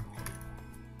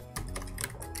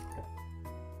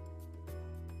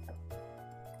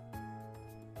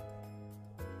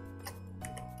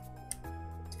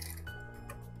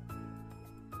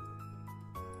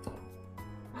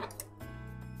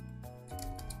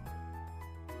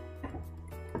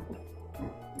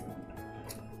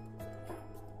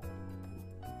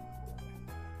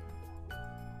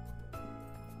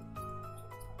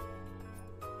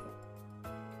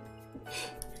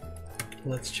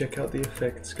 Let's check out the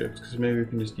effect script because maybe we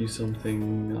can just use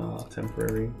something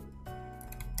temporary.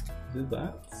 Is it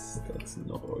that? That's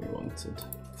not what we wanted.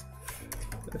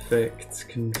 Effects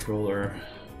controller.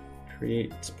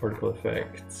 Create particle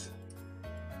effect.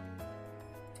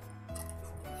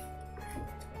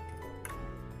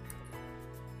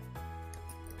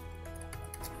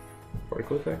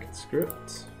 Particle effect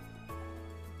script.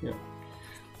 Yeah.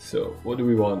 So what do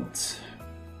we want?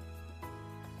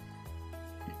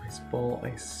 Ice ball,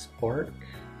 ice spark.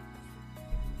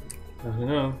 I don't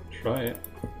know. Try it.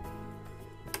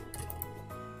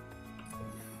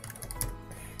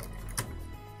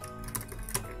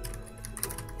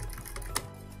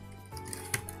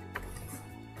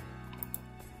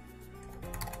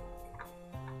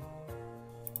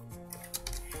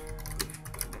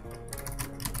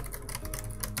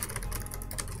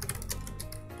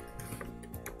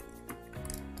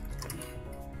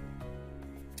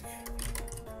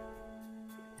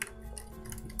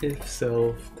 If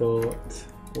self dot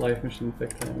life machine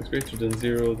effect time is greater than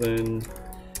 0, then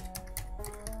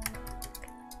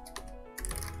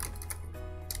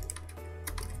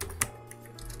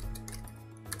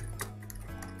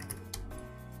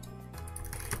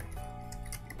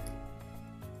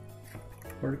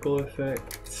particle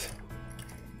effect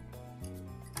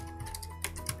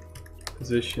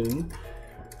position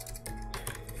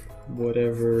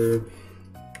whatever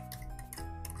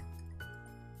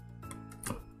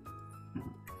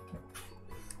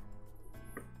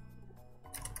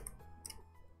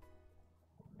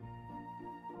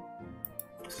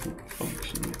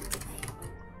function.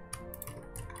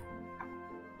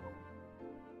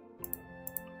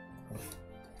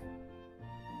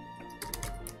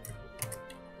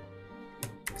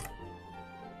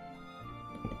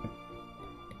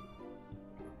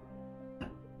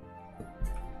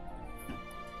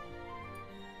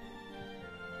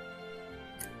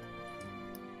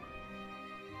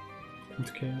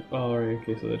 Okay, alright,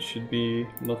 okay, so that should be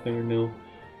nothing or nil.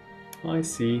 I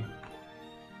see.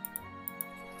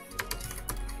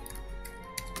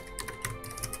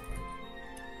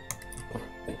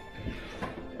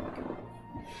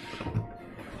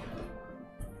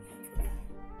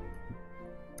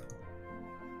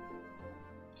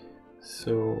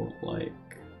 So, like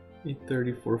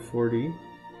 830, 440,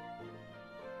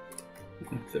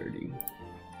 and 30.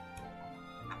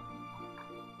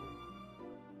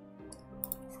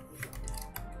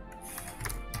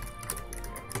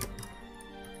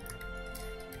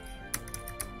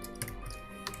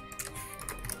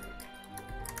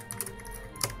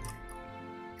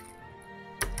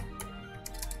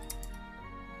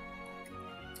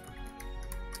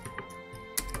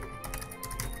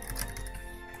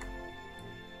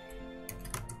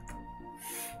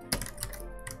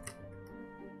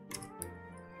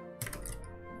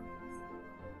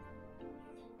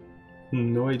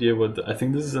 No idea what. I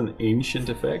think this is an ancient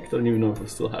effect. I don't even know if I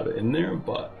still have it in there,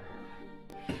 but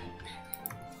I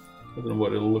don't know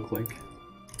what it'll look like.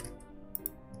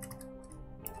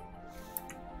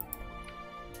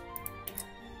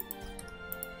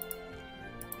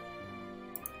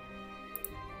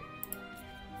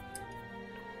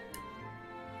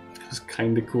 It's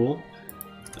kind of cool.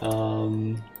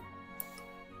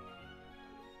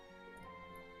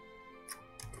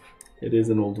 It is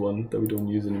an old one that we don't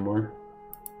use anymore.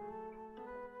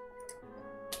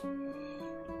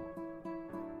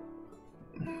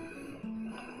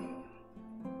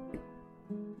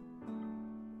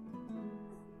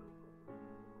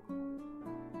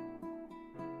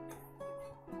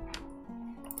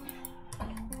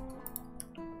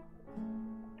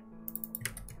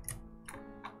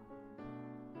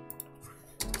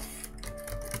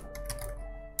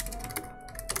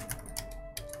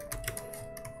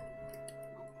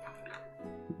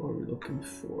 What are we looking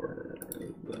for?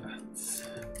 That.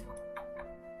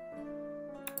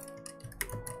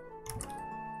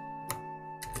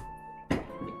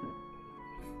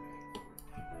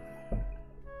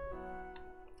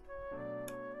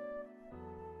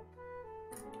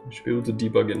 I should be able to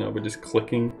debug it now by just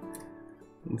clicking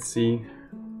and see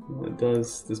what it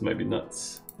does. This might be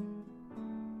nuts.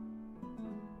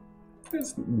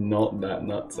 It's not that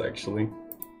nuts actually.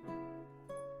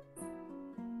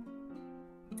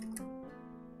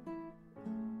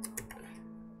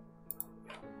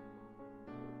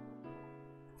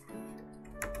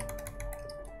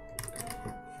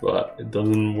 But it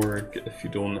doesn't work if you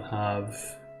don't have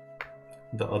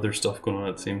the other stuff going on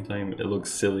at the same time. It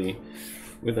looks silly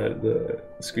without the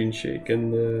screen shake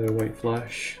and the white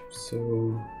flash,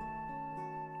 so...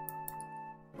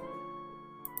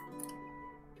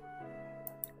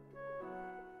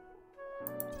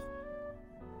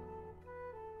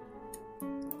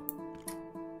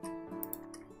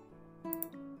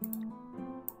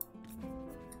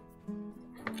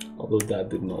 Although that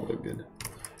did not look good.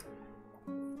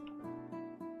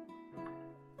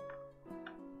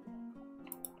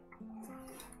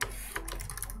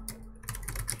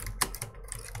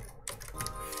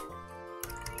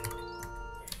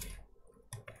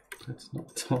 That's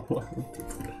not all I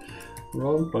wanted.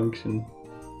 Wrong function.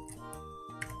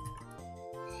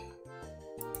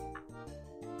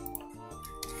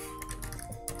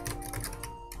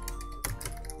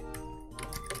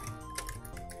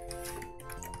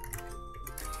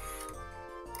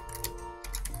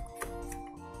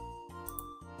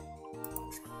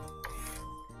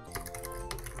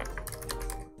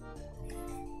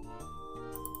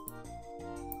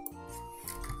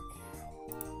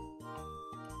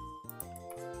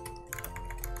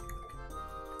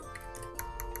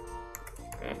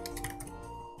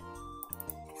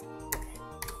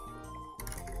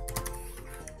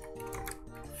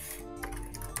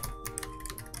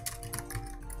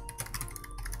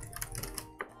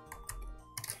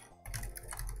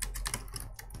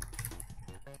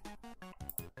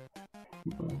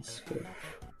 Mask of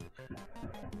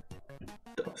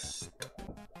dust.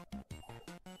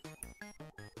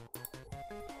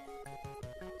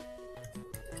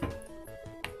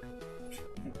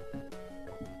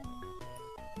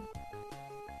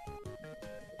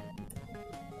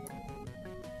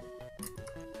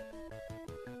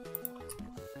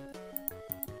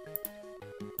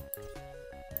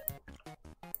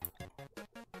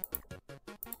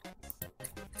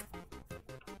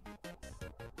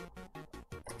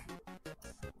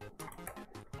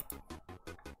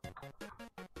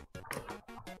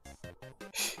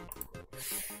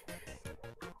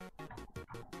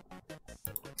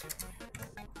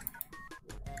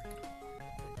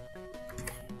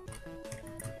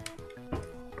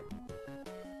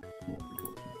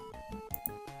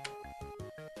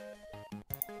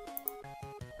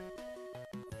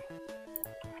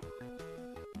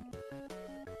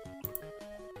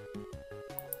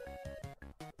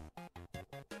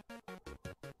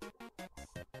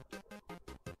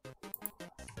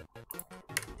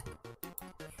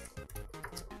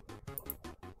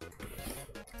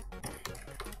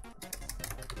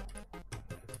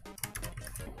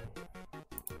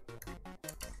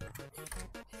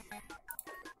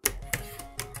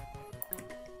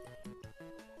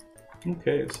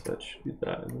 Okay, so that should be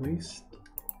that at least.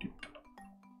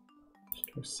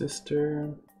 Just our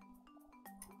sister.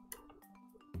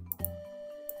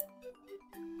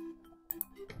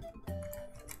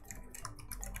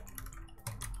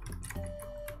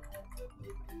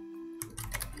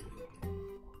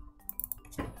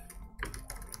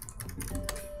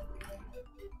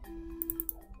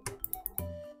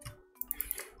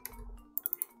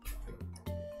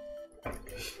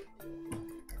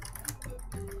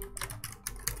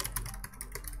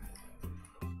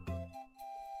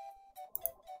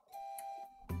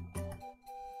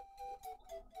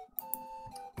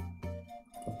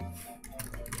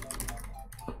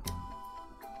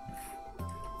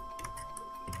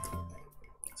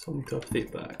 So I need to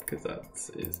update that because that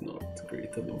is not great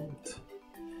at the moment.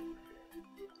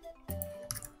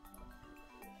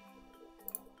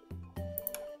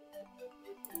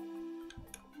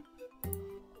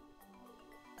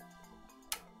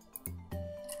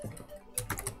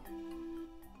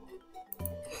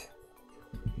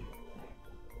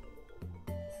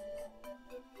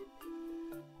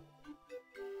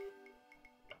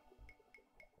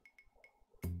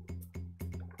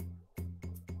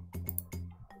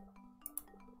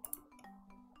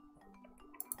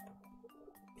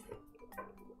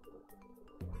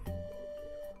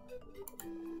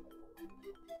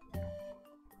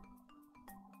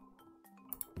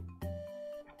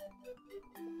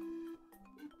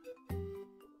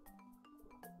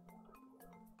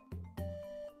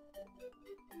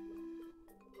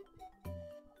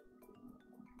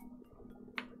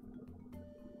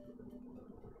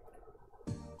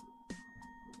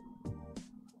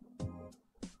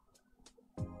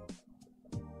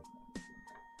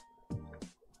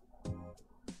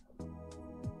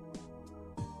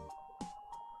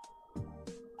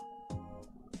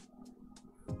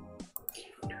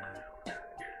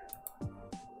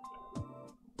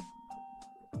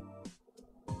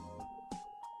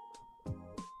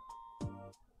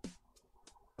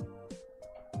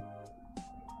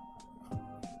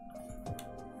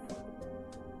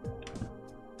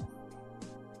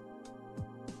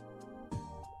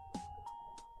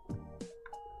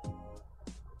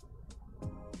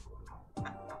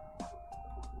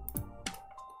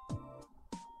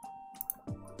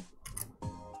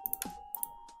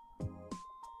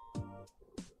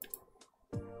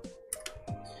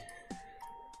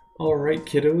 Alright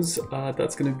kiddos,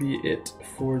 that's gonna be it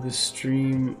for the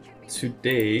stream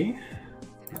today.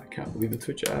 I can't believe the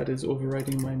Twitch ad is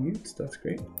overriding my mute, that's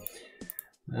great.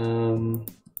 Dev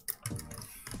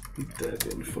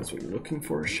info is what you're looking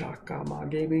for, Shakama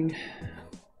Gaming.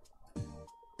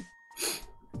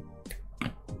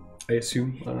 I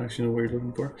assume, I don't actually know what you're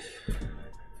looking for.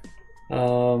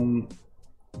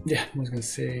 Yeah, I was gonna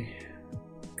say,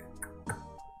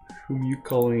 whom you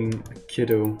calling a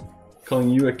kiddo? Calling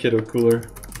you a kiddo cooler.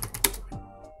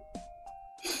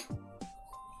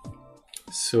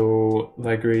 So,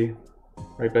 Vagri,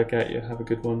 right back at you. Have a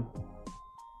good one.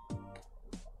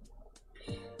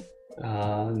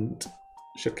 And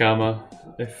Shakama,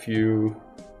 if you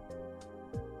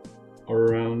are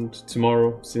around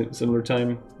tomorrow, similar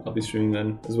time, I'll be streaming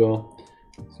then as well.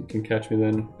 So you can catch me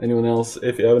then. Anyone else,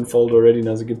 if you haven't followed already,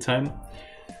 now's a good time.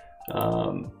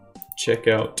 Check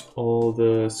out all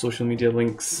the social media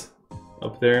links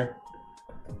up there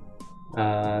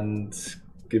and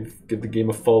give the game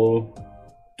a follow,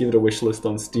 give it a wish list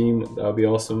on Steam. That would be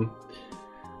awesome.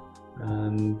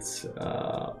 And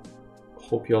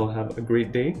hope you all have a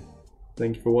great day.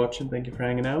 Thank you for watching, thank you for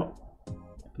hanging out,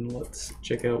 and let's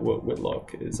check out what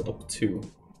Whitlock is up to.